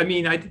good. I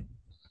mean, I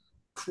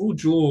Cruel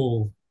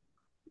Jewel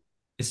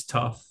is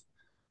tough.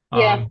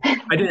 yeah.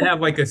 I didn't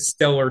have like a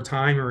stellar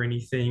time or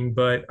anything,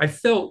 but I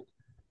felt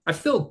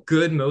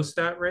good most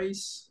of that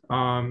race.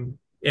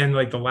 And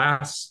like the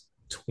last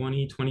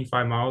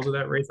 20-25 miles of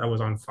that race, I was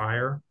on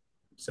fire.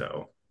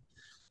 So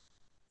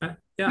yeah,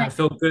 I Nice.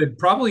 felt good.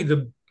 Probably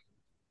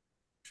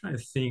trying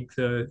to think.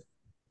 It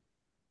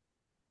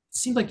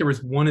seemed like there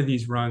was one of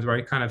these runs where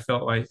I kind of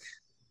felt like,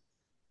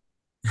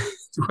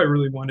 do I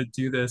really want to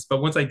do this?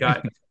 But once I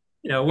got,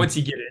 once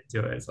you get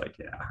into it, it's like,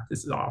 yeah,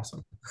 this is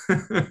awesome.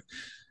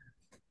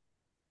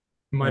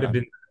 Might have Well,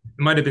 been it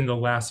might have been the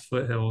last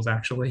foothills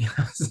actually.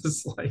 I was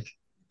just like,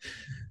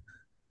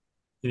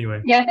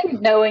 anyway, Yeah, I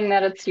think knowing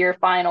that it's your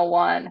final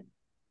one,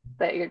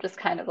 that you're just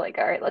kind of like,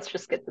 all right, let's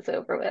just get this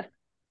over with.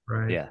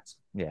 right. yeah,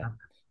 yeah.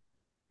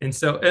 And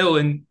so,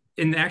 and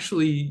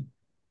actually,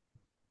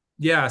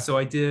 yeah. So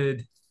I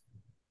did,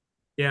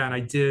 yeah, and I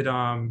did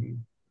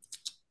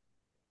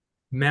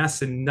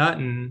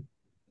Massanutten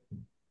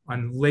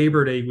on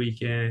Labor Day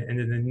weekend, and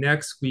then the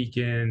next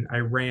weekend I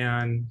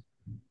ran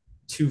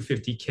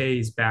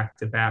 250Ks back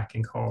to back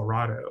in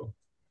Colorado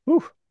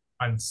Whew.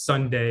 on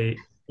Sunday.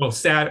 Well,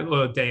 Saturday,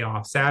 well, day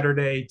off.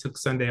 Saturday, took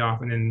Sunday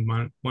off, and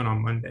then went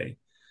on Monday.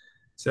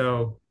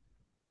 So,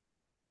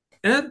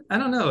 and I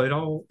don't know, it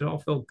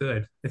all felt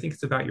good. I think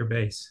it's about your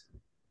base.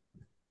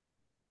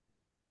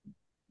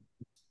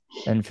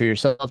 And for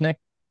yourself, Nick?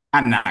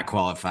 I'm not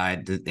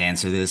qualified to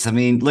answer this. I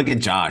mean, look at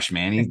Josh,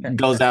 man. He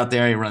goes out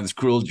there, he runs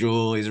Cruel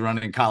Jewel, he's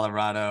running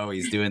Colorado,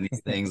 he's doing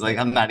these things. Like,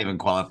 I'm not even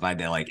qualified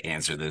to like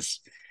answer this.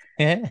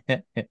 I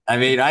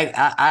mean,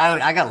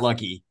 I got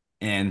lucky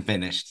and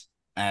finished,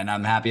 and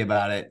I'm happy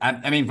about it.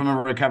 I mean, from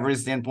a recovery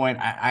standpoint,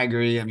 I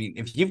agree. I mean,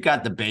 if you've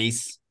got the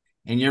base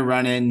and you're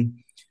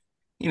running,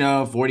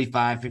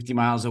 45, 50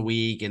 miles a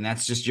week, and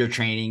that's just your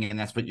training and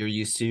that's what you're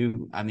used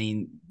to. I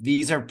mean,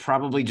 these are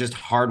probably just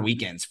hard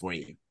weekends for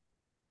you.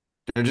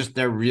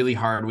 They're really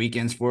hard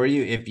weekends for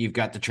you if you've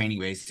got the training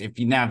base. If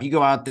you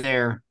go out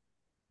there,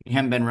 you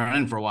haven't been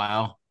running for a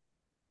while,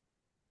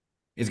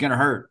 it's gonna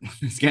hurt.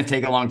 It's gonna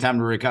take a long time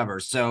to recover.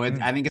 So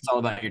I think it's all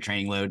about your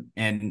training load.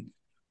 And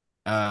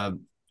uh,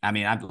 I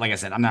mean, like I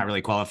said, I'm not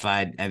really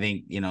qualified. I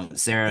think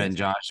Sarah and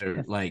Josh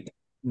are like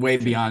way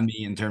beyond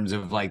me in terms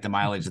of like the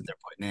mileage that they're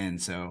putting in.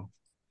 So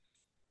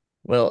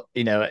Well,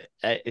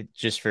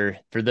 just for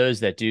those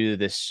that do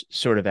this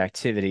sort of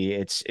activity,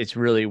 it's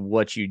really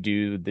what you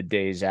do the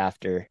days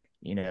after,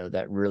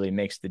 that really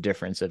makes the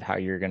difference of how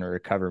you're going to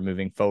recover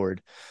moving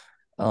forward.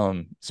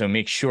 So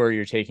make sure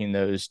you're taking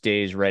those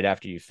days right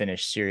after you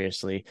finish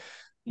seriously,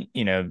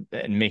 and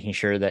making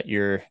sure that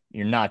you're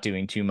not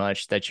doing too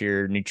much, that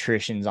your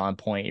nutrition's on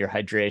point, your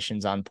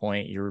hydration's on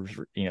point, your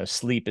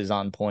sleep is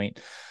on point,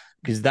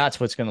 because that's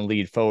what's going to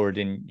lead forward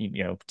and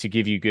to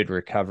give you good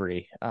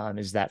recovery,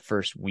 is that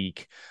first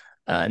week.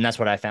 And that's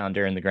what I found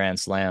during the Grand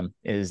Slam,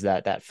 is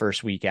that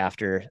first week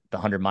after the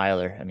 100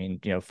 miler. I mean,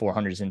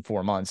 400s in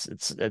 4 months.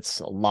 It's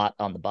a lot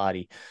on the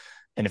body.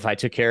 And if I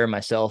took care of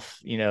myself,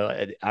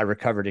 I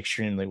recovered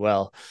extremely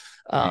well.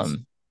 nice.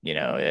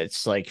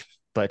 It's like,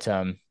 but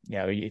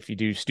if you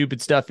do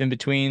stupid stuff in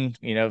between,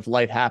 if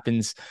life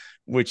happens,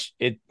 which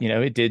it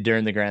did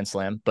during the Grand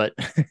Slam, but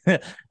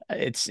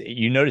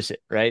you notice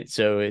it, right?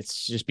 So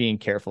it's just being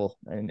careful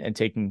and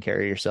taking care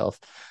of yourself,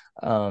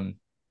 and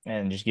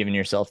just giving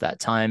yourself that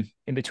time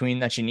in between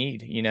that you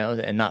need,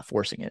 and not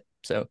forcing it.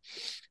 So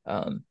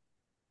um,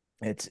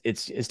 it's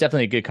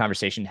definitely a good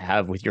conversation to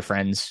have with your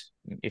friends.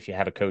 If you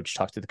have a coach,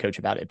 talk to the coach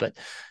about it, but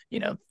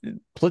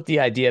put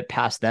the idea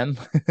past them,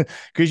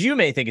 because you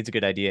may think it's a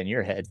good idea in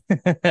your head,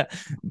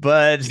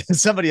 but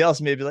somebody else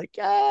may be like,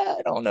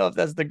 I don't know if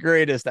that's the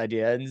greatest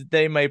idea. And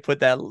they might put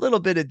that little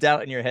bit of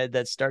doubt in your head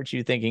that starts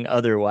you thinking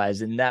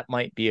otherwise. And that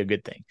might be a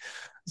good thing.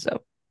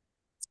 So,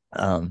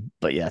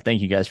 but yeah,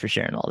 thank you guys for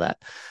sharing all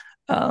that.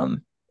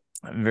 Um,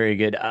 very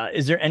good.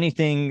 Is there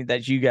anything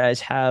that you guys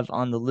have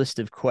on the list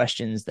of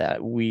questions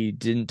that we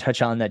didn't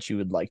touch on that you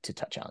would like to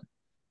touch on?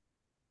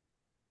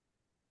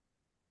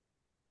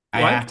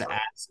 I What? have to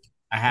ask.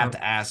 I have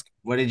to ask,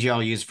 what did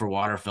y'all use for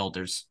water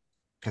filters?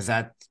 Because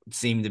that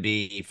seemed to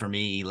be for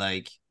me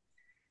like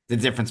the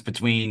difference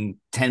between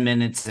 10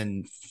 minutes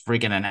and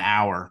freaking an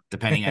hour,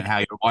 depending on how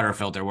your water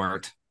filter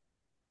worked.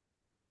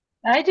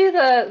 I do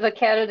the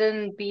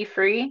Katadyn Be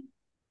Free,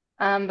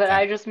 but Okay.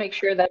 I just make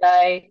sure that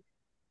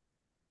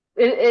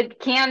it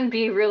can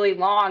be really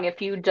long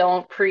if you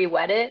don't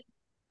pre-wet it.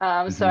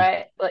 So Hmm.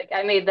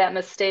 I made that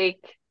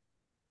mistake.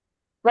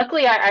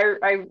 Luckily,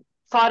 I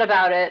thought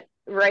about it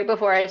right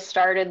before I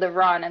started the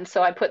run, and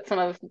so I put some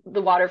of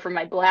the water from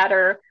my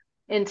bladder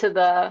into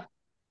the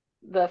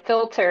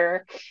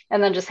filter,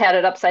 and then just had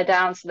it upside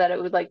down so that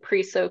it would like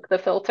pre-soak the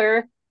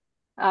filter.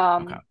 Okay.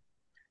 Um,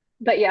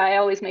 but yeah, I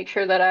always make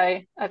sure that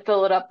I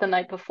fill it up the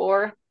night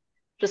before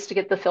just to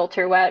get the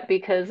filter wet,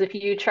 because if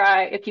you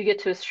get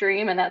to a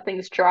stream and that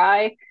thing's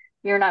dry,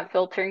 you're not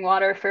filtering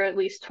water for at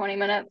least 20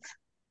 minutes.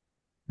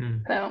 Hmm.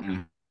 So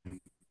Mm.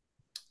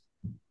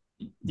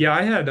 Yeah,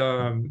 I had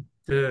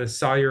the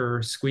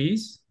Sawyer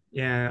squeeze,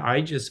 and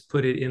I just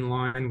put it in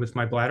line with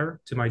my bladder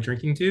to my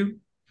drinking tube.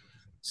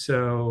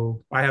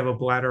 So I have a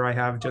bladder I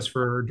have just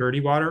for dirty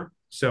water.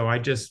 So I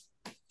just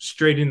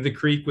straight into the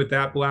creek with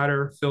that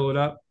bladder, fill it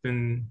up,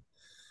 and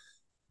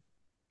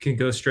can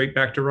go straight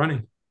back to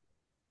running.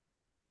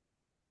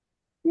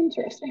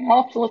 interesting.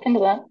 I'll have to look into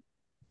that.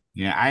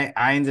 Yeah,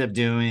 I ended up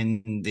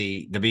doing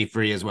the Be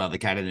Free as well, the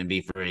Cat and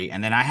Be Free,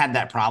 and then I had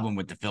that problem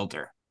with the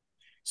filter.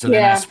 So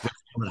then I Yeah. switched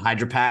to the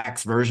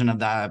HydroPacks version of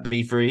the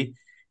Be Free,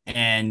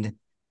 and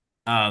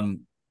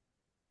um,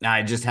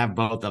 I just have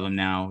both of them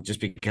now, just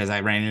because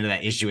I ran into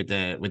that issue with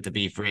the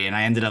Be Free, and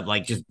I ended up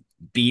like just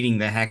beating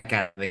the heck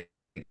out of it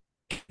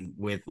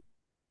with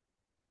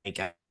like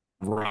a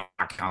rock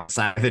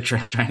outside of the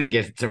track trying to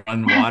get it to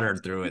run water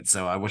through it.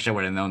 So I wish I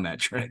would have known that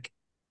trick.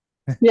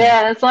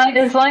 Yeah, as long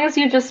as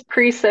you just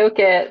pre-soak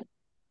it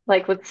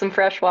like with some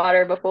fresh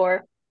water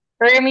before.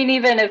 Or I mean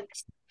even if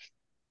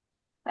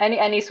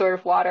any sort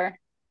of water.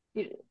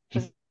 You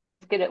just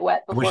get it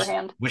wet Wish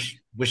beforehand. wish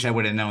wish I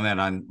would have known that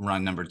on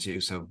run number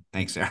 2. So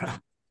thanks, Sarah.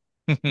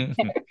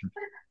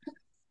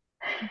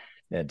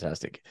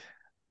 Fantastic.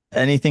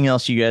 Anything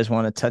else you guys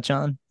want to touch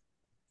on?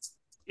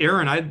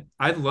 Aaron,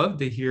 I'd love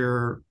to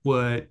hear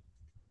what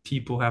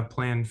people have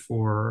planned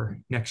for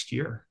next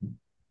year.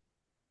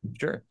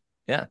 Sure.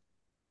 Yeah.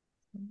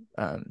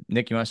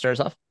 Nick, you want to start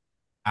us off?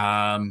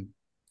 Um,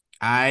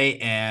 I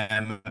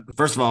am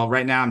first of all,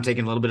 right now I'm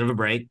taking a little bit of a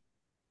break.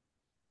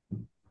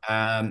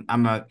 I'm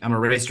a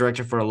race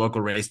director for a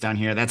local race down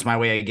here. That's my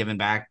way of giving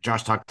back.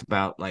 Josh talked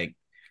about like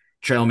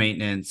trail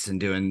maintenance and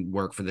doing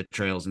work for the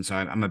trails, and so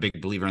I'm a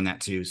big believer in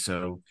that too.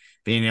 So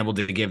being able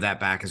to give that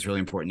back is really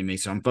important to me.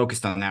 So I'm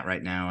focused on that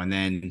right now. And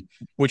then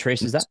Which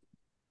race is that?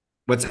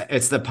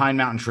 it's the Pine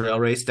Mountain Trail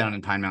Race down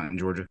in Pine Mountain,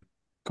 Georgia.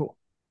 Cool.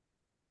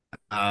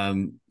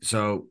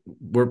 So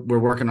we're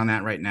working on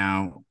that right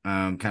now.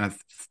 Kind of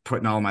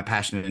putting all my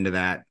passion into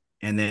that.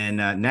 And then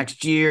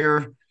next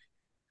year,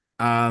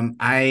 I've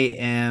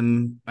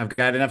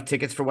got enough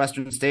tickets for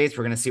Western States.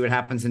 We're gonna see what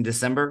happens in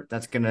December.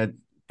 That's gonna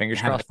Fingers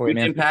have a crossed for you,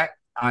 huge man. impact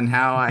on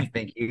how I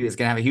think it's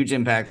gonna have a huge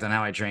impact on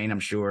how I train, I'm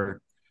sure.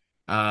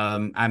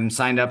 I'm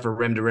signed up for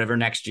Rim to River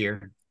next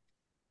year.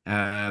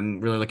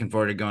 Really looking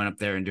forward to going up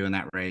there and doing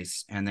that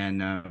race. And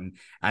then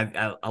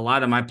a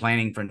lot of my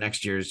planning for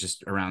next year is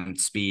just around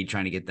speed,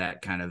 trying to get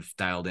that kind of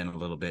dialed in a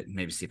little bit,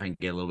 maybe see if I can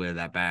get a little bit of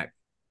that back.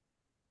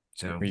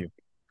 Good So for you.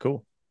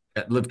 Cool.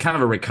 kind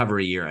of a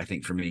recovery year, I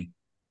think, for me.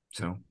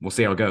 So we'll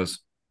see how it goes.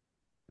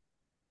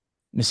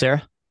 Miss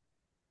Sarah?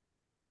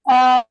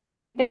 I'm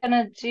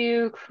gonna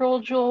do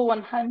Cruel Jewel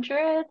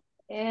 100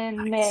 in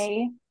Nice.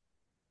 May,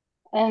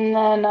 and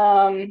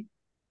then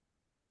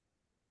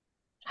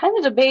kind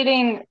of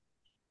debating.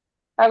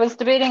 I was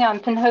debating on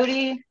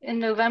Pinhoti in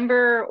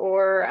November,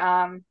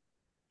 or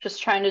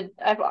just trying to.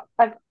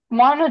 I've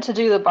wanted to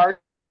do the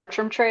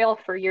Bartram Trail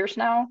for years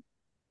now.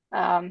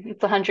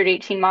 It's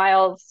 118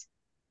 miles,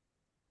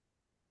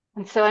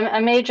 and so I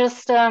may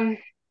just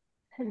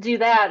do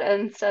that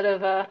instead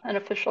of an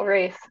official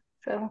race.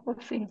 So we'll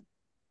see.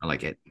 I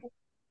like it.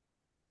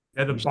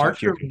 Yeah, the You just talked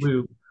to your Bartram coach.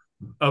 Loop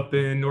up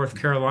in North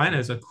Carolina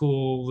is a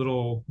cool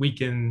little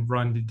weekend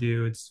run to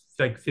do. It's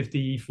like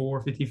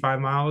 54, 55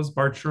 miles.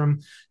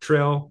 Bartram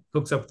Trail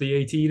hooks up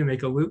the AT to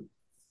make a loop.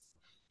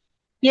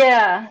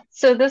 Yeah,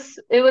 so this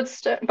it would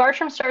st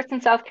Bartram starts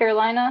in South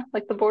Carolina,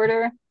 like the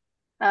border,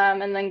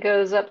 and then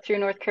goes up through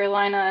North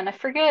Carolina, and I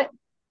forget,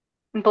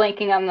 I'm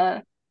blanking on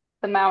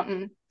the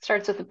mountain.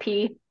 Starts with a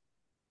P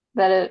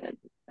that it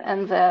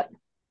ends at.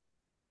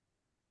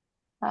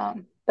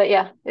 But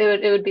yeah,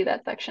 it would be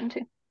that section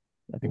too.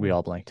 I think we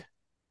all blanked.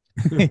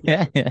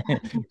 Yeah.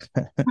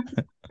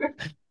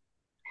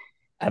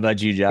 How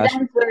about you, It Josh?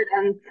 ends where it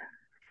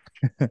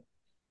ends.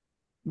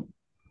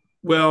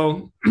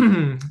 Well,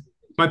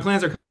 my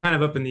plans are kind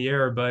of up in the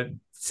air, but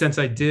since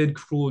I did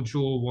Cruel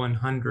Jewel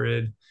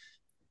 100,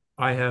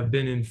 I have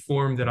been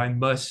informed that I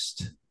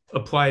must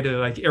apply to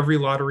like every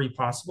lottery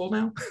possible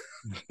now.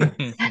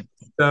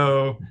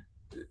 So,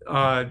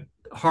 uh,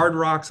 Hard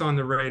Rock's on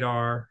the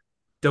radar.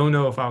 Don't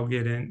know if I'll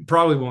get in.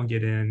 Probably won't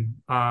get in.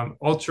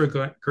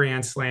 Ultra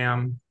Grand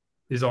Slam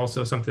is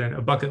also something,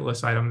 a bucket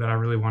list item that I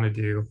really want to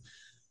do.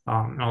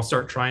 And I'll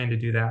start trying to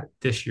do that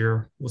this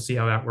year. We'll see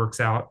how that works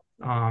out.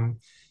 And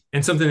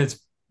something that's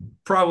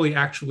probably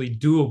actually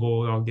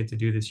doable that I'll get to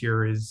do this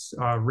year is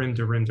rim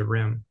to rim to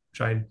rim,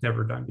 which I'd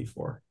never done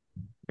before.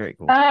 Very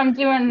cool. I'm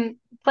doing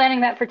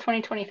planning that for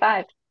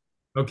 2025.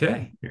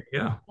 Okay, here you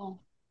go.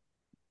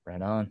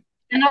 Right on.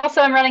 And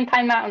also I'm running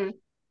Pine Mountain.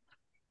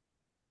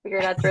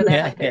 Figured I'd throw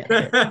that in my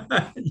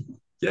Yeah. face.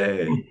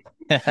 Yay.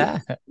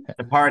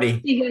 The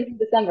party. See you guys in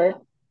December.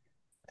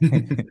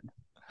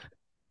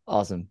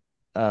 Awesome.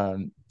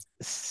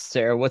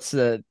 Sarah, what's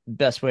the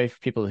best way for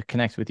people to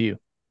connect with you?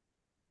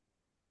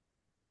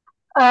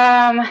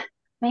 Um,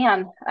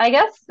 Man, I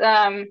guess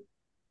I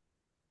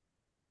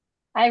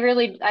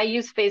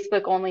use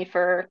Facebook only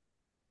for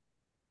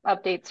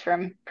updates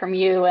from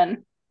you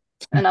and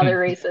other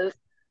races.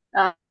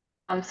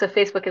 So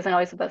Facebook isn't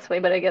always the best way,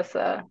 but I guess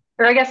or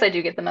I guess I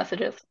do get the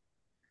messages.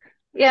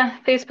 Yeah,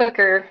 Facebook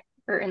or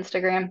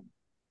Instagram.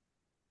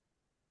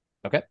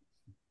 Okay.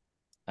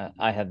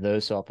 I have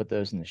those, so I'll put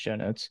those in the show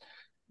notes.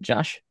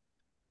 Josh?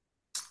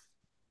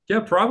 Yeah,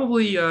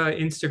 probably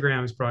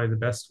Instagram is probably the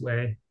best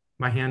way.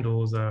 My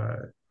handle is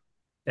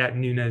at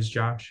Nunez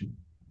Josh.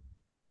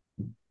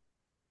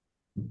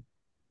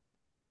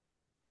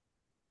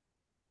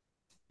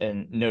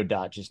 And no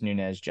dot, just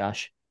Nunez,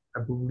 Josh. I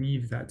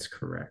believe that's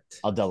correct.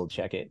 I'll double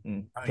check it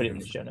and I don't put it even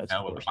in the show notes, know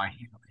of what course. my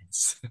handle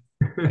is.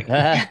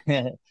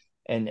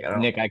 And I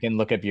don't- Nick, I can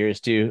look up yours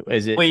too.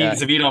 Is it?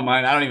 Please, if you don't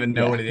mind, I don't even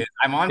know yeah. what it is.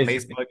 I'm on Is-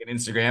 Facebook and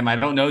Instagram. I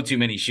don't know too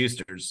many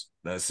Schusters,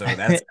 though, so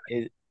that's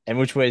and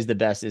which way is the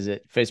best? Is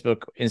it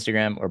Facebook,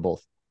 Instagram, or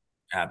both?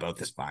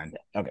 both is fine.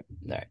 Okay.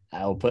 All right.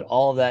 I will put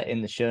all of that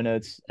in the show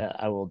notes.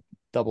 I will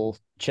double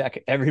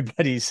check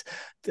everybody's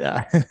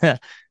and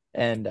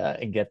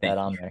get that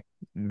on there.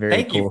 Very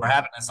Thank you cool. for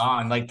having us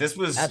on. Like, this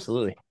was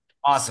Absolutely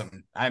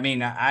awesome. I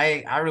mean,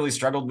 I really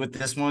struggled with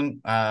this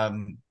one.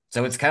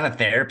 So it's kind of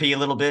therapy a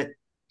little bit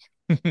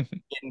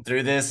getting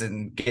through this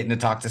and getting to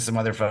talk to some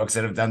other folks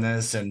that have done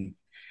this. And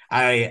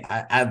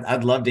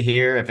I'd love to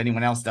hear if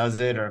anyone else does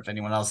it or if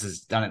anyone else has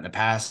done it in the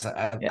past.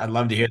 I'd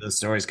love to hear those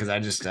stories because I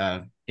just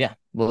yeah.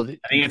 Well,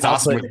 I think it's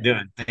awesome what you're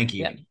doing. Thank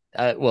you.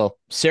 Yeah. Well,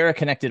 Sarah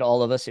connected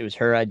all of us. It was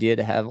her idea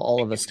to have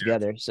all of us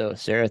together. So,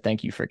 Sarah,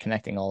 thank you for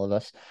connecting all of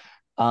us.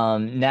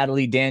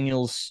 Natalie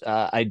Daniels,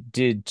 I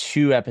did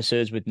 2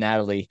 episodes with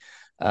Natalie.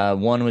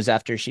 One was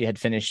after she had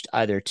finished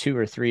either 2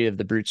 or 3 of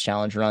the B.R.U.T.E.S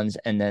Challenge runs.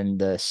 And then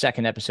the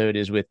second episode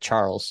is with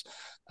Charles,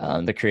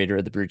 the creator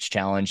of the B.R.U.T.E.S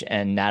Challenge,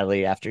 and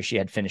Natalie after she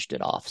had finished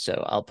it off.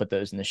 So I'll put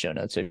those in the show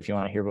notes. So if you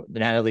want to hear the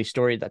Natalie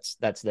story,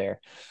 that's there.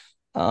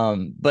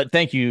 But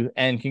thank you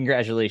and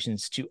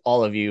congratulations to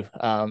all of you.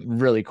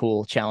 Really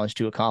cool challenge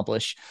to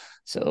accomplish.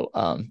 So,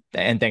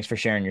 and thanks for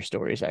sharing your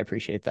stories. I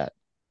appreciate that.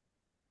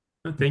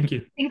 Thank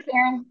you. Thanks,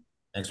 Aaron.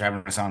 Thanks for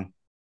having us on.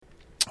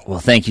 Well,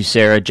 thank you,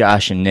 Sarah,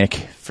 Josh, and Nick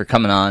for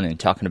coming on and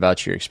talking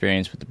about your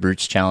experience with the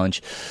B.R.U.T.E.S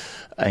Challenge.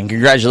 And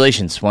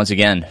congratulations once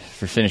again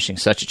for finishing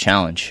such a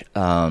challenge.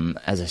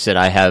 As I said,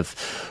 I have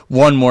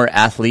one more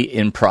athlete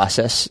in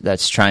process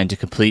that's trying to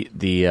complete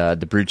the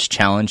B.R.U.T.E.S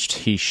Challenge.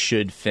 He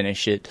should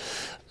finish it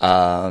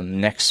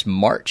next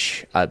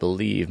March, I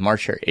believe,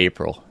 March or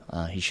April.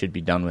 He should be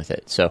done with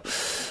it. So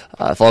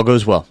if all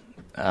goes well,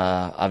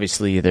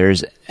 obviously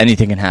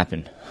anything can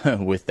happen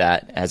with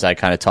that, as I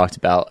kind of talked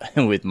about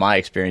with my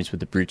experience with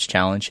the B.R.U.T.E.S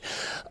Challenge.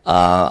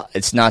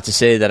 It's not to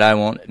say that I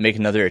won't make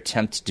another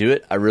attempt to do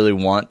it. I really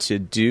want to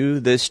do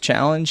this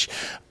challenge.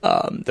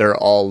 They're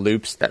all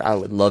loops that I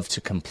would love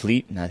to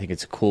complete, and I think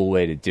it's a cool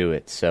way to do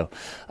it. So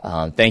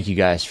thank you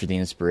guys for the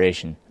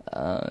inspiration.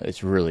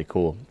 It's really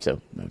cool.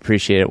 So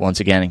appreciate it once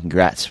again, and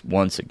congrats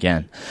once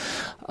again.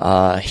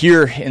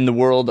 Here in the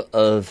world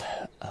of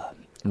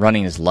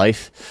running is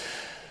life,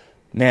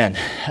 man,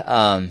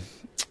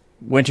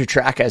 winter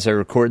track, as I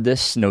record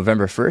this,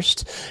 November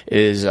 1st,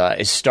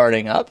 is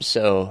starting up.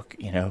 So,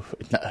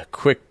 a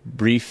quick,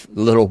 brief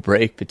little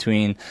break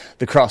between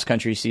the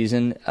cross-country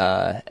season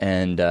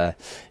and an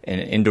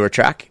indoor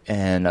track.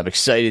 And I'm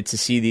excited to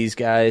see these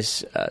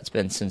guys. It's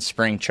been since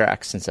spring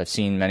track since I've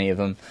seen many of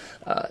them.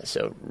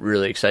 So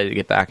really excited to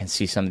get back and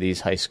see some of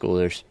these high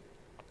schoolers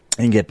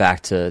and get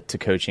back to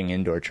coaching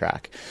indoor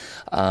track.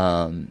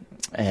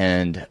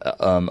 And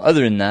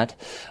other than that,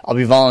 I'll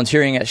be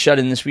volunteering at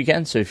Shut-In this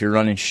weekend. So if you're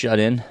running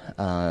Shut-In,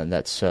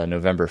 that's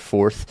November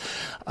 4th.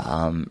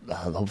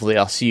 Hopefully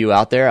I'll see you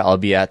out there. I'll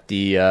be at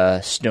the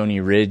Stony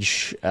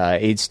Ridge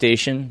aid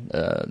station,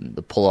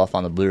 the pull-off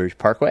on the Blue Ridge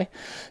Parkway.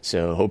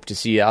 So hope to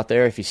see you out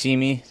there. If you see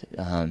me,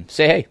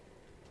 say hey.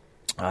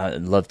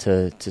 I'd love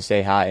to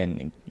say hi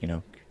and,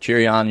 cheer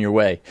you on your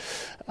way.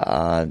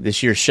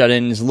 This year's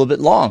Shut-In is a little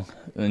bit long.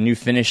 The new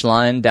finish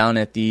line down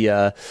at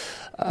the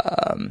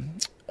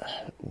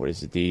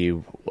the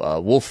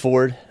Wolf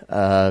Ford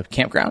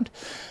campground.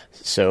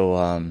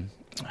 So,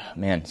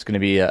 it's going to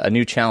be a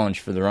new challenge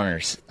for the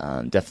runners.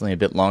 Definitely a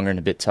bit longer and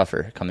a bit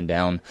tougher coming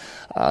down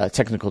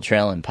Technical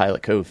Trail in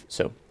Pilot Cove.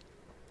 So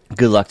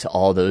good luck to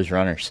all those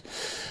runners.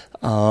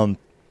 And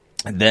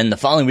then the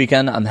following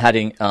weekend, I'm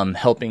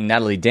helping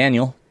Natalie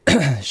Daniel.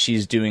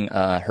 She's doing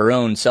her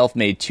own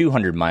self-made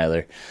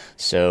 200-miler.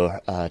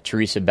 So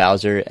Teresa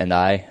Bowser and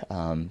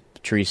I,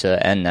 Teresa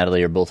and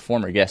Natalie are both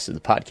former guests of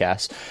the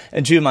podcast,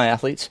 and 2 of my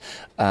athletes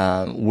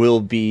will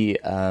be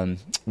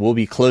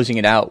closing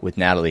it out with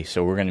Natalie.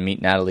 So we're going to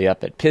meet Natalie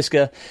up at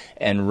Pisgah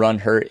and run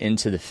her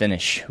into the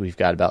finish. We've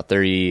got about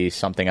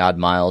 30-something odd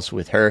miles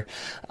with her.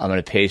 I'm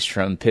going to pace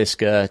from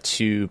Pisgah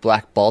to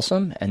Black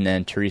Balsam, and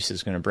then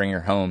Teresa's going to bring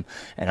her home,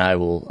 and I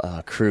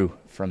will crew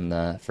for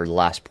the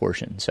last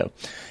portion. So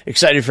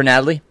excited for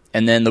Natalie.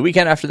 And then the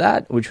weekend after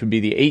that, which would be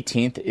the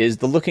 18th, is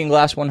the Looking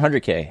Glass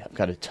 100K. I've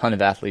got a ton of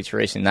athletes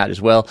racing that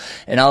as well.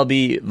 And I'll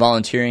be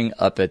volunteering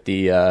up at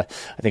the, I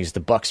think it's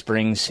the Buck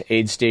Springs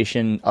aid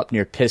station up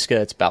near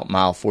Pisgah. It's about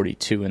mile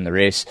 42 in the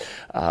race,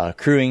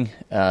 crewing.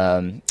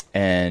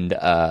 And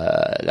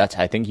that's,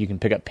 I think you can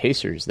pick up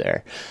pacers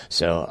there.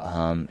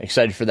 So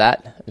excited for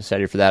that.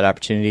 Excited for that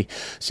opportunity.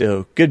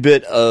 So good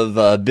bit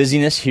of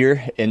busyness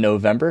here in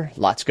November.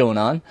 Lots going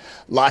on.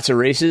 Lots of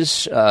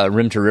races.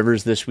 Rim to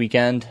Rivers this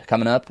weekend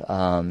coming up.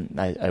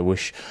 I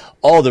wish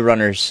all the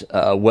runners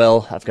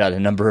well. I've got a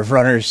number of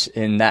runners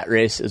in that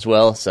race as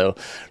well. So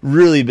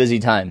really busy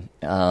time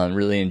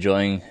Really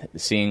enjoying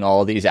seeing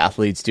all these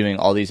athletes doing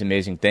all these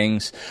amazing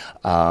things.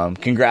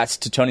 Congrats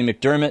to Tony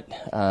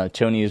McDermott.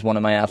 Tony is one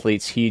of my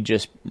athletes. He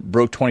just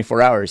broke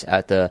 24 hours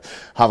at the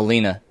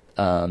Javelina,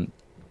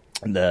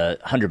 the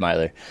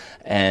 100-miler.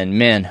 And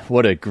man,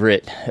 what a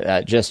grit,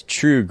 just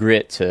true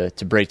grit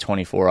to break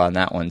 24 on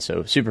that one.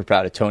 So super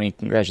proud of Tony.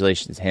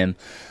 Congratulations to him.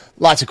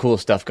 Lots of cool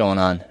stuff going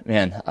on,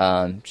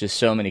 man. Just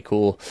so many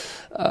cool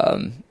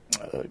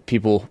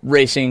people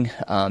racing.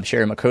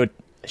 Sherry McCoat,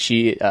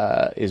 she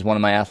is one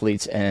of my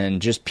athletes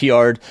and just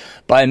PR'd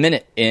by a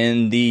minute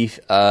in the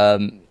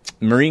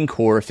Marine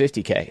Corps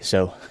 50K.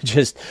 So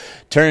just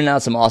turning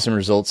out some awesome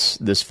results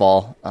this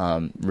fall.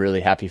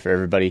 Really happy for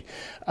everybody.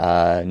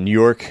 New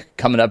York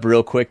coming up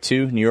real quick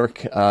too. New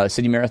York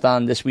City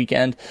Marathon this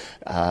weekend.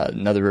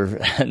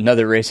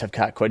 Another race. I've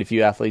got quite a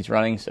few athletes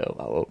running.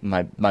 So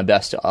my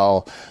best to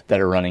all that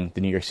are running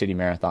the New York City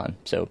Marathon.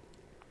 So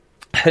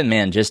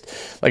man, just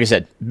like I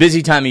said,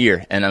 busy time of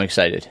year, and I'm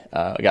excited.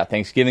 I got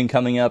Thanksgiving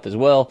coming up as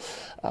well.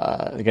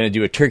 I'm going to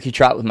do a turkey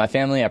trot with my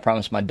family. I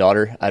promised my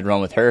daughter I'd run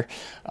with her.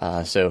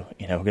 So,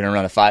 we're going to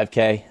run a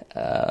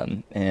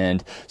 5K.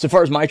 And so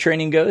far as my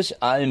training goes,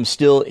 I'm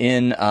still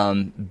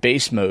in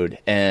base mode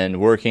and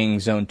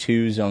working zone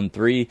 2, zone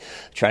 3,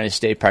 trying to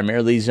stay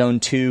primarily zone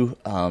 2,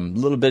 a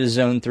little bit of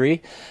zone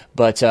 3.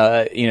 But,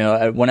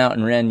 I went out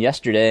and ran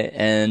yesterday,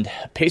 and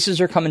paces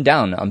are coming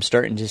down. I'm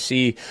starting to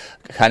see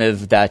kind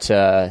of that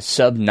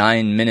sub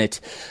 9-minute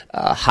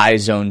high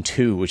zone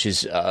 2, which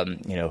is,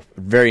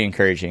 very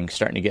encouraging,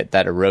 starting to get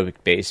that aerobic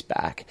base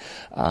back.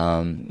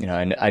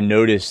 I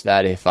noticed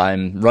that if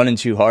I'm running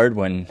too hard,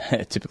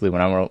 typically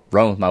when I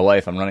run with my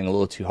wife, I'm running a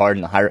little too hard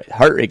and the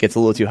heart rate gets a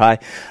little too high.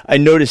 I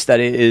noticed that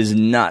it is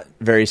not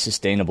very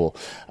sustainable.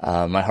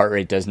 My heart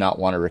rate does not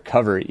want to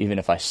recover even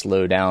if I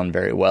slow down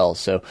very well.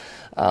 So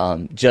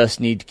just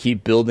need to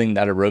keep building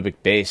that aerobic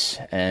base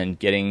and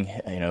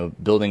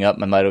building up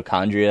my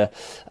mitochondria,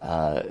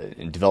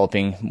 and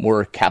developing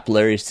more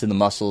capillaries to the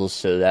muscles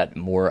so that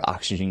more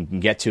oxygen can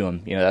get to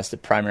them. That's the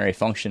primary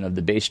function of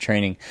the base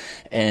training.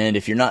 And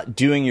if you're not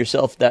doing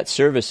yourself that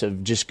service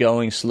of just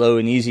going slow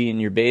and easy in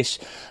your base,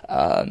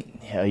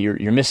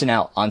 you're missing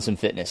out on some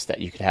fitness that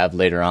you could have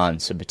later on,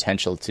 some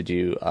potential to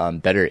do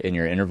better in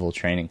your interval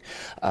training.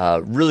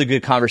 Really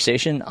good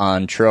conversation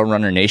on Trail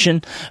Runner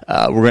Nation.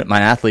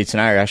 My athletes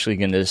and I are actually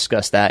going to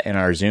discuss that in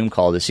our Zoom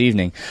call this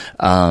evening.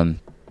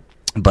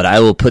 But I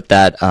will put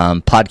that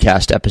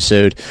podcast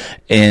episode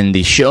in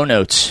the show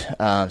notes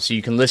so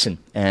you can listen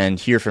and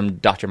hear from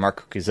Dr.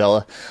 Marco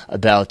Casella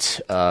about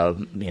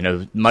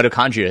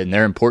mitochondria and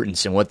their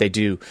importance and what they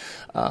do.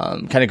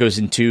 Kind of goes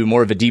into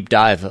more of a deep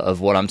dive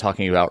of what I'm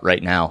talking about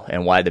right now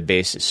and why the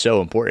base is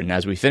so important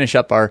as we finish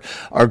up our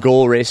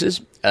goal races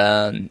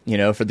for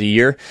the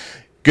year.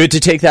 Good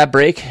to take that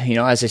break.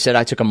 As I said,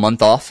 I took a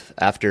month off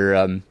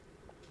after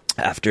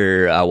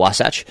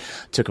Wasatch,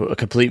 took a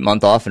complete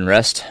month off and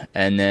rest,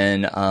 and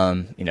then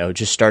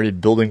just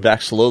started building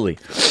back slowly.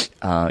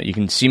 You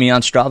can see me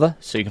on Strava,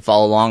 so you can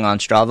follow along on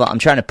Strava. I'm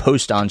trying to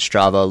post on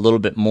Strava a little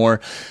bit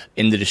more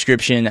in the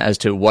description as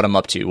to what I'm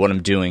up to, what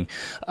I'm doing.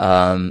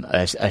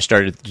 I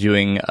started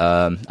doing,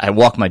 I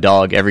walk my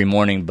dog every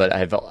morning, but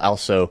I've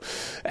also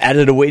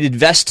added a weighted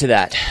vest to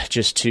that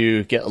just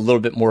to get a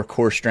little bit more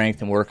core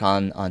strength and work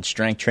on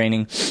strength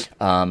training.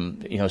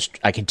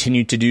 I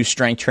continue to do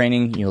strength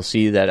training. You'll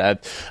see that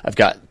I've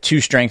got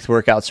 2 strength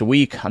workouts a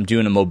week. I'm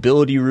doing a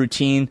mobility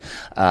routine,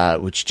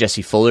 which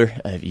Jesse Fuller,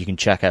 you can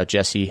check out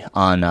Jesse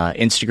on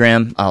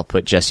Instagram. I'll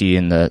put Jesse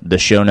in the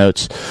show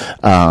notes.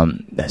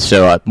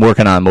 So I'm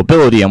working on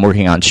mobility. I'm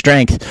working on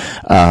strength.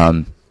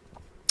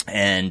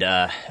 And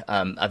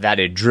I've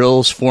added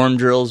form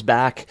drills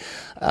back.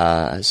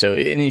 And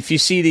if you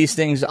see these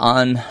things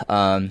on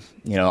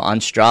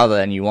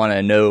Strava and you want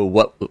to know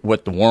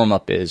what the warm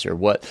up is or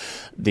what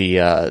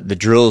the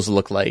drills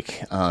look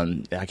like,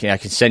 I can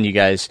send you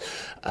guys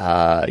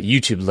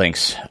YouTube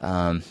links.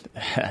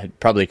 I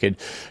probably could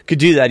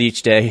do that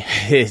each day.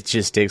 It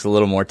just takes a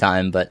little more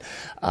time, but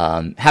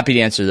happy to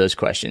answer those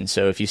questions.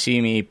 So if you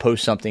see me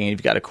post something and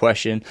you've got a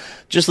question,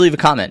 just leave a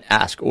comment,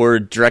 ask, or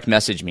direct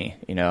message me.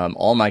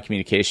 All my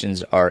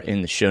communications are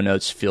in the show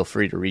notes. Feel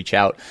free to reach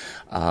out.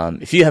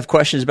 If you have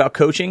questions about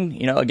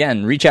coaching,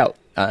 again, reach out.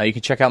 You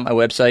can check out my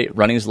website,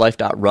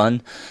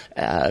 runningslife.run.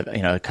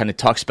 It kind of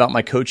talks about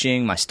my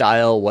coaching, my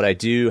style, what I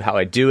do, how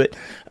I do it.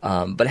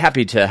 But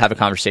happy to have a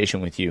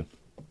conversation with you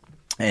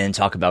and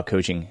talk about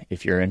coaching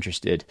if you're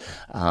interested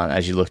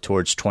as you look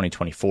towards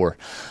 2024.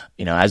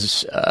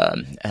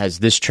 As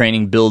this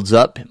training builds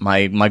up,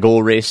 my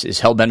goal race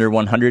is Hellbender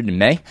 100 in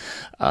May.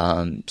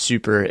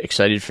 Super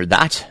excited for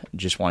that.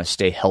 Just want to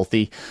stay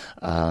healthy.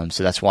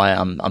 So that's why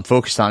I'm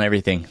focused on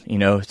everything.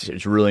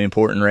 It's really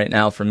important right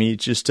now for me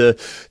just to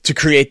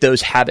create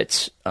those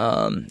habits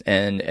and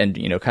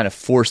kind of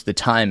force the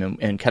time.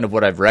 And kind of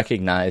what I've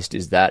recognized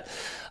is that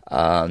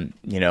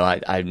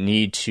I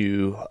need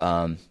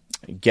to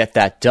get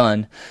that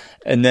done.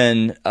 And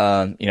then,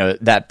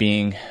 that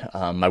being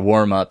my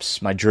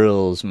warm-ups, my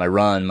drills, my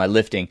run, my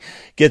lifting,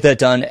 get that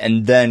done,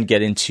 and then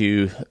get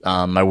into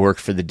my work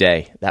for the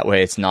day. That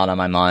way it's not on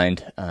my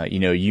mind.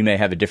 You may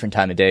have a different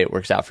time of day it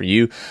works out for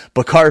you,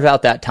 but carve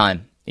out that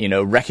time.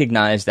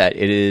 Recognize that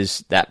it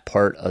is that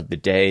part of the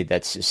day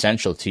that's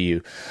essential to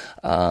you.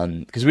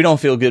 Because we don't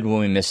feel good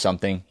when we miss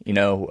something. I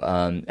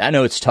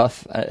know it's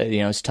tough.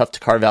 It's tough to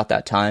carve out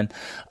that time.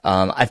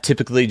 I've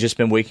typically just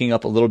been waking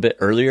up a little bit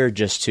earlier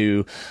just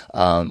to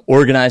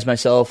organize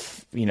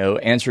myself,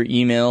 answer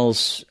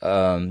emails,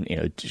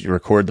 to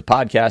record the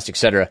podcast,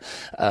 etc.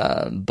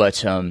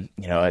 But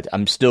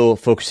I'm still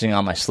focusing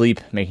on my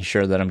sleep, making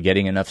sure that I'm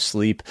getting enough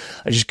sleep.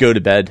 I just go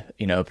to bed,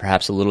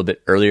 perhaps a little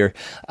bit earlier.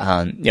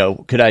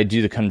 Could I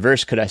do the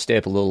converse? Could I stay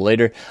up a little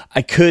later?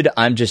 I could.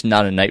 I'm just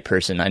not a night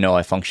person. I know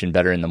I function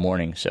better in the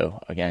morning.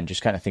 So again,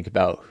 just kind of think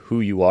about who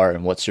you are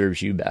and what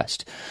serves you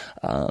best.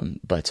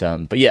 But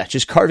yeah,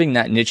 just carving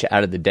that niche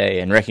out of the day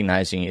and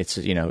recognizing it's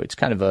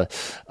kind of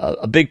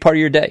a big part of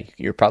your day.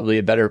 You're probably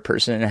a better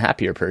person and a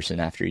happier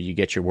person after you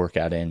get your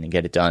workout in and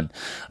get it done.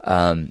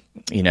 And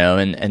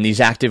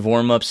these active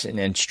warm-ups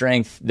and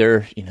strength,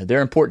 they're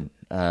important.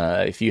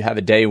 If you have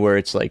a day where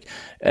it's like,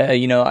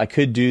 I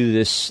could do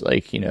this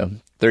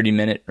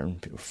 30-minute or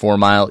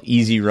 4-mile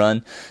easy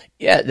run.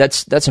 Yeah,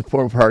 that's a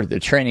poor part of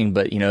the training,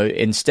 but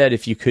instead,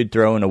 if you could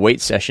throw in a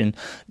weight session,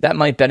 that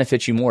might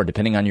benefit you more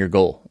depending on your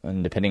goal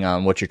and depending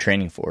on what you're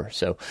training for.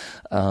 So,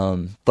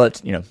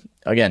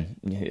 again,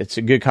 it's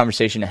a good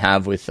conversation to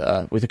have with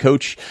a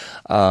coach,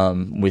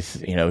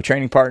 with a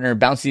training partner.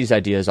 Bounce these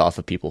ideas off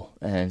of people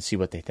and see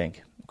what they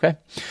think. Okay.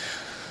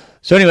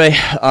 So anyway,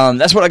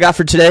 that's what I got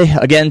for today.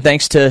 Again,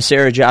 thanks to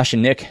Sarah, Josh,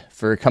 and Nick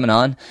for coming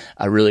on.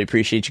 I really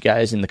appreciate you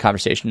guys in the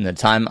conversation and the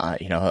time.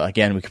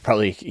 Again, we could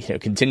probably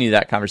continue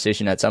that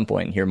conversation at some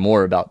point and hear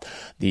more about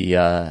the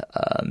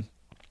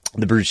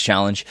B.R.U.T.E.S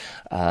challenge.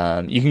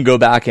 You can go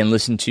back and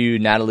listen to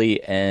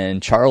Natalie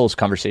and Charles'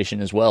 conversation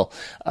as well.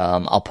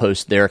 I'll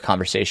post their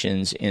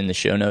conversations in the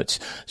show notes.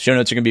 Show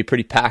notes are going to be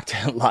pretty packed.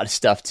 A lot of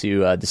stuff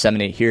to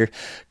disseminate here.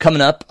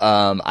 Coming up,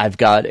 I've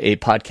got a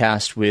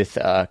podcast with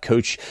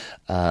Coach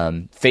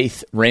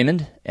Faith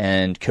Raymond,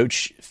 and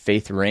Coach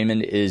Faith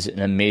Raymond is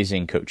an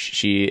amazing coach.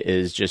 She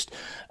is just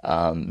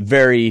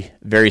very,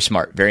 very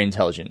smart, very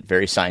intelligent,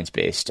 very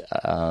science-based,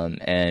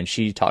 and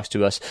she talks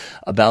to us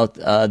about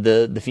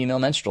the female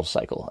menstrual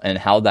cycle and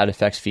how that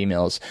affects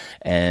females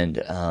and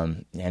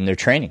their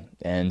training.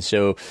 And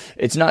so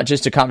it's not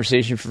just a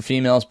conversation for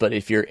females, but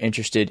if you're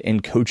interested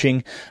in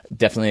coaching,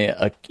 definitely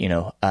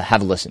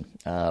have a listen.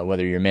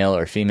 Whether you're male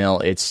or female,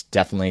 it's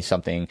definitely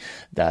something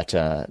that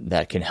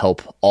can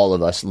help all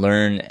of us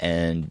learn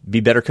and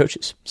be better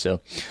coaches. So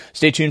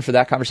stay tuned for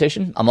that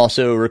conversation. I'm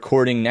also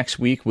recording next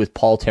week with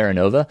Paul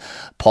Terranova.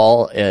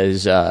 Paul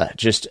is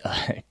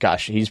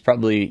he's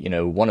probably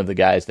one of the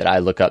guys that I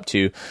look up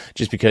to,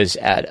 just because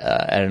at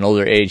an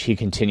older age he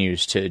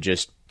continues to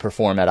just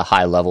perform at a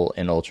high level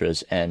in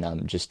ultras, and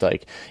I'm just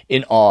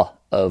in awe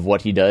of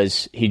what he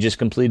does. He just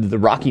completed the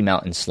Rocky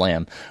Mountain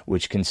Slam,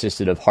 which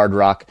consisted of Hard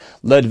Rock,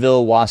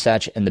 Leadville,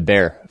 Wasatch, and the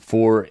Bear,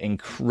 4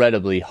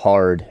 incredibly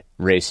hard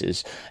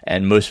races,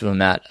 and most of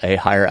them at a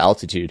higher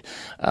altitude.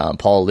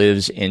 Paul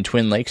lives in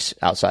Twin Lakes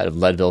outside of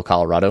Leadville,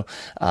 Colorado,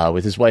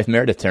 with his wife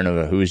Meredith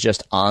Terranova, who was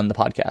just on the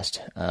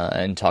podcast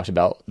and talked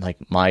about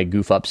my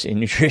goof ups in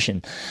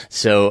nutrition.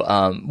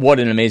 So what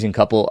an amazing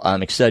couple.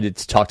 I'm excited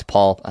to talk to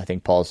Paul. I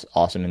think Paul's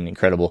awesome and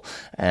incredible,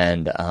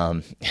 and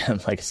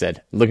like I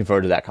said, looking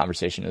forward to that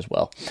conversation as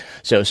well.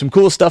 So some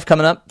cool stuff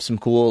coming up, some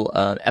cool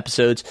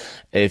episodes.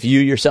 If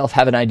you yourself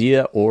have an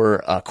idea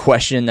or a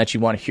question that you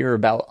want to hear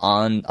about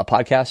on a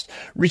podcast,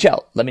 reach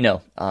out. Let me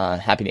know.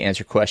 Happy to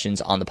answer questions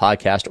on the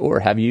podcast or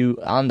have you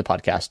on the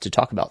podcast to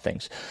talk about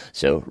things.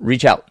 So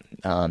reach out.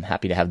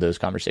 Happy to have those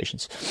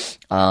conversations.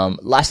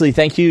 Lastly,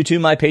 thank you to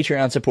my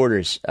Patreon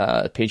supporters.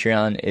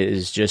 Patreon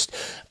is just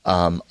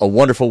a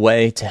wonderful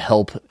way to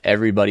help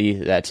everybody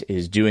that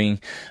is doing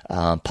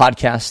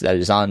podcasts that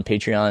is on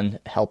Patreon,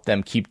 help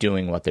them keep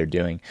doing what they're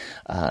doing.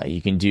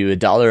 You can do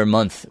 $1 a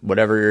month,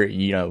 whatever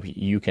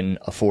you can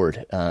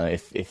afford.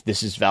 If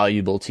this is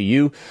valuable to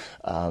you,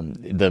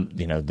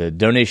 the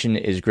donation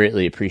is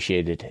greatly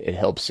appreciated. It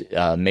helps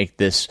make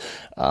this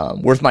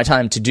worth my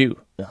time to do.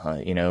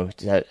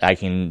 That I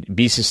can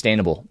be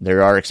sustainable.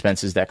 There are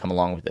expenses that come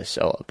along with this.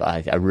 So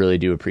I really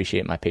do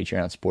appreciate my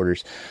Patreon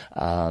supporters.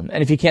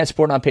 And if you can't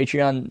support on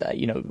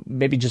Patreon,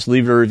 maybe just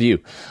leave a review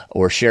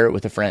or share it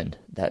with a friend.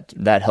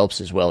 That helps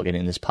as well,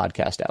 getting this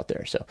podcast out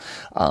there. So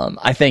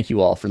I thank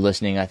you all for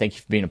listening. I thank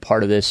you for being a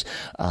part of this,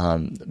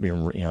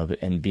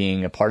 and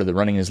being a part of the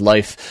Running is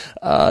Life,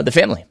 the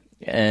family.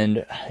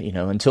 And,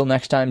 until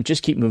next time,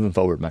 just keep moving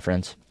forward, my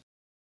friends.